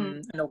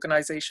 an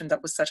organization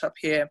that was set up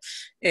here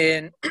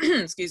in,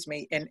 excuse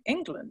me, in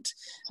England.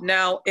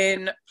 Now,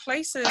 in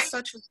places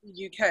such as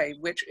the UK,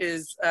 which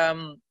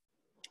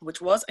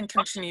was and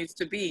continues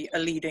to be a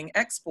leading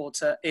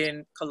exporter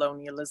in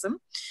colonialism,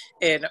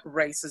 in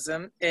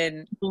racism,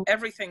 in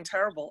everything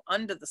terrible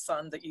under the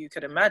sun that you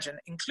could imagine,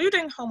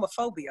 including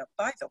homophobia,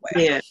 by the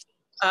way.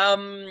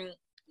 Yeah.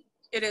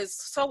 It is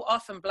so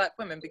often Black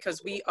women,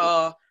 because we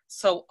are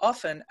so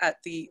often at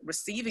the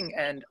receiving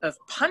end of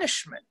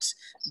punishment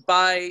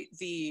by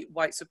the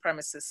white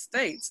supremacist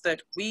states,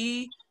 that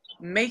we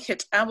make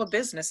it our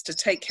business to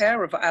take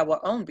care of our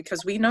own,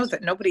 because we know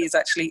that nobody is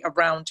actually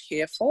around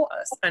here for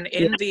us. And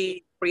in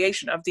the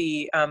creation of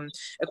the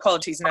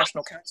Equality's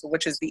National Council,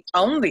 which is the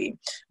only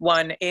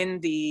one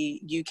in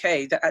the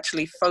UK that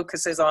actually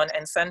focuses on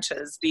and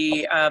centers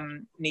the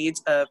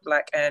needs of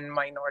Black and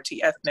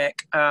minority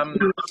ethnic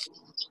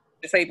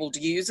disabled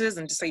users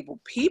and disabled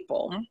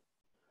people,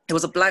 it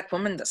was a Black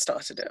woman that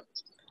started it.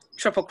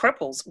 Triple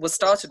Cripples was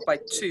started by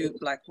 2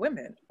 Black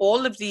women.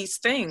 All of these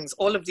things,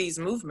 all of these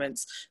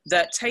movements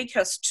that take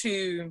us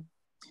to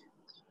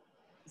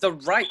the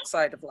right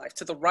side of life,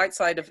 to the right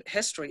side of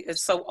history,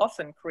 is so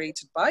often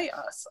created by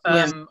us.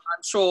 I'm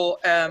sure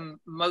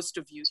most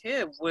of you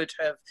here would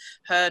have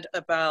heard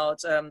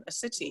about a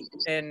city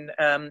in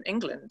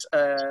England,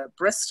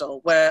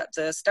 Bristol, where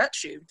the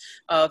statue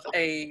of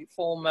a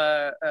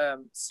former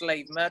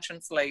slave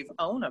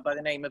owner by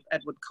the name of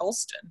Edward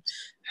Colston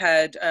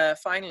had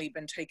finally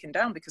been taken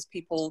down, because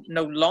people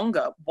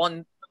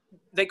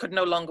they could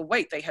no longer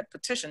wait. They had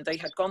petitioned. They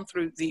had gone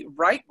through the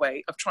right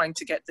way of trying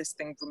to get this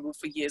thing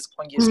removed for years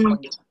upon years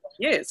upon years upon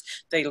years.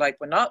 They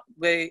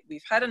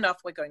we've had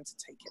enough, we're going to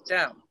take it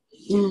down.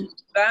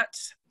 That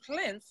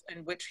plinth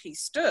in which he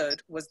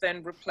stood was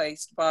then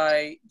replaced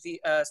by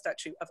the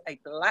statue of a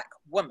Black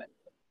woman,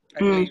 I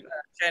believe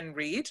Jen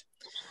Reed.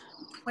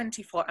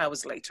 24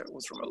 hours later, it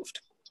was removed.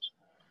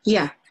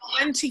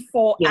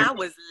 24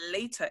 hours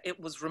later, it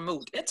was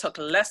removed. It took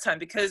less time,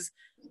 because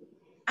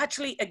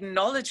actually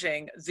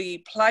acknowledging the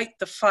plight,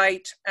 the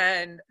fight,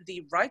 and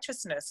the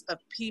righteousness of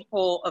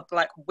people, of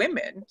Black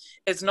women,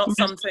 is not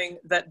something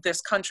that this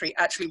country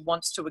actually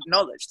wants to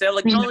acknowledge. They'll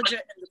acknowledge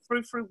it in the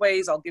frou-frou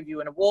ways. I'll give you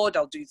an award,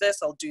 I'll do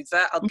this, I'll do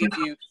that, I'll give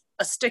you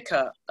a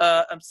sticker,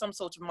 some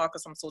sort of marker,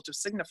 some sort of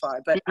signifier,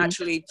 but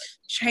actually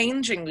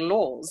changing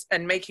laws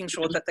and making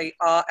sure that they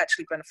are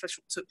actually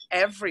beneficial to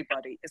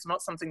everybody is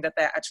not something that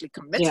they're actually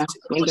committed to.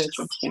 I want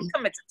to be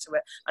committed to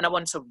it, and I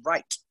want to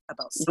write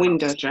about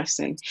window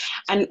dressing.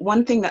 And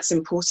one thing that's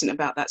important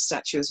about that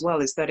statue as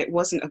well is that it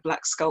wasn't a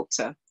Black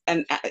sculptor.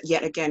 And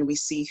yet again, we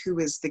see who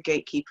is the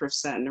gatekeeper of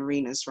certain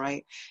arenas,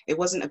 right? It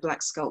wasn't a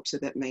Black sculptor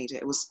that made it.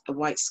 It was a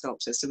white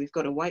sculptor. So we've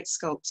got a white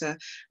sculptor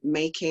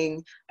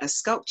making a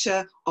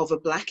sculpture of a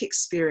Black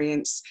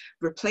experience,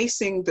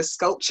 replacing the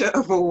sculpture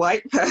of a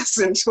white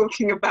person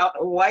talking about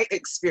a white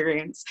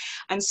experience.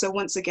 And so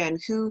once again,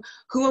 who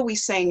are we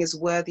saying is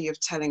worthy of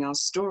telling our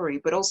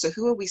story, but also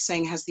who are we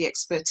saying has the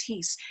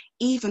expertise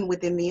even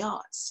within the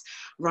arts,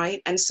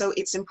 right? And so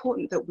it's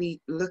important that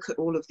we look at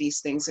all of these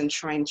things and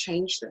try and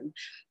change them.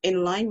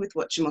 In line with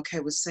what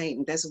Jumoke was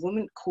saying, there's a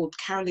woman called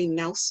Caroline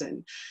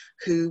Nelson,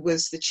 who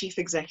was the chief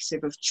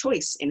executive of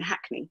Choice in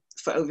Hackney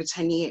for over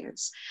 10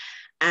 years.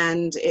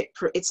 And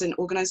it's an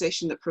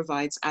organization that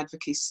provides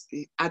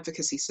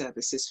advocacy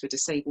services for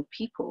disabled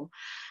people.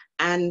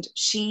 And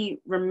she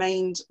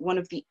remained one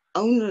of the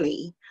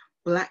only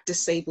Black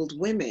disabled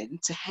women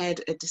to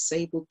head a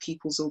disabled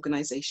people's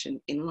organization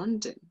in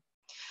London.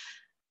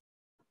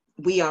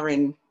 We are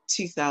in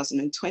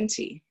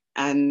 2020,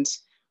 and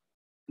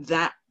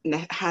that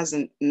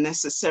hasn't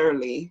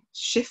necessarily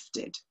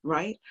shifted,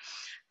 right?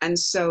 And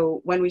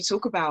so when we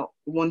talk about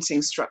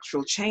wanting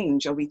structural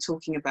change, are we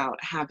talking about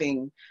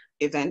having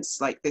events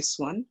like this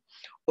one?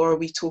 Or are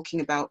we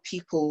talking about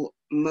people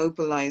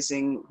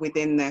mobilizing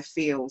within their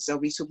fields? Are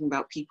we talking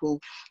about people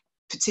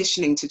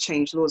petitioning to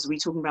change laws? Are we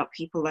talking about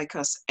people like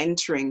us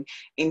entering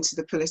into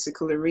the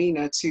political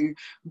arena to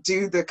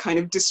do the kind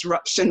of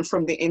disruption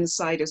from the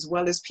inside, as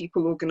well as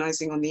people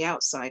organizing on the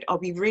outside? Are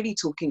we really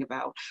talking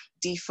about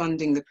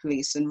defunding the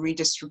police and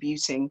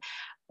redistributing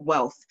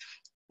wealth?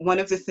 One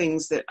of the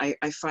things that I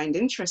find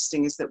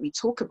interesting is that we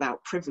talk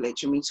about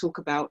privilege and we talk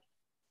about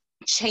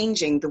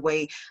changing the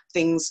way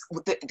things,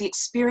 the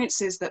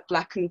experiences that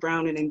Black and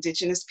Brown and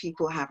Indigenous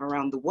people have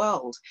around the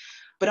world.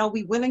 But are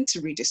we willing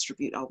to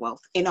redistribute our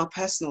wealth in our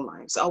personal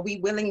lives? Are we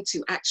willing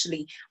to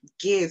actually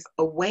give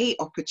away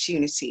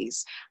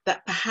opportunities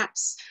that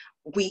perhaps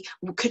we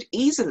could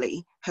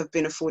easily have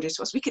been afforded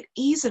to us? We could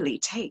easily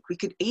take, we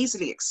could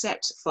easily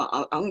accept for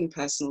our own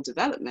personal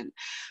development.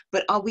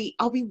 But are we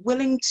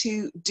willing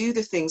to do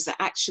the things that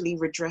actually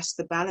redress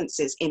the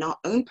balances in our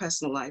own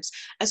personal lives,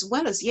 as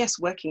well as, yes,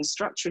 working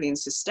structurally and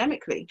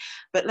systemically?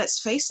 But let's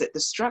face it, the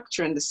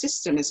structure and the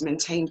system is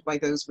maintained by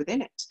those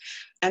within it.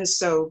 And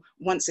so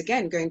once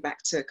again, going back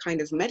to kind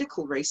of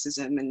medical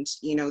racism and,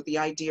 you know, the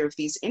idea of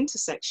these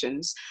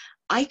intersections,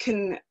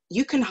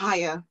 you can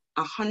hire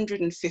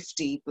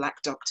 150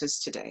 Black doctors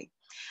today.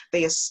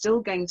 They are still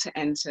going to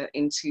enter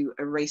into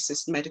a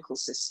racist medical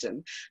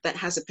system that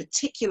has a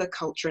particular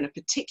culture and a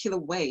particular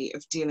way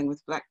of dealing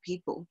with Black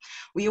people.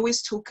 We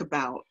always talk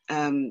about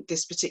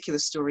this particular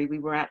story. We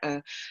were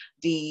at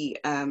the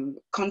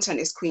Content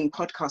is Queen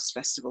podcast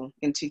festival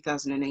in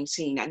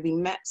 2018, and we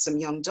met some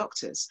young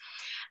doctors.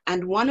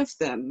 And one of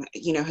them,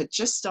 you know, had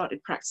just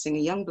started practicing, a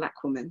young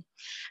Black woman,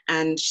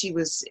 and she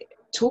was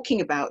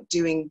talking about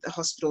doing the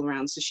hospital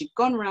rounds. So she'd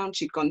gone around,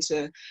 she'd gone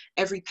to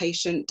every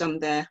patient, done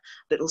their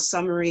little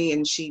summary,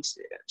 and she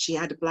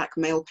had a Black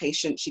male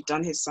patient, she'd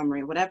done his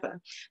summary or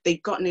whatever.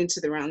 They'd gotten into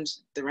the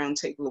round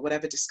table or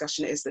whatever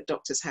discussion it is that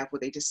doctors have,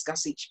 where they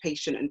discuss each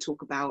patient and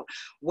talk about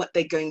what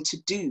they're going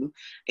to do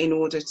in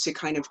order to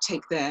kind of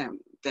take their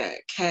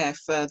care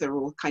further,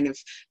 or kind of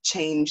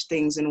change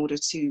things in order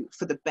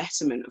for the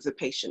betterment of the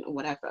patient or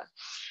whatever.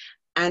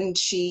 And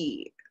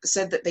she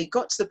said that they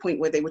got to the point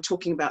where they were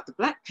talking about the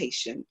Black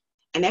patient,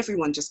 and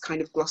everyone just kind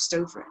of glossed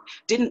over it,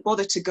 didn't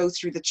bother to go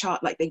through the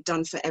chart like they'd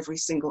done for every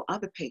single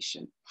other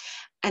patient.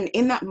 And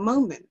in that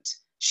moment,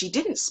 she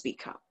didn't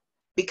speak up,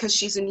 because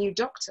she's a new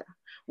doctor.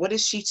 What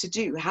is she to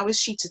do? How is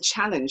she to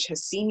challenge her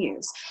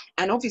seniors?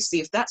 And obviously,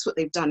 if that's what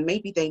they've done,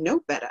 maybe they know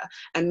better,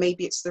 and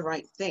maybe it's the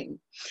right thing.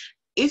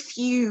 If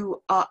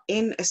you are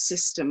in a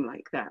system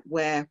like that,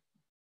 where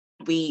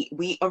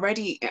we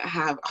already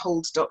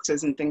hold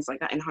doctors and things like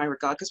that in high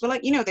regard, because we're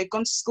like, you know, they've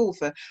gone to school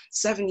for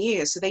 7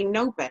 years, so they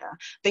know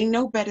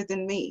better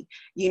than me,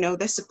 you know,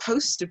 they're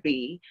supposed to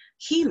be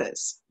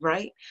healers,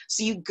 right?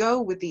 So you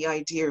go with the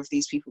idea of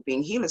these people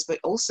being healers, but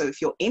also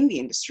if you're in the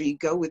industry, you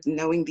go with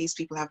knowing these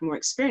people have more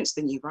experience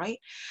than you, right?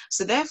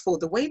 So therefore,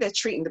 the way they're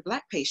treating the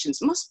Black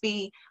patients must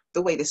be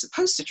the way they're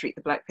supposed to treat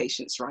the Black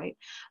patients, right?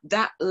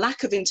 That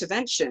lack of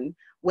intervention,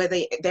 where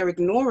they're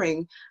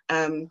ignoring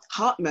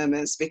heart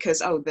murmurs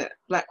because, oh, the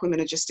Black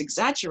women are just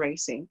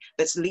exaggerating,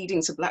 that's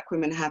leading to Black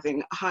women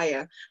having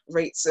higher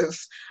rates of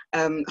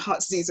heart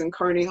disease and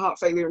coronary heart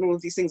failure and all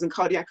of these things and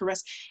cardiac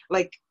arrest.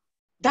 Like,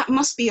 that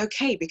must be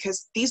okay,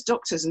 because these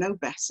doctors know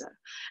better.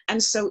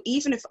 And so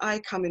even if I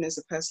come in as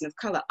a person of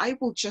color, I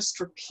will just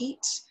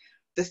repeat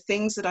the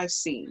things that I've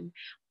seen.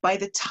 By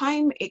the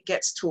time it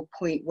gets to a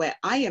point where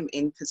I am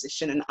in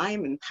position and I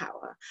am in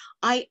power,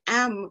 I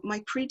am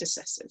my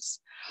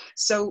predecessors.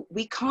 So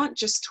we can't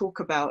just talk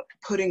about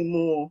putting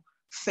more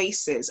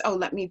faces, oh,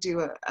 let me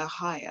do a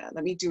hire,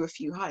 let me do a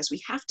few hires. We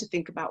have to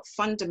think about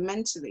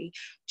fundamentally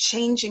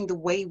changing the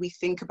way we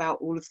think about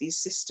all of these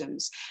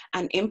systems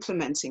and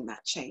implementing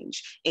that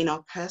change in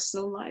our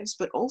personal lives,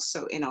 but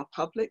also in our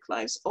public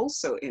lives,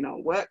 also in our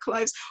work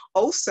lives,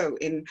 also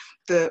in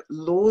the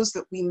laws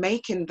that we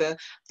make and the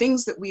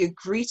things that we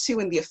agree to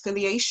and the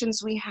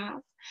affiliations we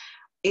have.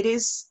 It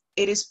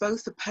is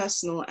both a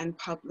personal and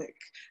public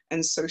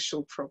and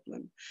social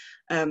problem.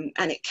 And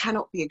it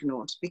cannot be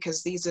ignored,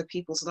 because these are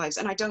people's lives.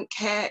 And I don't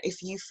care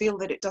if you feel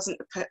that it doesn't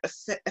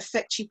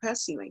affect you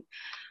personally.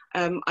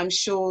 I'm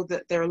sure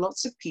that there are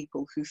lots of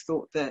people who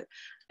thought that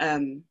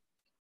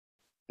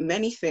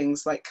many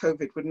things like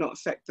COVID would not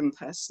affect them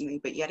personally,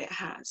 but yet it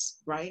has,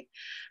 right?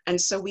 And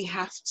so we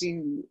have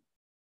to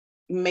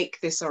make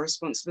this our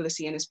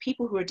responsibility. And as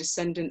people who are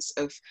descendants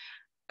of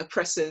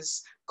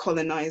oppressors,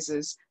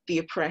 colonizers, the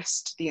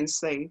oppressed, the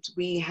enslaved,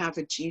 we have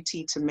a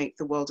duty to make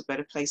the world a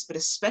better place, but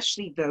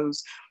especially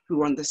those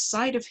who are on the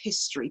side of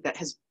history that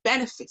has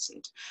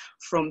benefited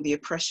from the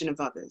oppression of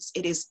others.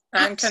 It is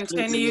and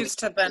continues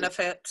to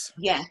benefit.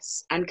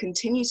 Yes, and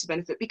continue to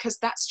benefit, because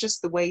that's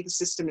just the way the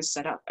system is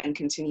set up and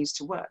continues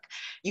to work.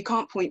 You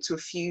can't point to a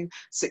few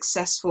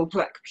successful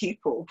Black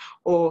people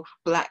or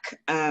Black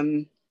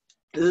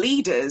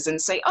leaders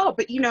and say, oh,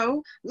 but you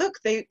know, look,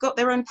 they've got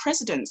their own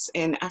presidents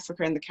in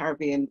Africa and the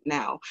Caribbean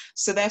now,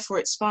 so therefore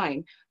it's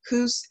fine.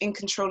 Who's in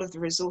control of the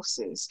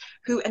resources?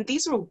 Who, and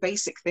these are all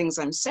basic things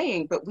I'm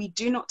saying, but we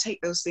do not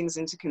take those things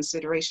into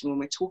consideration when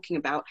we're talking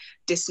about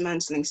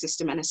dismantling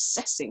system and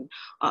assessing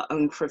our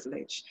own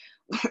privilege.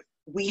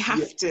 We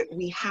have to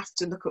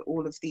look at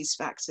all of these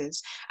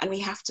factors, and we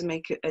have to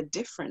make a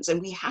difference,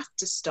 and we have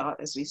to start,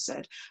 as we've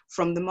said,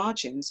 from the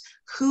margins.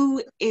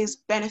 Who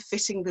is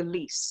benefiting the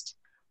least?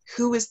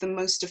 Who is the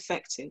most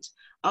affected?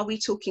 Are we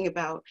talking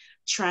about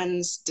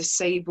trans,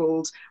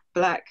 disabled,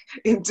 Black,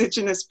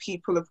 Indigenous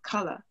people of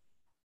color?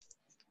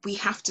 We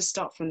have to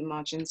start from the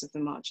margins of the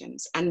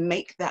margins and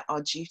make that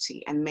our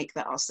duty and make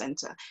that our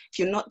center. If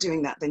you're not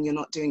doing that, then you're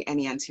not doing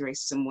any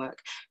anti-racism work.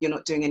 You're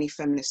not doing any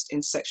feminist,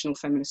 intersectional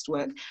feminist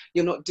work.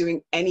 You're not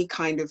doing any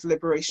kind of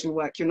liberation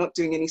work. You're not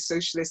doing any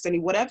socialist, any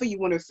whatever you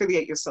want to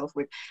affiliate yourself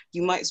with.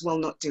 You might as well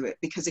not do it,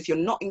 because if you're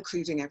not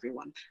including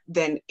everyone,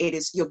 then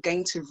you're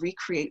going to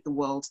recreate the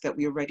world that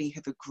we already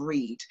have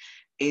agreed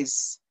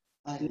is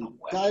not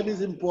working. Time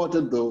is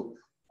important, though.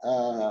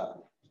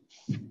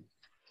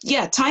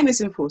 Yeah, time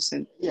is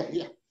important.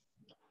 Yeah.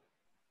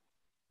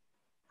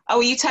 Oh,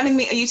 are you telling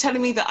me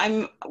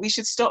that we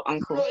should stop,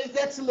 Uncle? No, it's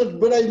excellent,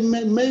 but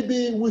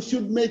maybe we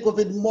should make of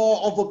it more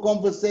of a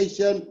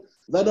conversation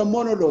than a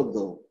monologue,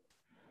 though.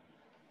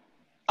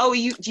 Oh,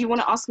 do you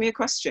want to ask me a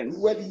question?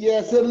 Well,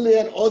 yeah, certainly,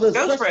 and others,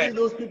 especially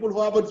those people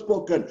who haven't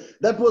spoken.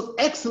 That was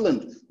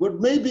excellent,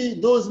 but maybe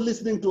those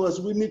listening to us,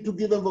 we need to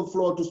give them the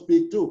floor to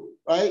speak too,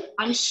 right?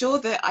 I'm sure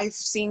that I've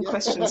seen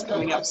questions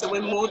coming up, so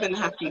we're more than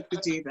happy to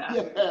do that.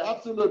 Yeah,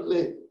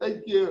 absolutely.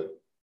 Thank you.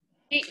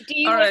 Do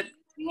you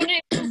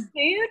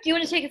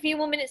want to take a few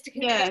more minutes to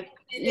conclude?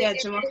 Yeah,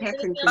 Jumoke can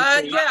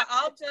conclude. Yeah,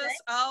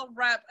 I'll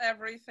wrap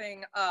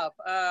everything up.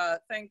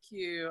 Thank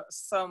you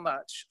so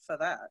much for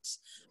that.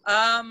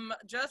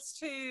 Just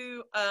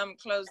to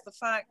close, the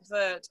fact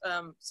that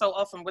so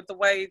often with the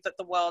way that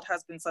the world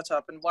has been set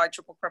up and why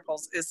Triple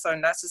Cripples is so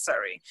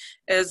necessary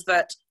is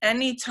that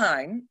any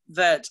time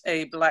that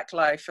a Black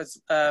life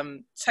is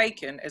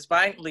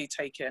violently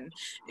taken,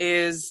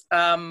 is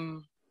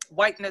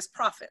whiteness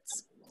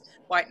profits.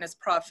 Whiteness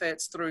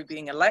profits through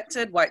being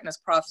elected. Whiteness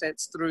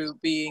profits through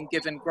being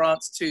given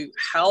grants to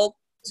help.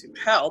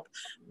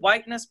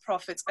 Whiteness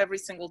profits every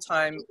single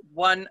time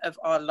one of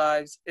our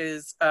lives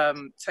is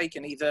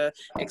taken, either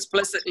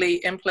explicitly,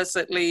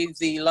 implicitly,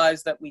 the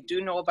lives that we do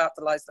know about,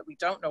 the lives that we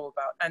don't know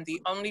about. And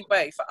the only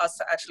way for us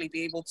to actually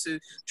be able to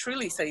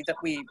truly say that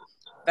we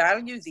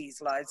value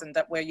these lives and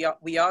that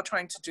we are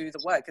trying to do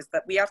the work is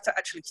that we have to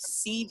actually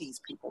see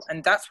these people,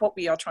 and that's what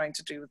we are trying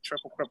to do with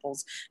Triple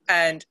Cripples.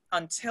 And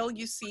until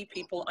you see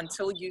people,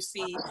 until you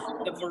see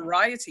the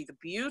variety, the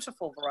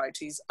beautiful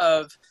varieties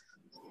of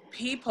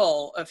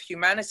people, of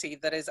humanity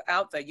that is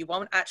out there, you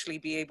won't actually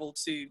be able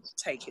to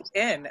take it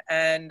in.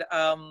 And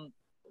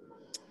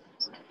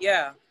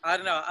yeah, I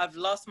don't know, I've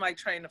lost my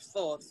train of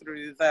thought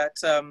through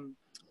that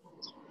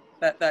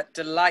that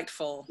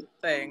delightful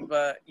thing,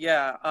 but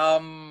yeah,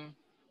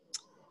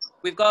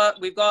 we've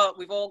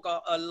all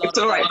got a lot. It's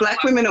all right.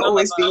 Black women are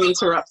always being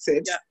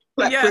interrupted. Yeah.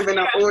 Black women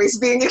are always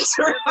being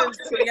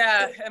interrupted.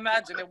 Yeah,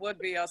 imagine it would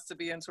be us to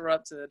be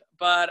interrupted.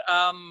 But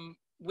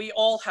we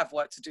all have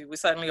work to do. We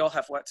certainly all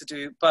have work to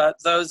do. But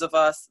those of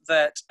us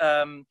that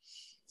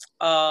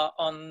are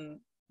on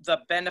the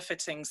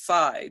benefiting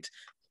side,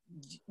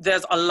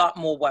 there's a lot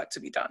more work to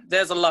be done.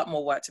 There's a lot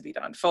more work to be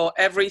done. For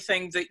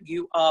everything that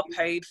you are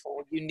paid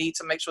for, you need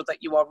to make sure that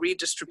you are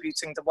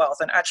redistributing the wealth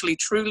and actually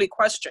truly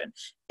question,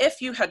 if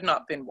you had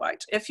not been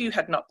white, if you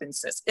had not been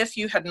cis, if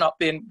you had not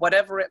been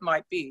whatever it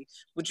might be,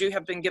 would you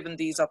have been given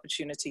these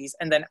opportunities,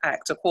 and then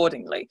act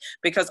accordingly?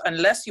 Because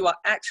unless you are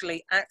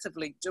actually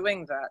actively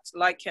doing that,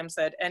 like Kim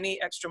said,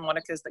 any extra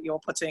monikers that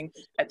you're putting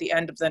at the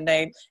end of the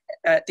name,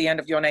 at the end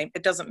of your name,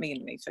 it doesn't mean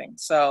anything.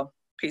 So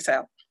peace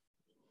out.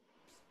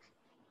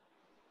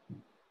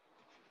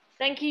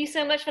 Thank you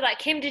so much for that.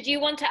 Kim, did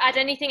you want to add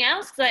anything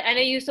else? Because I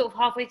know you sort of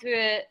halfway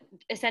through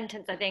a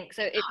sentence, I think.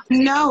 So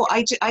no,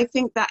 I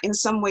think that in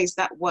some ways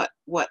that what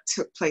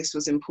took place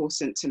was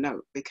important to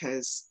note,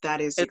 because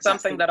that is it's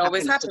something that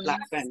always happens to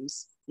Black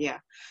femmes. Yeah,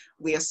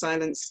 we are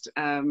silenced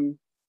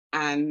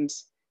and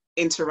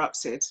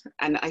interrupted,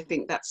 and I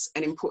think that's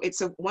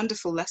it's a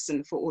wonderful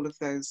lesson for all of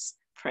those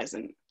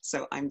present.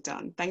 So I'm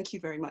done. Thank you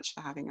very much for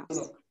having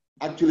us.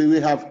 Actually, we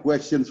have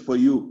questions for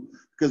you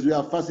because we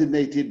are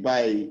fascinated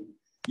by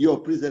your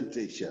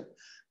presentation.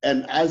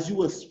 And as you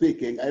were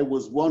speaking, I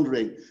was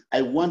wondering,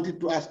 I wanted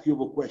to ask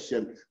you a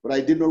question, but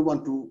I did not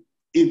want to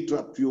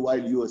interrupt you while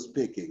you were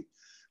speaking.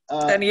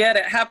 And yet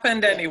it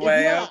happened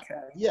anyway,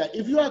 okay. Yeah,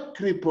 if you are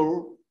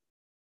crippled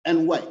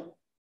and white,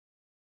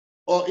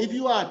 or if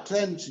you are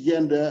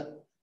transgender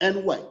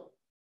and white,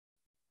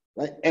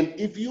 right? And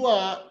if you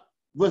are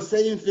the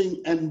same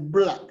thing and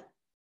Black,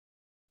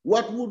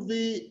 what would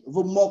be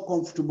the more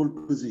comfortable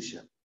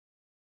position?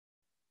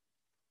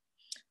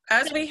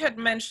 As we had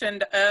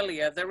mentioned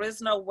earlier, there is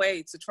no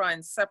way to try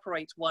and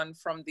separate one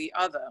from the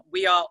other.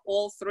 We are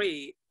all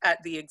three at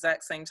the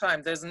exact same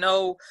time. There's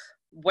no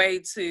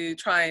way to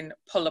try and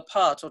pull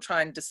apart or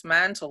try and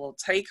dismantle or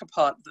take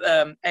apart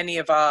any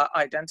of our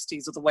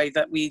identities or the way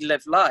that we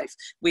live life.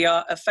 We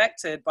are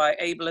affected by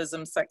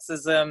ableism,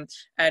 sexism,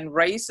 and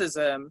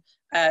racism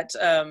at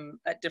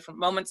different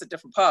moments, at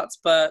different parts,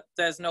 but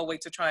there's no way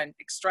to try and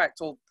extract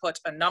or put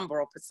a number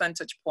or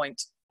percentage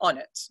point on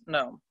it.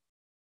 No.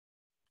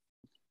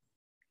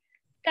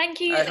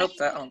 Thank you. I hope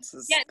that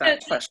answers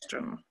that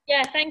question.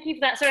 Yeah, thank you for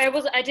that. Sorry, I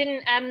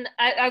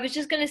was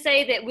just going to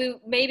say that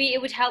maybe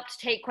it would help to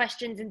take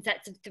questions in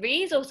sets of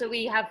threes. Also,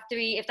 we have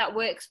three, if that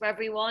works for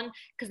everyone,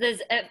 because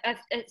there's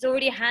it's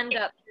already a hand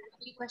up. There's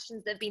a few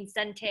questions that have been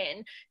sent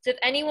in. So if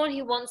anyone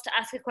who wants to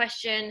ask a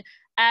question,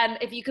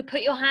 if you could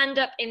put your hand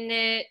up in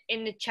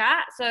the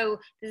chat, so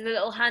there's a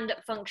little hand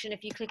up function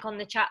if you click on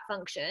the chat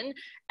function,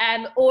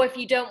 or if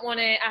you don't want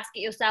to ask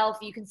it yourself,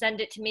 you can send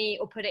it to me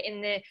or put it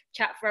in the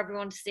chat for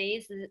everyone to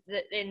see, so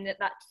in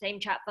that same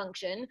chat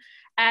function.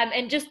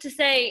 And just to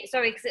say,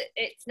 sorry, because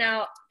it's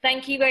now,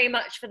 thank you very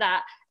much for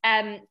that,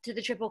 to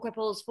the Triple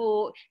Cripples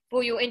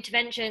for your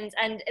interventions.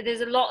 And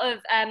there's a lot of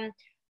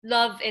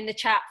love in the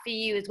chat for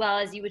you as well,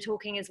 as you were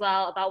talking as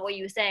well about what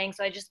you were saying.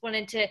 So I just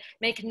wanted to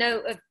make a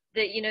note of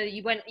that,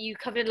 you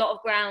covered a lot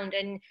of ground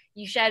and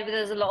you shared with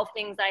us a lot of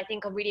things that I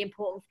think are really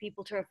important for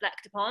people to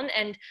reflect upon.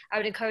 And I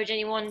would encourage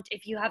anyone,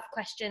 if you have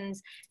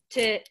questions,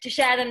 to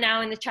share them now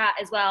in the chat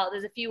as well.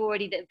 There's a few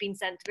already that have been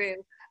sent through.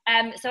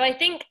 So I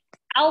think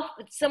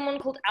someone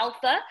called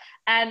Alpha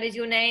is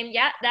your name.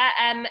 Yeah,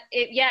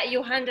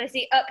 your hand I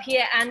see up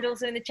here and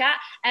also in the chat.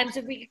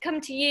 So if we could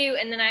come to you,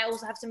 and then I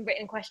also have some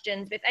written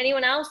questions. But if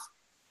anyone else,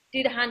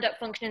 do the hand up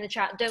function in the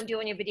chat. Don't do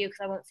it on your video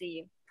because I won't see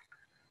you.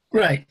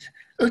 Right.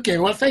 Okay.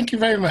 Well, thank you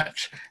very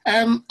much.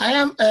 I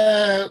am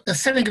a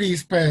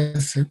Senegalese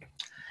person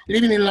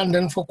living in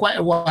London for quite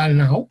a while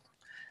now.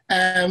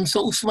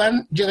 So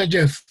Usman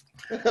Jerejef.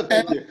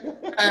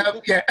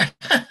 Yeah.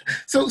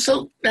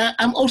 So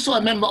I'm also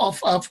a member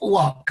of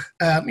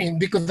WAC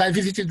because I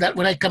visited that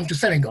when I come to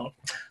Senegal.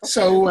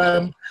 So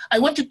I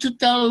wanted to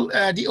tell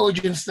the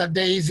audience that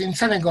in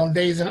Senegal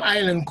there is an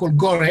island called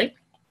Gorée,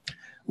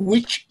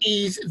 which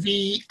is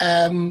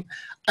an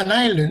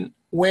island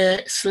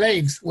where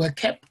slaves were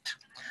kept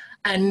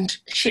and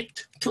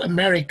shipped to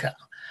America.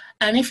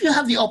 And if you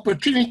have the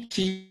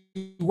opportunity,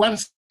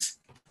 once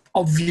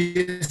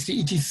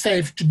obviously it is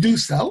safe to do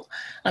so,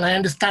 and I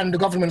understand the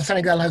government of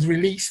Senegal has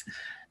released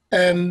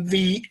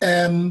the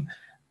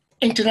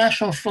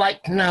international flight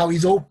now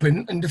is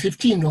open on the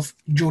 15th of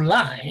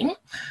July,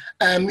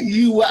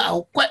 you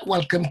are quite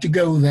welcome to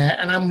go there.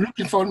 And I'm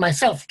looking forward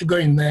myself to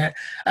going there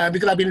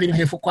because I've been living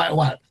here for quite a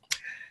while.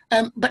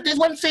 But there's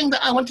one thing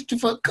that I wanted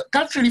to,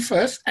 culturally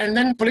first, and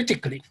then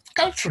politically.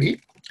 Culturally,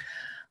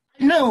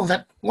 I know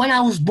that when I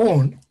was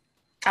born,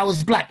 I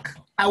was black,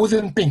 I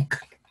wasn't pink.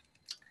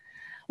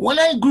 When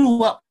I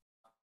grew up,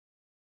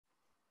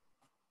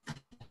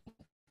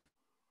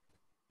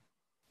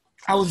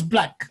 I was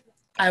black,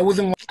 I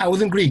wasn't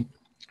green.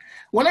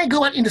 When I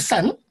go out in the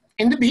sun,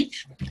 in the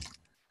beach,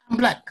 I'm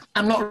black,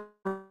 I'm not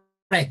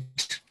red.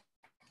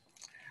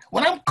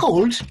 When I'm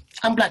cold,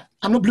 I'm black,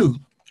 I'm not blue.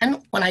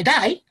 And when I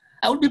die,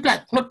 I would be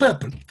black, not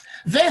purple.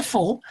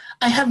 Therefore,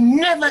 I have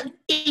never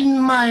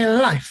in my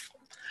life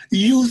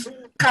used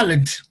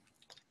colored.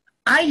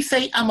 I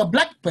say I'm a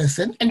black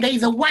person and there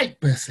is a white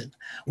person.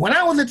 When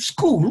I was at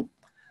school,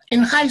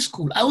 in high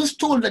school, I was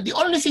told that the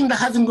only thing that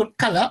hasn't got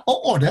color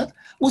or order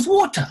was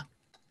water.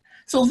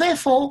 So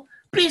therefore,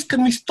 please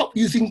can we stop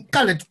using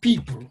colored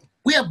people?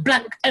 We are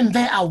black and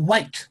they are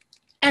white.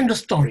 End of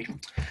story.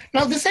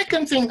 Now, the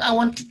second thing I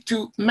wanted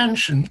to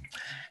mention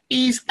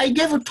is I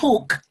gave a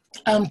talk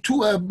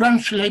to a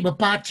branch Labour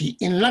Party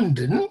in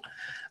London,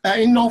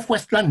 in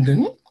Northwest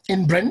London,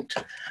 in Brent,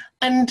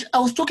 and I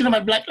was talking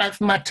about Black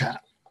Lives Matter.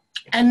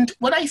 And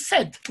what I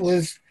said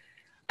was,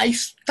 I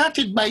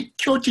started by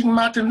quoting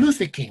Martin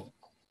Luther King.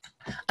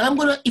 And I'm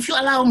gonna, if you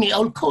allow me,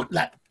 I'll quote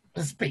that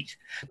speech,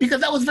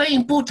 because that was very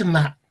important,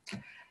 Matt.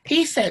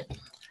 He said,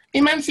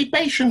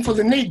 emancipation for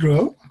the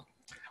Negro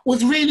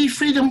was really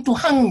freedom to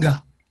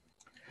hunger,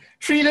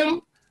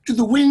 freedom to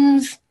the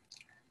winds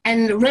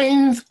and the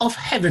rains of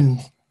heaven.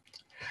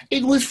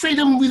 It was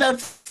freedom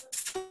without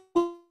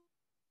food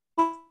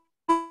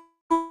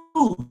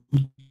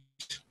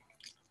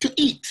to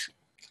eat,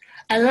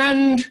 a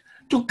land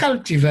to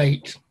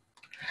cultivate.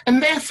 And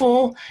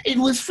therefore, it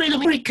was freedom.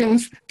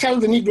 Americans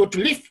tell the Negro to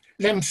lift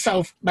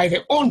themselves by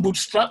their own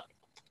bootstrap.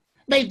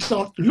 They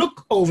don't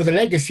look over the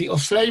legacy of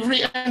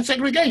slavery and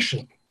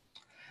segregation.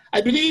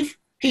 I believe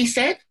he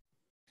said,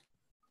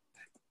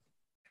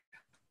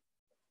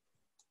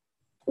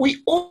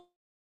 we ought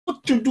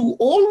to do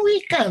all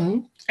we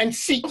can and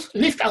seek to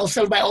lift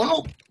ourselves by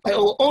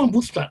our own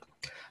bootstrap.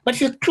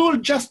 But it's a cruel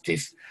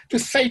justice to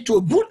say to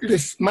a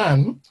bootless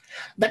man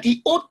that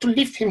he ought to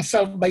lift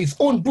himself by his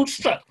own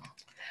bootstrap.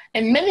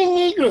 And many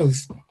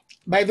Negroes,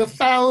 by the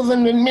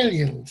thousands and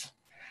millions,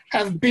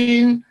 have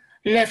been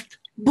left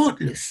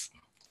bootless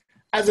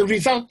as a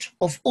result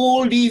of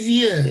all these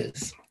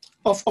years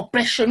of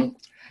oppression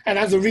and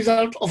as a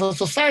result of a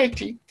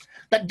society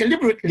that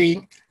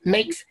deliberately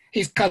makes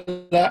his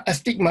color a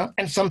stigma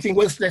and something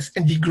worthless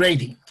and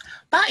degrading.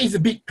 That is a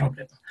big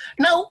problem.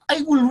 Now,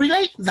 I will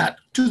relate that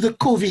to the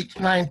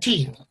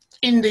COVID-19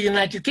 in the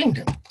United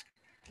Kingdom.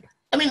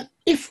 I mean,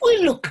 if we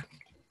look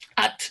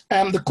at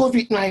the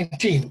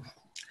COVID-19,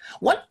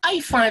 what I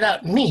find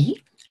out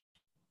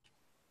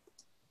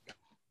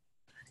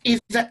is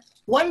that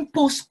one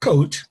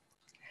postcode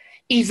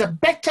is a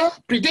better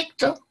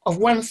predictor of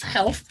one's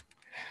health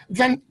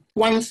than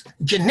one's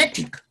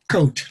genetic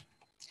code.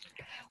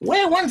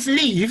 Where one's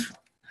live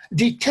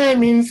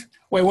determines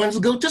where one's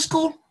go to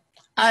school.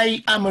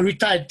 I am a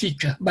retired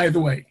teacher, by the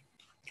way.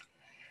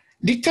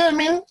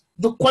 Determine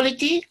the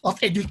quality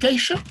of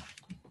education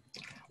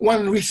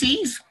one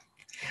receives,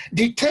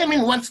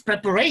 determine one's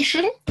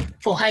preparation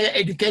for higher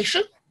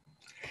education,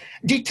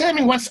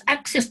 determine one's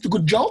access to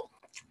good job,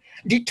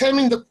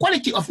 determine the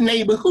quality of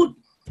neighborhood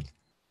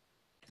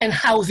and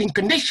housing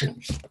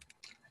conditions,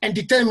 and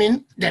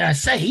determine, dare I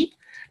say,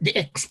 the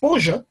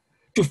exposure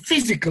to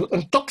physical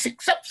and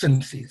toxic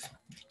substances.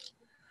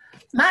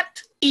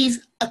 That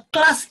is a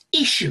class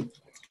issue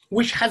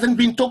which hasn't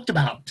been talked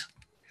about.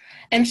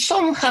 And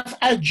some have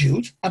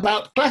argued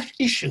about class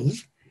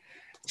issues.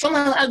 Some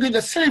have argued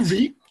that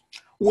slavery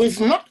was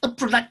not a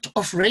product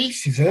of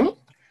racism,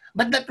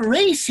 but that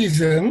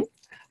racism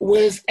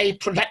was a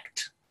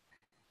product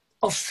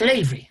of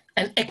slavery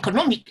and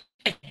economic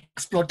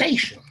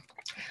exploitation.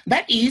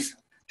 That is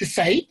to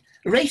say,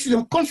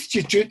 racism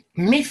constitutes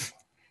myth,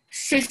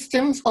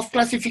 systems of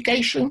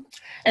classification,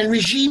 and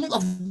regime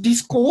of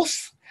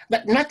discourse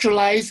that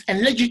naturalize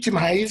and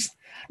legitimize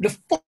the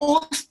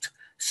forced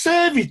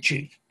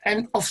servitude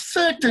and of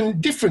certain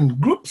different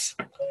groups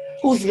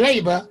whose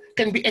labor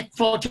can be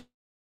exploited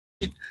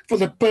for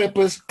the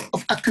purpose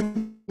of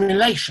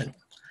accumulation.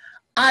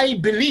 I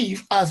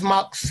believe, as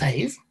Mark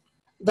says,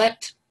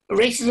 that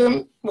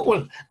racism,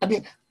 well, I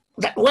mean,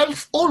 that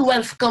wealth, all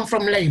wealth comes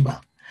from labor.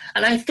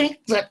 And I think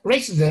that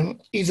racism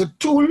is a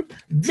tool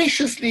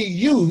viciously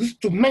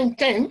used to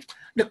maintain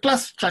the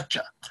class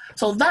structure.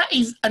 So that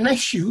is an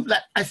issue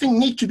that I think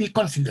needs to be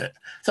considered.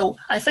 So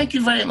I thank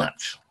you very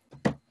much.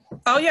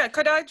 Oh yeah,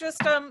 could I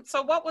just,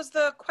 so what was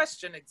the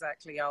question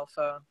exactly,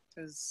 Alpha?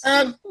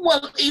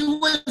 Well, it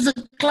was a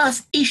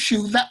class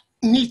issue that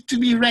needs to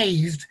be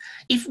raised.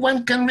 If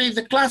one can raise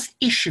the class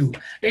issue,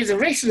 there's a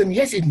racism,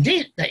 yes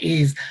indeed there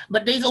is,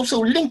 but there's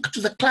also a link to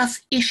the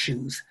class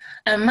issues,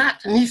 and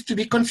that needs to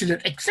be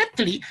considered,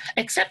 especially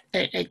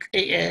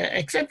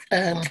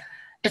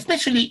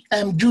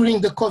during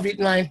the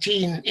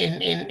COVID-19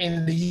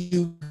 in the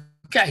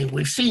UK.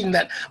 We've seen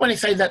that when they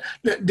say that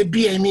the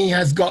BME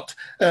has got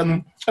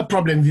a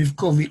problem with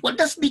COVID, well,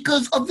 that's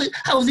because of the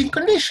housing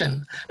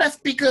condition. That's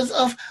because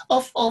of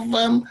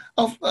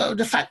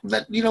the fact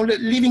that, you know, the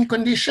living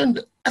condition,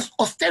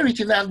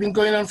 austerity that has been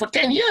going on for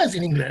 10 years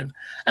in England,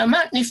 and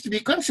that needs to be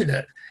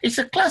considered. It's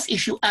a class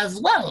issue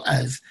as well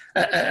as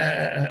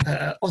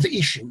other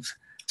issues.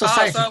 So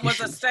it was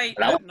a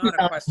statement, not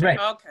a question. Right.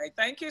 Okay,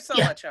 thank you so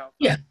much, Alpha.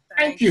 Yeah,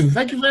 thank you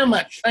very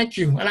much. Thank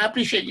you, and I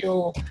appreciate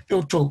your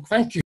talk.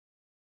 Thank you.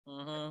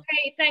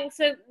 Great, thanks.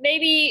 So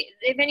maybe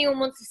if anyone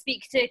wants to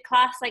speak to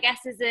class, I guess,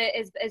 is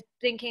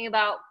thinking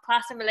about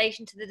class in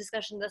relation to the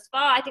discussion thus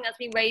far. I think that's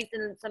been raised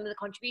in some of the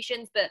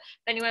contributions, but if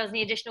anyone has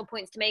any additional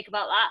points to make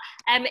about that.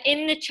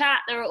 In the chat,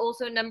 there are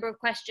also a number of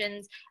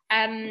questions.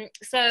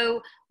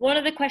 So one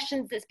of the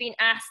questions that's been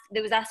asked,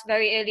 that was asked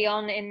very early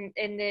on in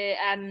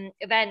the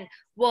event,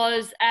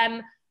 was,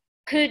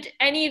 could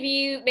any of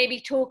you maybe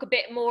talk a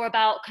bit more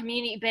about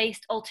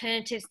community-based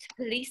alternatives to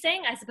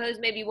policing? I suppose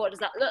maybe what does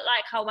that look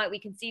like? How might we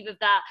conceive of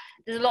that?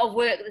 There's a lot of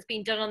work that's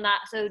been done on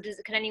that. So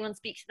can anyone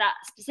speak to that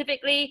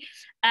specifically?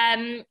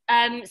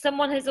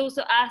 Someone has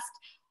also asked,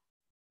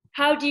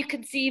 how do you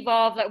conceive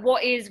of, like,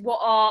 what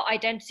are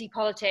identity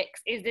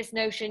politics? Is this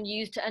notion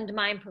used to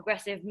undermine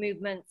progressive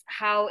movements?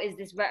 How is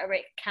this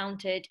rhetoric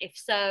countered, if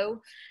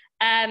so?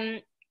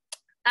 And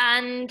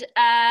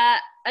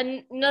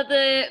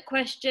another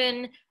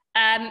question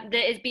that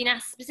has been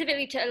asked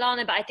specifically to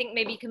Ilana, but I think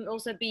maybe can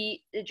also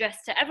be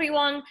addressed to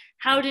everyone.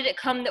 How did it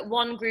come that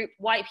one group,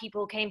 white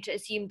people, came to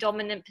assume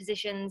dominant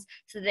positions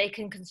so they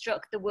can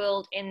construct the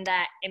world in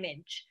their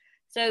image?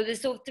 So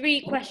there's sort of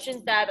three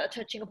questions there that are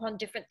touching upon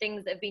different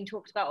things that have been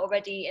talked about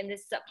already in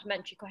this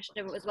supplementary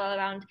question as well,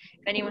 around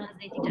if anyone has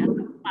anything to add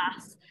about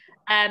class.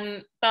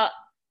 But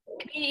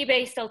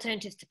community-based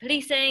alternatives to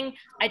policing,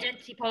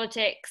 identity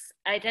politics,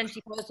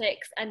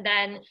 and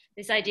then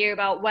this idea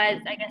about where,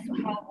 I guess,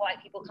 how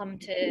white people come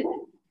to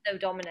so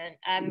dominant.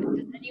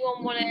 Does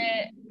anyone want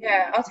to?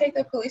 Yeah, I'll take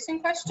the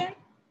policing question.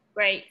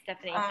 Great,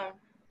 Stephanie.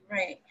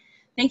 Right.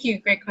 Thank you.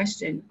 Great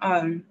question.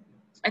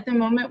 At the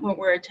moment, what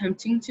we're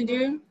attempting to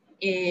do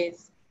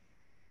is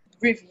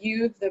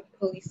review the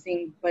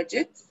policing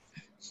budgets.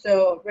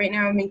 So right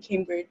now I'm in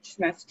Cambridge,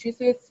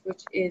 Massachusetts,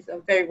 which is a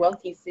very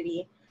wealthy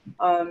city.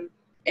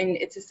 And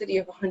it's a city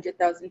of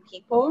 100,000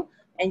 people,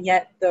 and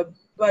yet the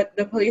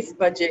police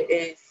budget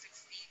is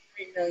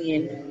 $63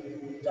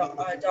 million,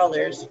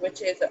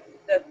 which is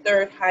the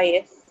third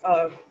highest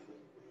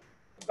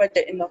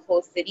budget in the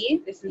whole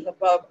city. This is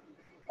above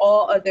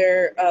all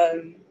other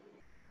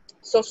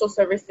social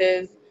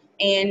services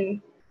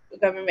and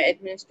government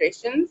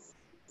administrations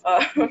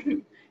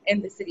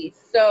in the city.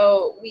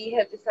 So we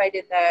have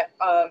decided that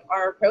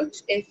our approach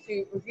is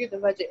to review the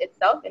budget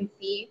itself and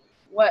see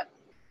what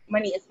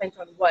money is spent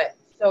on what.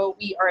 So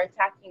we are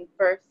attacking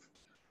first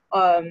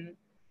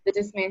the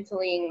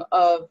dismantling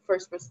of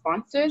first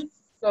responses.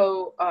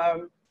 So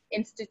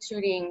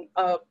instituting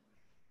a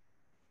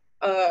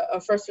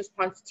first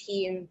response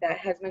team that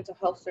has mental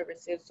health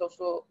services,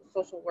 social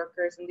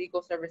workers, and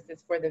legal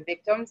services for the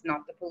victims,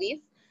 not the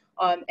police,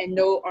 and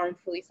no armed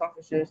police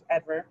officers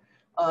ever.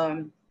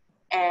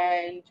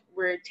 And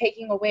we're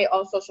taking away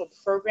all social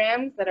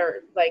programs that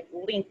are like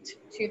linked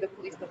to the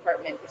police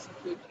department. This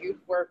includes youth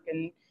work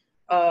and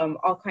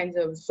all kinds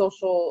of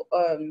social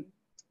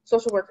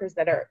workers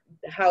that are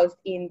housed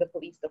in the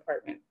police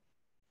department.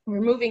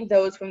 Removing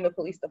those from the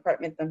police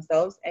department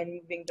themselves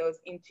and moving those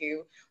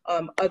into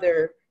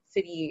other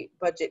city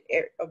budget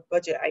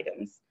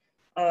items.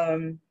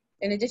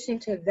 In addition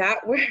to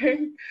that,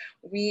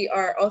 we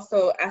are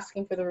also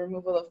asking for the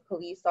removal of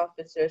police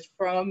officers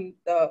from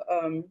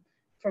the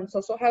from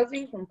social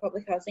housing, from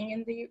public housing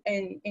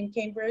in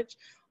Cambridge.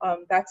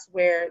 That's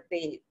where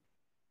they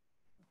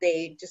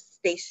just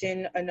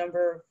station a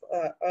number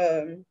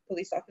of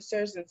police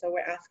officers, and so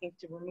we're asking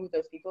to remove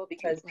those people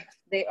because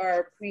they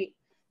are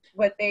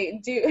what they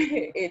do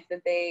is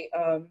that they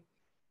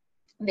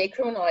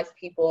criminalize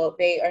people.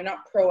 They are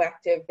not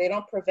proactive. They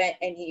don't prevent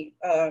any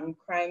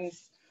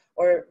crimes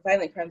or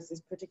violent crimes in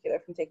particular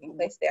from taking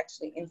place. They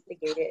actually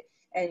instigate it.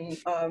 And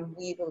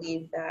we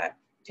believe that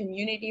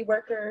community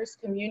workers,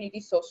 community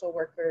social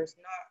workers,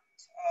 not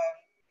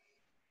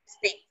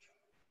state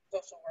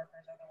social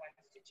workers are the ones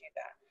to do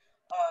that.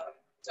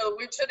 So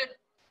we're sort of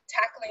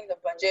tackling the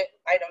budget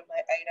item by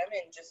item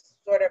and just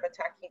sort of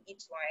attacking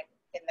each line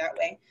in that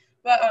way.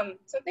 But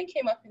something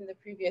came up in the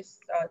previous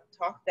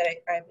talk that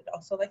I would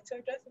also like to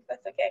address, if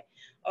that's okay.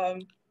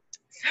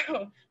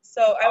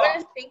 So I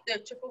want to thank the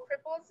Triple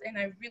Cripples, and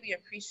I really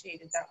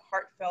appreciated that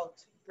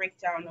heartfelt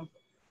breakdown of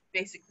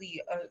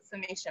basically a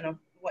summation of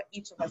what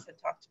each of us had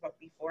talked about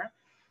before.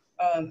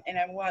 And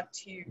I want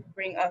to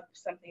bring up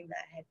something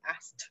that I had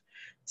asked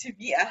to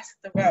be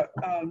asked about,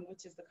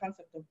 which is the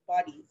concept of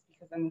bodies,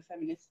 because I'm a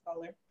feminist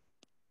scholar.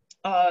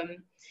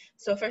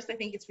 So first, I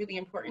think it's really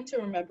important to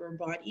remember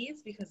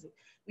bodies because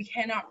we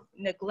cannot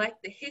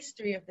neglect the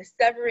history of the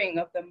severing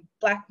of the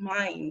Black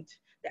mind,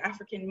 the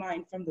African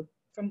mind from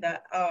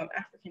the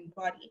African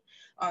body.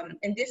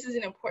 And this is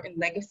an important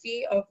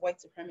legacy of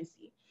white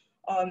supremacy.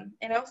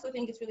 And I also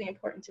think it's really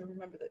important to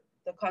remember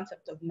the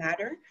concept of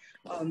matter,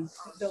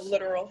 the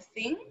literal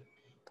thing.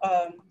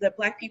 That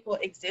Black people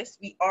exist,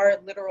 we are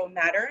literal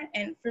matter.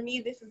 And for me,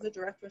 this is a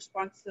direct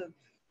response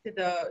to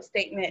the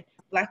statement,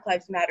 Black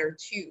Lives Matter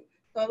too.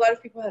 So a lot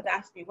of people have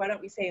asked me, why don't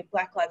we say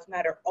Black Lives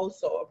Matter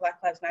also, or Black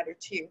Lives Matter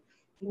too?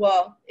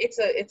 Well, it's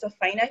a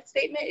finite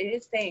statement. It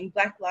is saying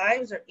Black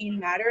lives are in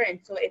matter, and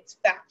so it's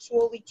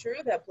factually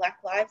true that Black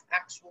lives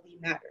actually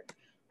matter.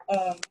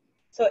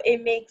 So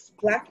it makes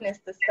Blackness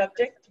the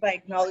subject by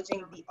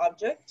acknowledging the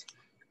object,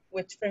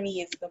 which for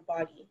me is the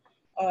body.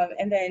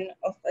 And then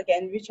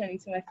again, returning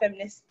to my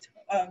feminist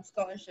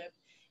scholarship,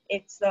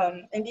 it's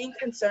and being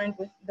concerned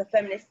with the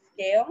feminist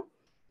scale.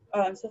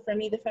 So for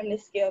me, the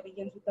feminist scale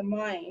begins with the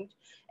mind,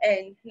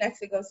 and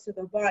next it goes to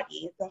the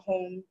body, the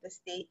home, the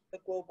state, the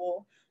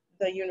global,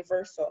 the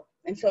universal.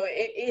 And so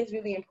it is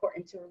really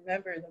important to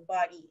remember the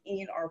body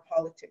in our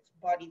politics,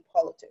 body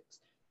politics.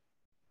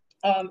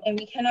 And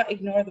we cannot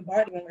ignore the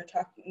body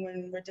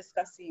when we're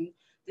discussing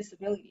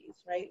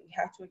disabilities, right? We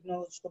have to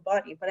acknowledge the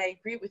body. But I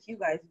agree with you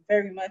guys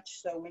very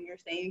much so when you're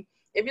saying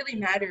it really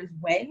matters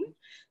when,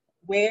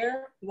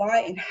 where, why,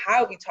 and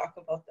how we talk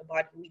about the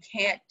body. We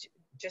can't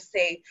just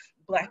say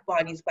Black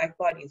bodies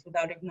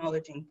without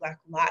acknowledging Black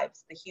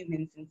lives, the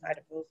humans inside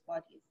of those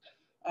bodies.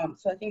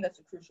 So I think that's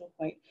a crucial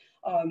point.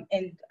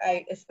 And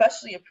I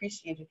especially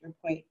appreciated your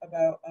point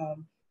about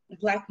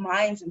Black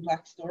minds and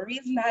Black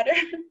stories matter.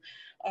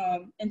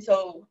 And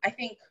so I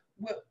think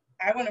what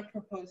I want to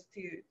propose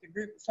to the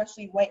group,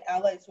 especially white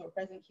allies who are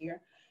present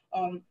here,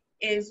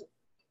 is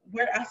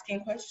we're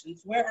asking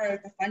questions. Where are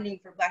the funding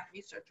for Black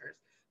researchers?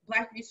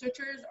 Black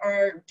researchers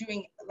are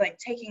doing, like,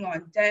 taking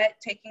on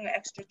debt, taking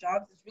extra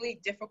jobs. It's really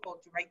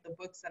difficult to write the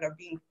books that are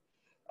being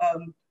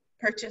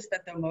purchased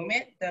at the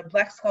moment. The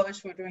Black scholars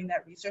who are doing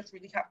that research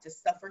really have to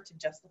suffer to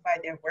justify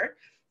their work.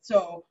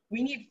 So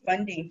we need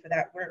funding for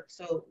that work.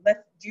 So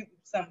let's do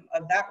some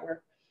of that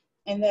work.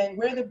 And then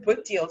where are the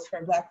book deals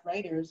for Black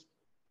writers?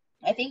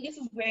 I think this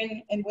is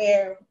when and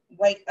where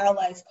white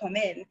allies come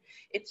in.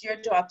 It's your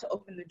job to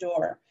open the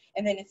door.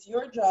 And then it's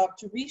your job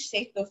to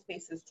reshape those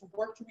spaces, to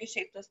work to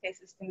reshape those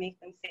spaces to make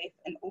them safe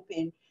and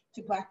open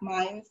to Black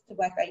minds, to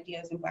Black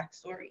ideas, and Black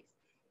stories.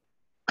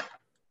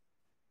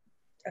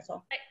 That's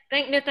all.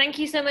 Thank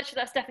you so much for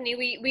that, Stephanie.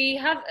 We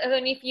have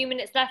only a few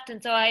minutes left,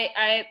 and so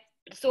I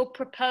sort of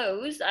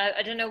propose,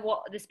 I don't know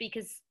what the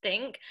speakers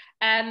think,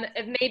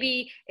 if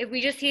maybe if we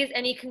just hear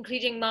any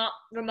concluding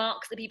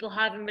remarks that people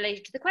have in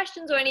relation to the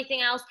questions or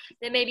anything else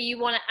that maybe you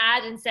want to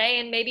add and say,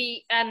 and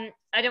maybe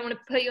I don't want to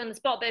put you on the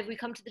spot, but if we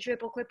come to the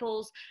triple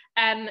cripples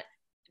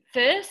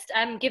first,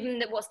 given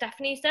that what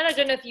Stephanie said, I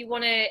don't know if you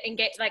want to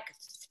engage, like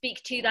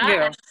speak to that.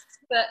 Yeah.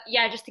 But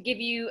yeah, just to give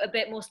you a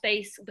bit more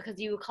space because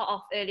you were cut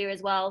off earlier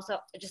as well. So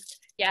just,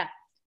 yeah.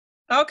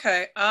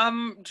 Okay,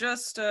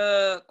 just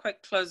a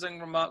quick closing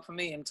remark for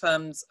me in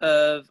terms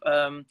of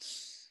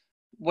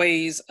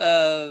ways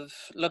of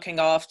looking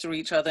after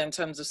each other in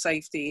terms of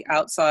safety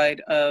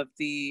outside of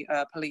the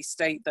police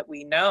state that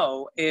we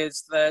know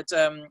is that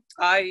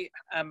I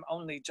am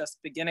only just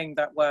beginning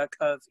that work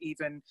of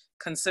even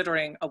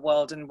considering a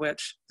world in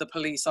which the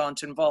police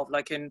aren't involved,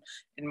 like in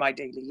my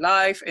daily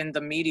life, in the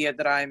media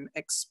that I'm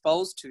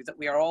exposed to, that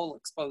we are all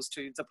exposed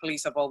to. The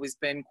police have always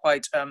been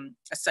quite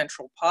a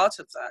central part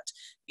of that,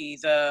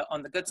 either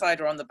on the good side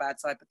or on the bad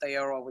side, but they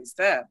are always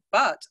there.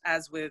 But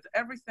as with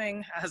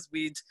everything, as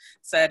we'd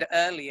said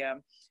earlier,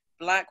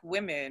 Black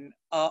women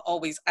are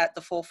always at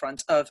the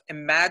forefront of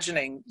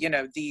imagining, you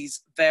know,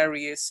 these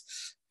various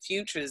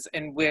futures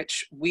in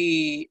which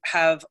we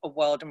have a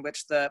world in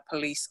which the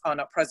police are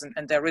not present,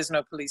 and there is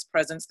no police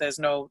presence, there's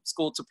no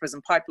school to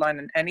prison pipeline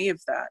and any of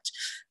that.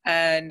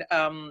 And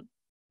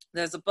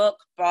there's a book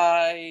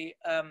by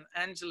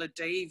Angela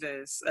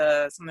Davis,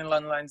 something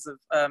along the lines of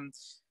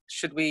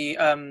should we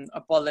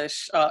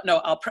abolish, no,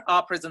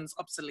 our prisons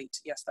obsolete.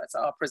 Yes, that's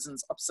Our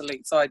Prisons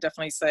Obsolete. So I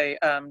definitely say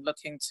look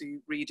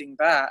into reading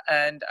that,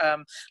 and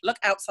look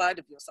outside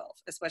of yourself,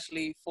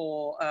 especially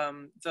for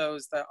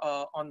those that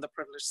are on the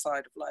privileged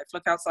side of life.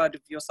 Look outside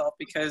of yourself,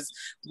 because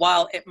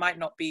while it might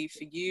not be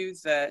for you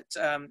that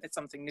it's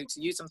something new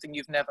to you, something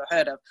you've never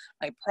heard of,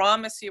 I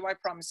promise you,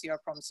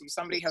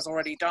 somebody has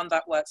already done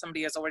that work,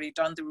 somebody has already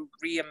done the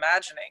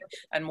reimagining,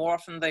 and more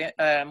often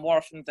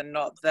than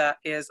not, that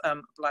is a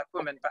Black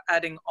woman. But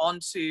adding on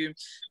to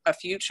a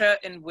future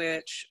in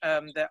which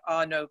there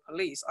are no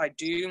police, I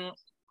do,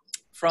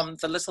 from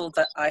the little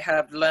that I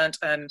have learned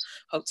and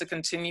hope to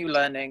continue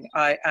learning,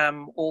 I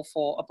am all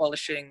for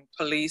abolishing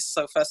police.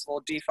 So first of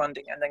all,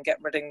 defunding, and then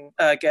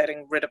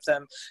getting rid of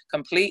them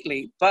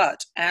completely.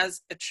 But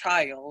as a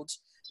child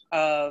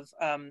of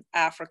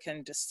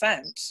African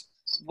descent,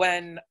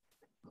 when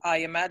I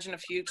imagine a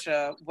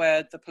future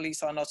where the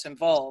police are not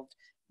involved,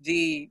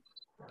 the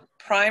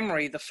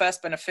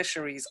first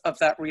beneficiaries of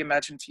that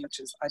reimagined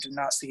futures, I do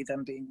not see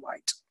them being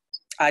white.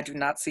 I do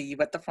not see you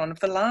at the front of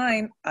the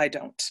line. I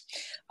don't.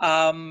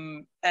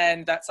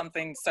 And that's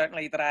something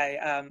certainly that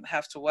I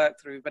have to work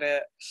through, but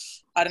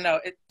I don't know,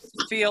 it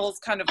feels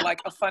kind of like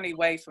a funny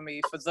way for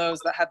me, for those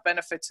that have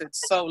benefited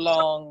so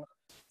long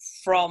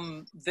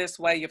from this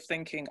way of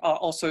thinking are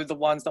also the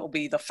ones that will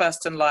be the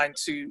first in line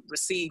to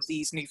receive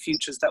these new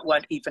futures that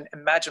weren't even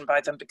imagined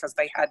by them, because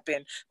they had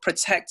been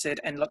protected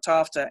and looked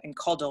after and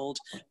coddled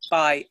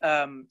by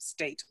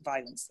state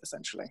violence,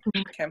 essentially.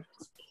 Okay.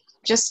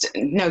 Just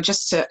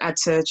to add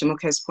to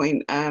Jumoke's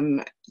point,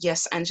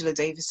 yes, Angela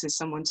Davis is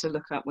someone to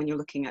look up when you're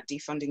looking at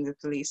defunding the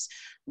police.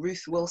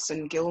 Ruth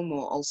Wilson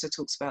Gilmore also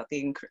talks about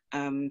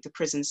the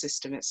prison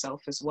system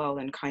itself as well,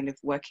 and kind of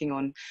working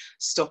on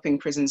stopping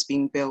prisons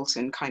being built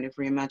and kind of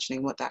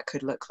reimagining what that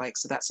could look like.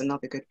 So that's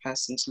another good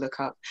person to look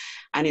up.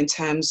 And in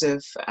terms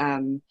of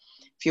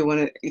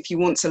if you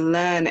want to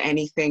learn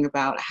anything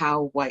about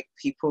how white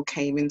people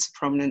came into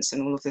prominence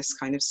and all of this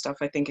kind of stuff,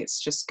 I think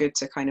it's just good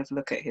to kind of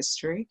look at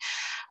history.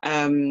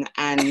 And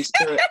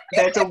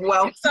there's a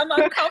wealth. Some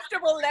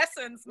uncomfortable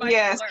lessons.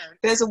 Yes,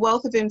 there's a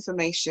wealth of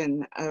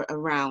information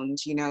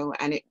around, you know,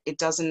 and it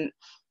doesn't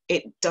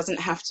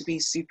have to be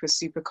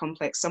super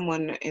complex.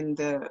 Someone in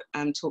the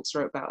talks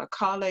wrote about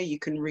Akala. You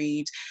can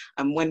read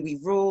When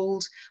We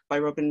Ruled by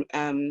Robin,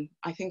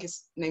 I think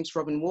his name's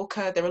Robin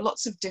Walker. There are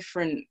lots of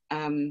different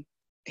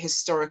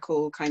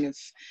historical kind of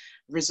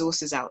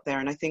resources out there,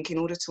 and I think in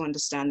order to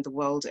understand the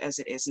world as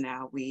it is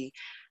now, we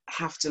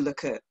have to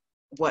look at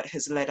what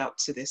has led up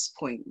to this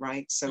point,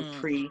 right? So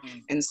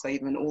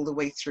pre-enslavement all the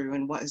way through,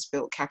 and what has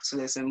built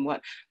capitalism,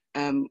 what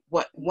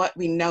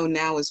we know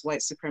now as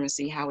white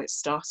supremacy, how it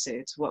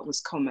started, what was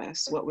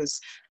commerce, what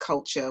was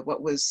culture,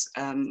 what was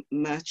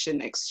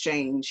merchant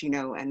exchange, you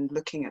know, and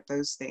looking at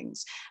those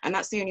things. And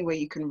that's the only way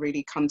you can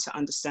really come to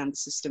understand the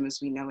system as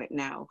we know it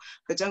now.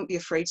 But don't be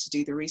afraid to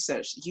do the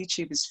research.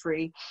 YouTube is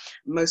free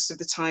most of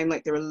the time.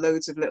 Like, there are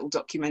loads of little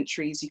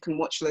documentaries, you can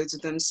watch loads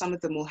of them. Some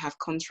of them will have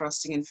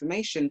contrasting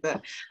information,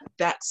 but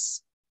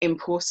that's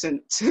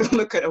important to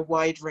look at a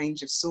wide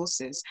range of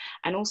sources,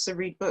 and also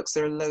read books.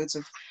 There are loads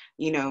of,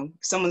 you know,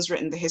 someone's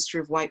written The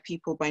History of White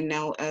People by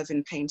Nell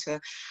Irvin Painter.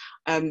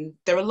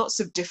 There are lots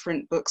of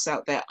different books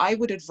out there. I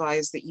would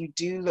advise that you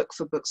do look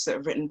for books that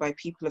are written by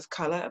people of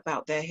color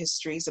about their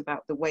histories,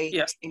 about the way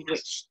in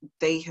which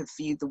they have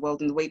viewed the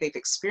world and the way they've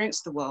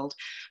experienced the world,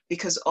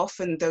 because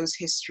often those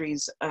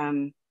histories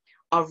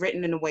are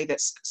written in a way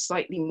that's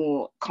slightly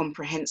more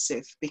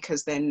comprehensive,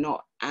 because they're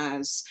not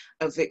as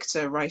a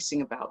victor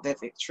writing about their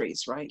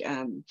victories, right?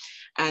 And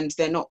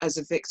they're not as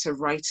a victor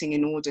writing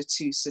in order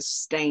to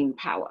sustain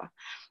power.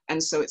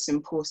 And so it's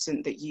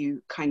important that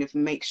you kind of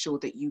make sure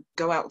that you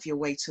go out of your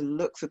way to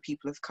look for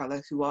people of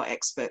color who are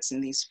experts in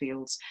these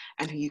fields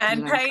and who you can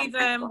and learn pay from.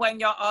 them when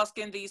you're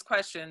asking these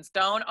questions.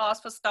 Don't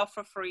ask for stuff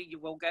for free. You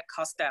will get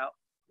cussed out.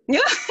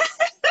 Yeah.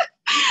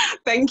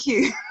 Thank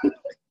you.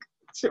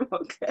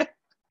 Okay.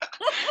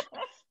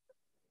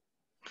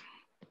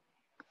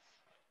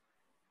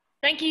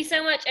 Thank you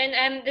so much.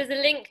 And there's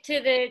a link to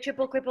the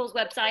Triple Cripples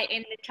website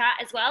in the chat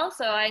as well.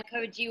 So I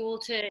encourage you all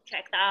to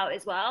check that out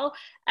as well.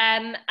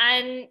 And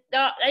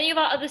any of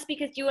our other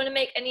speakers, do you want to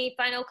make any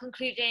final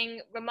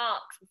concluding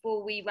remarks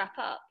before we wrap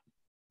up?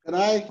 Can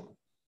I?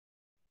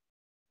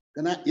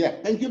 Yeah,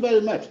 thank you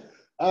very much.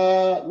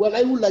 Well,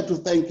 I would like to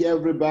thank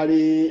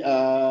everybody,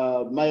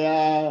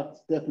 Maya,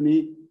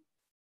 Stephanie,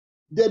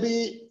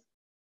 Debbie.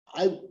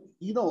 I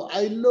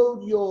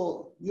love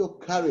your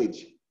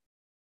courage.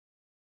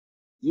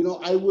 You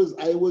know, I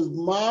was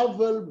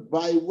marveled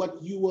by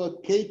what you were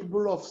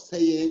capable of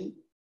saying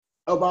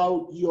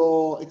about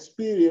your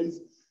experience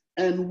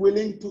and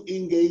willing to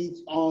engage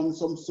on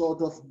some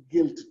sort of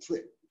guilt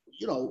trip.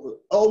 You know,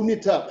 own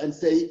it up and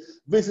say,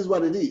 this is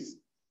what it is.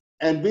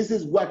 And this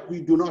is what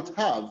we do not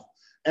have.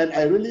 And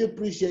I really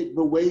appreciate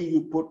the way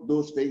you put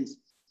those things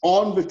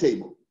on the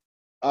table.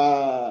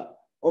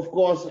 Of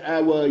course,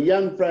 our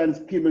young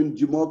friends, Kim and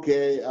Jumoke,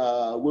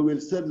 we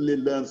will certainly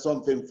learn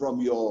something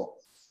from your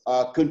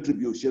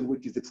contribution,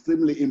 which is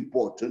extremely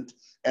important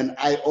and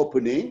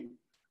eye-opening.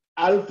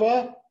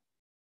 Alpha,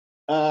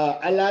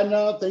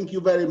 Alana, thank you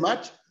very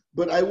much.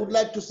 But I would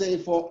like to say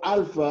for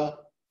Alpha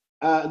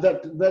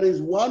that there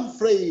is one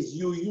phrase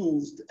you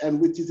used and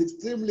which is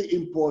extremely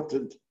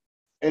important,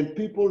 and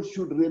people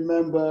should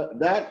remember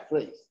that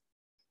phrase,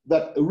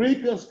 that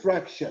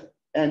reconstruction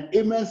and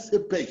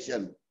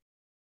emancipation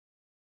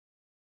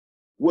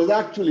was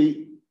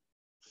actually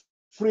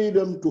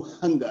freedom to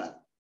hunger.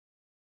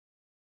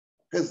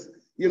 Because,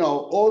 you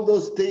know, all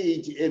those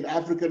stages in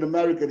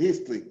African-American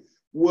history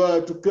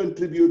were to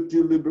contribute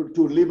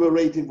to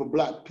liberating the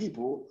Black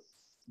people.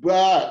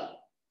 But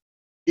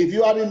if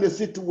you are in a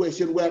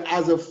situation where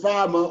as a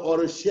farmer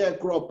or a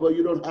sharecropper,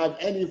 you don't have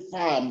any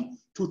farm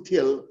to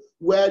till,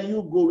 where are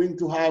you going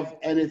to have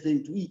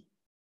anything to eat?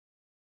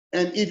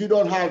 And if you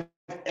don't have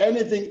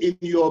anything in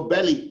your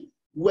belly,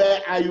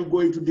 where are you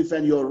going to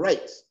defend your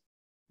rights?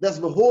 That's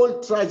the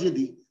whole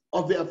tragedy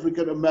of the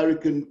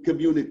African-American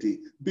community,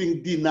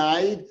 being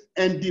denied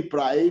and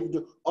deprived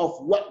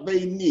of what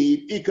they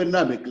need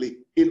economically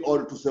in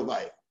order to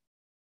survive.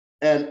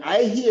 And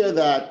I hear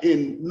that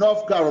in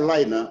North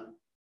Carolina,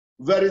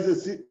 there is a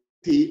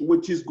city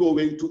which is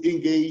going to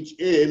engage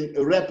in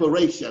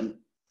reparation.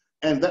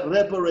 And that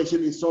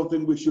reparation is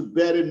something we should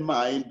bear in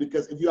mind,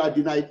 because if you are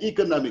denied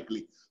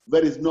economically,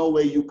 there is no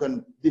way you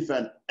can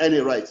defend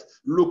any rights.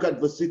 Look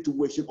at the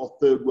situation of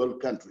third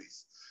world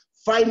countries.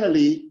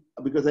 Finally,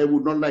 because I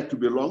would not like to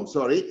be long,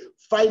 sorry.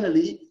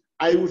 Finally,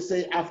 I would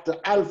say after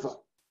Alpha,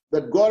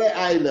 that Goree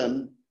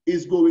Island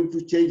is going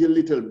to change a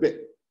little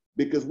bit,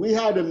 because we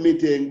had a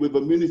meeting with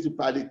a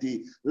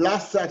municipality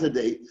last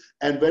Saturday,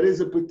 and there is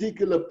a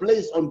particular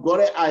place on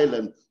Goree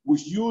Island,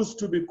 which used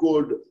to be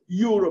called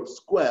Europe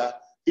Square.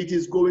 It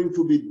is going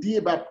to be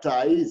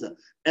debaptized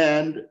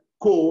and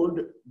called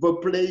the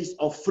place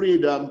of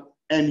freedom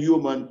and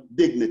human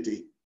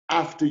dignity,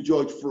 after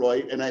George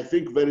Floyd. And I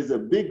think there is a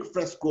big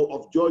fresco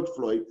of George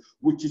Floyd,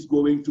 which is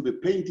going to be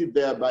painted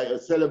there by a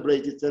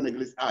celebrated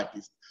Senegalese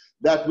artist.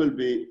 That will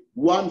be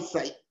one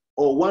site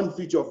or one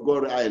feature of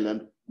Goree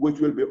Island, which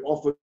will be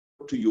offered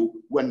to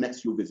you when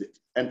next you visit.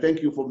 And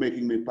thank you for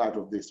making me part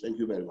of this. Thank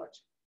you very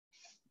much.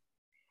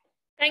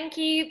 Thank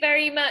you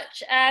very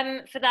much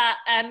for that,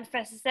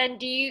 Professor Sen.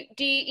 Do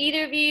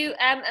either of you,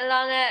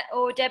 Alana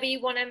or Debbie,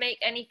 want to make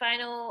any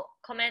final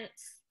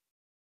comments?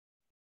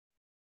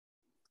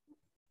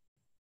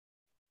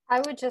 I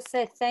would just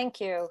say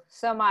thank you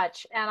so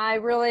much. And I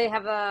really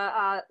have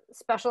a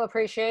special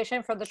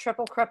appreciation for the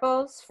Triple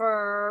Cripples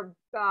for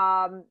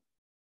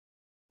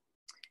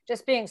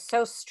just being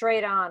so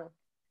straight on,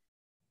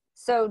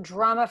 so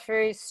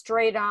drama-free,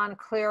 straight on,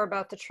 clear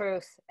about the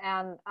truth.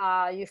 And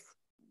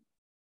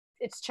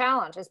it's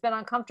challenged. It's been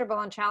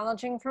uncomfortable and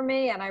challenging for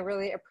me, and I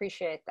really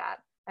appreciate that.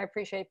 I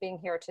appreciate being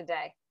here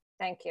today.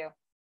 Thank you.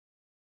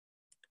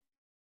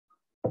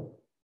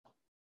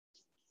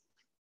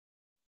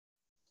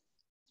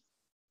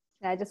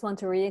 I just want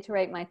to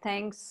reiterate my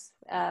thanks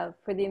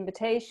for the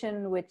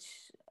invitation,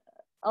 which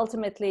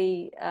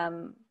ultimately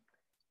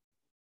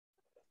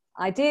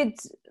I did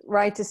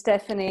write to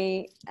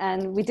Stephanie,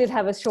 and we did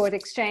have a short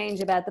exchange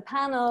about the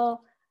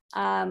panel.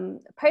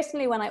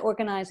 Personally, when I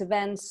organize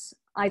events,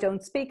 I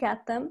don't speak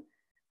at them.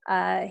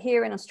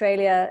 Here in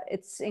Australia,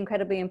 it's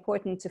incredibly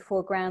important to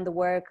foreground the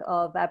work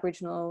of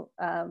Aboriginal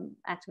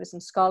activists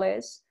and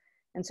scholars.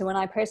 And so when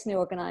I personally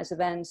organize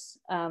events,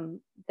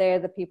 they're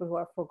the people who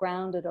are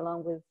foregrounded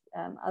along with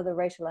other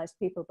racialized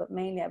people, but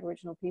mainly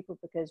Aboriginal people,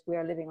 because we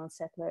are living on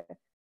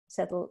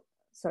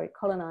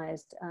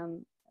colonized,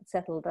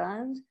 settled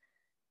land.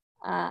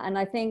 And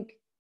I think,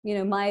 you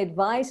know, my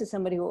advice as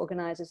somebody who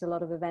organizes a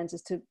lot of events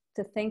is to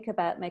think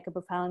about makeup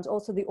of Highlands,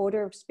 also the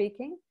order of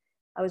speaking.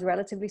 I was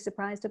relatively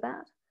surprised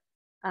about.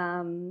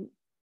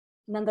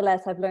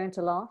 Nonetheless, I've learned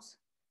a lot,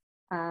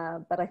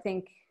 but I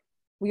think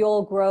we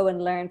all grow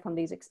and learn from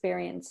these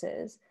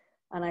experiences.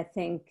 And I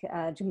think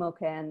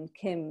Jumoke and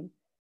Kim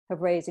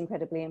have raised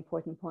incredibly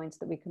important points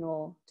that we can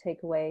all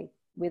take away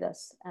with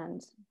us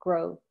and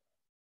grow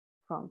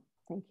from.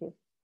 Thank you.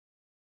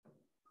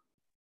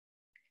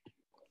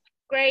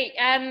 Great.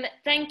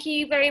 Thank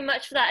you very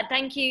much for that.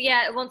 Thank you,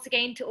 once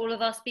again to all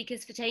of our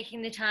speakers for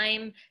taking the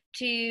time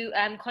to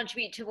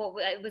contribute to what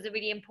was a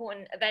really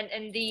important event.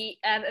 And the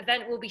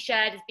event will be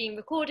shared as being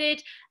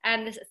recorded,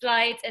 and the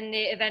slides and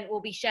the event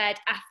will be shared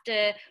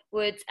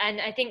afterwards.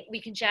 And I think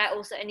we can share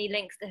also any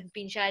links that have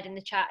been shared in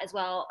the chat as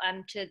well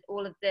to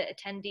all of the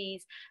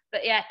attendees.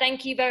 But yeah,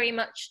 thank you very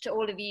much to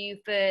all of you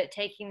for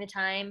taking the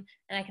time.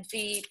 And I can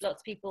see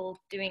lots of people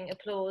doing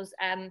applause.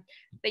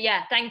 But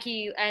yeah, thank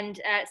you,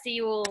 and see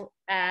you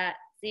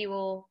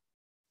all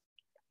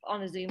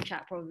on a Zoom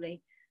chat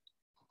probably.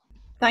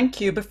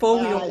 Thank you. Before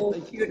we all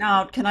tune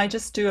out, can I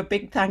just do a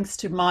big thanks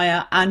to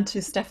Maya and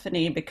to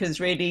Stephanie, because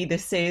really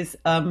this is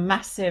a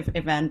massive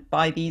event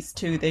by these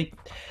two. They've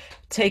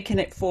taken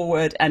it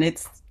forward, and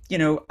it's, you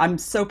know, I'm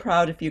so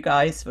proud of you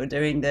guys for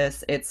doing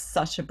this. It's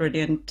such a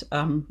brilliant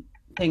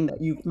thing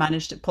that you've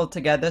managed to pull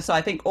together. So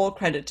I think all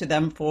credit to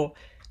them for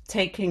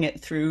taking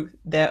it through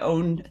their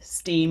own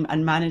steam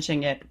and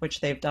managing it, which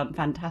they've done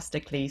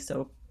fantastically.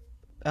 So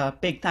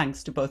big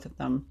thanks to both of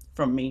them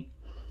from me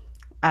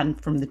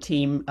and from the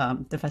team,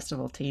 the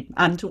festival team,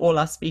 and to all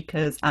our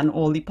speakers and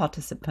all the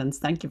participants.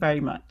 Thank you very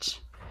much.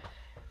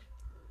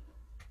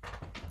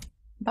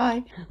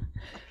 Bye.